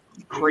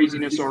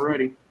 craziness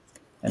already.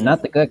 And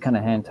not the good kind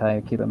of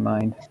hentai, keep in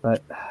mind.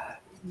 But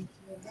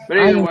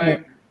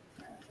anyway,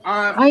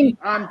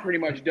 I'm pretty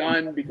much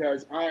done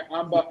because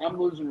I'm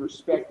losing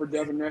respect for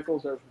Devin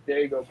Nichols as the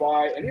day go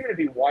by. And even if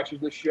he watches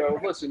this show,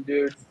 listen,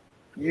 dude,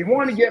 you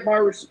want to get my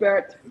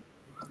respect?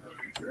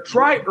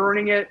 Try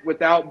earning it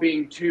without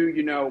being too,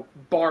 you know,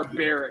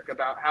 barbaric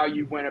about how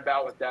you went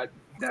about with that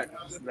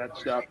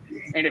stuff.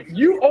 And if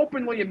you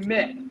openly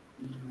admit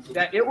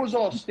that it was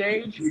all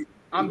staged,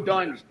 I'm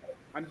done.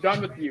 I'm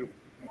done with you.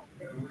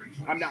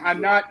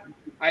 I'm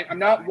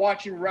not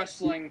watching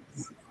wrestling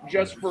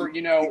just for,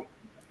 you know,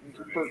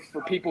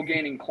 for people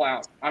gaining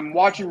clout. I'm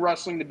watching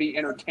wrestling to be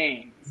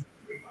entertained.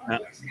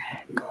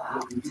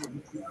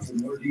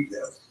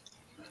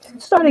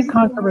 Starting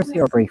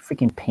controversy over a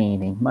freaking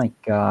painting. My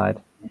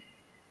God.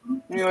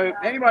 Anyway,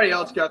 anybody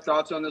else got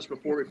thoughts on this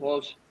before we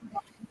close?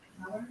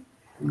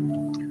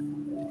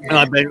 No,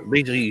 I bet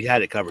you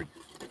had it covered.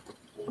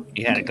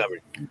 You had it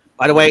covered.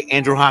 By the way,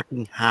 Andrew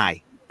Hawking,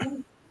 hi.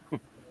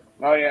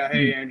 Oh, yeah.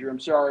 Hey, Andrew. I'm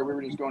sorry. We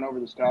were just going over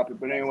this topic.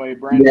 But anyway,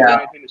 Brandon, you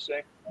got anything to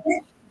say?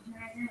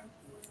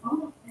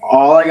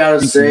 All I got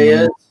to say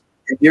is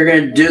if you're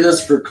going to do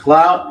this for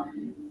clout,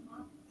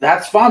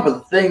 that's fine. But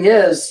the thing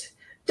is,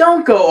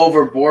 don't go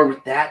overboard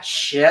with that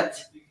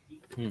shit.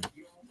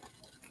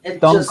 It's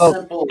just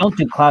simple. Don't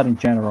do clout in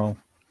general.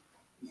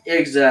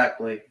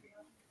 Exactly.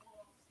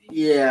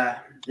 Yeah.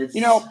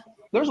 You know,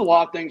 there's a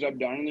lot of things I've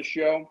done in the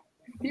show.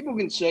 People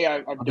can say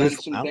I've done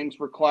some things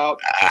for clout.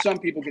 Some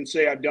people can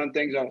say I've done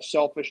things out of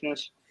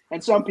selfishness.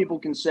 And some people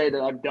can say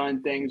that I've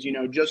done things, you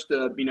know, just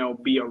to, you know,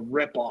 be a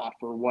ripoff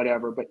or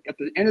whatever. But at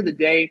the end of the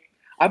day,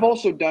 I've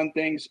also done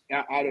things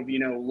out of, you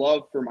know,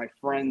 love for my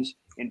friends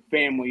and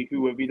family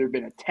who have either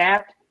been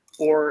attacked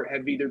or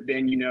have either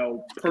been, you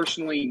know,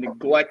 personally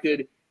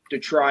neglected to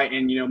try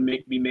and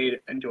make me made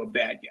into a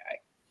bad guy.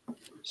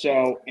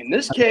 So in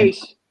this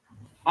case,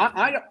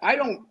 I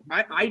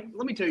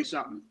let me tell you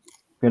something.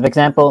 Good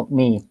example,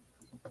 me.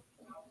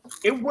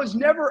 It was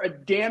never a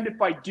damned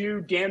if I do,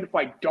 damned if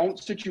I don't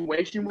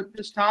situation with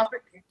this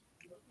topic.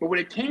 But when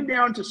it came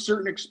down to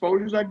certain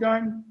exposures I've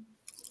done,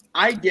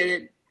 I did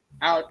it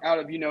out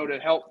of, to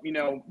help,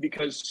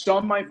 because some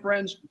of my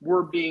friends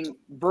were being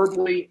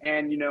verbally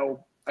and,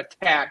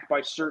 attacked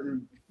by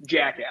certain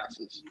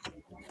jackasses.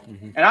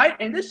 Mm-hmm.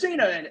 And this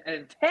ain't an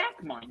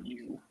attack, mind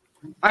you.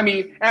 I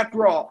mean,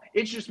 after all,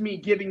 it's just me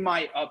giving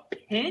my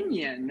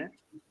opinion,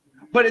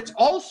 but it's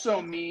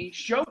also me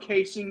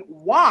showcasing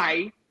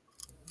why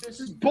this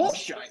is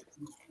bullshit.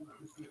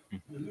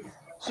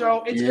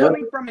 So it's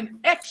coming from an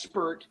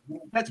expert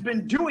that's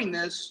been doing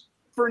this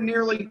for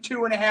nearly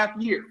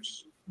 2.5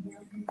 years.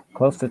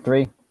 Close to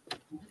 3.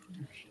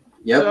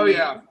 Yep. So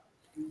yeah.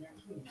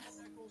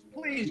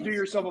 Please do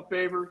yourself a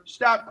favor.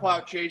 Stop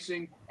clout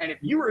chasing. And if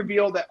you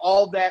reveal that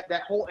all that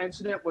whole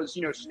incident was,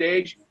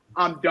 staged,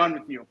 I'm done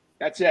with you.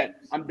 That's it.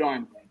 I'm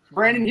done.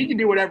 Brandon, he can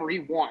do whatever he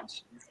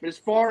wants. But as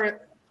far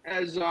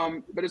as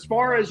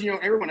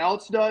everyone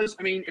else does,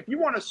 I mean, if you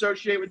want to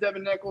associate with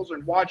Devin Nichols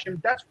and watch him,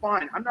 that's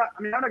fine. I'm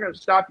not going to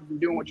stop you from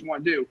doing what you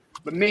want to do.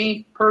 But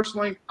me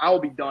personally, I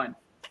will be done.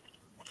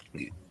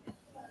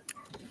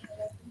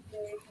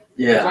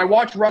 Yeah, I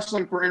watch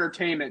wrestling for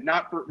entertainment,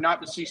 not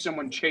to see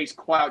someone chase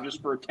clout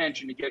just for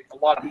attention, to get a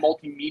lot of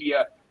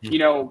multimedia,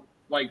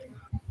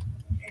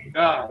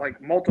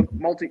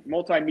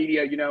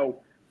 multimedia,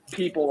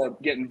 people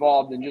get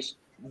involved and just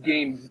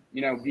gain,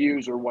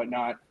 views or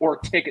whatnot, or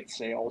ticket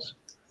sales.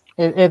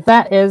 If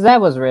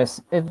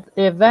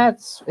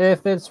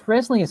it's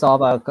wrestling is all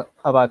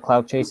about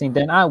clout chasing,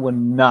 then I would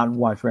not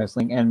watch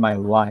wrestling in my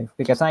life,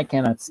 because I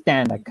cannot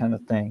stand that kind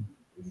of thing.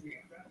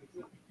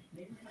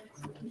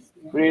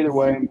 But either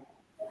way,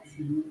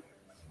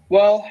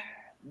 well,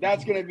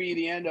 that's going to be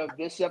the end of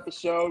this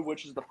episode,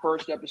 which is the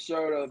first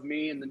episode of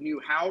me in the new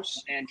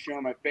house and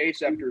showing my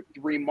face after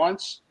 3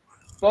 months.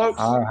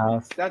 Folks,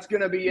 that's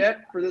going to be it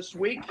for this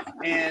week,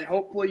 and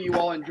hopefully you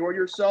all enjoyed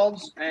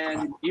yourselves.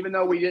 And even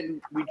though we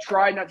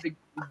tried not to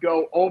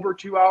go over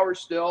 2 hours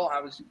still,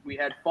 we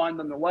had fun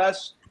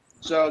nonetheless.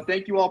 So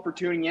thank you all for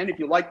tuning in. If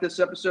you like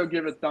this episode,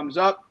 give it a thumbs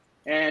up.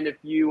 And if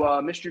you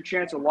missed your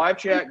chance of live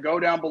chat, go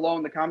down below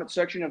in the comment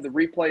section of the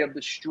replay of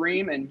the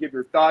stream and give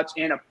your thoughts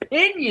and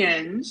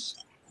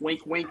opinions.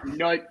 Wink, wink,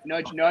 nudge,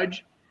 nudge,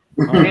 nudge.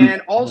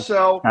 And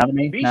also,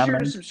 be sure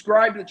to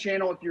subscribe to the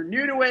channel if you're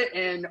new to it,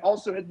 and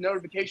also hit the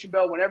notification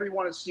bell whenever you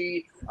want to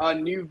see a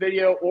new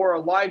video or a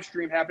live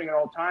stream happening at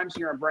all times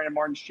here on Brandon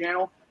Martin's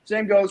channel.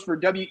 Same goes for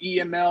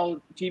WEML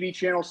TV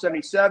channel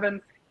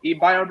 77,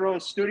 eBiodrome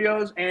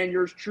Studios, and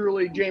yours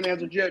truly,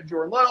 J-Man's Legit,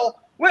 Jordan Little.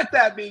 With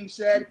that being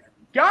said,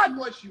 God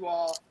bless you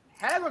all.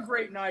 Have a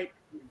great night.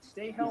 And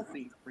stay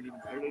healthy for an even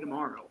better day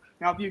tomorrow.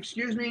 Now, if you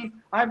excuse me,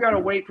 I've got to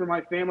wait for my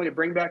family to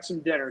bring back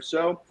some dinner.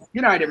 So,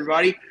 good night,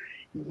 everybody.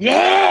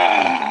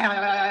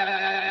 Yeah!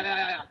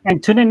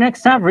 And tune in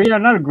next time for yet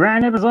another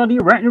grand episode of the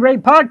Rant N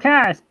Rave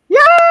Podcast. Yay!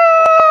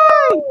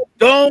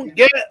 Don't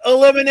get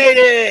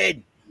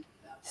eliminated.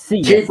 See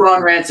ya. Keep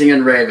on ranting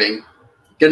and raving.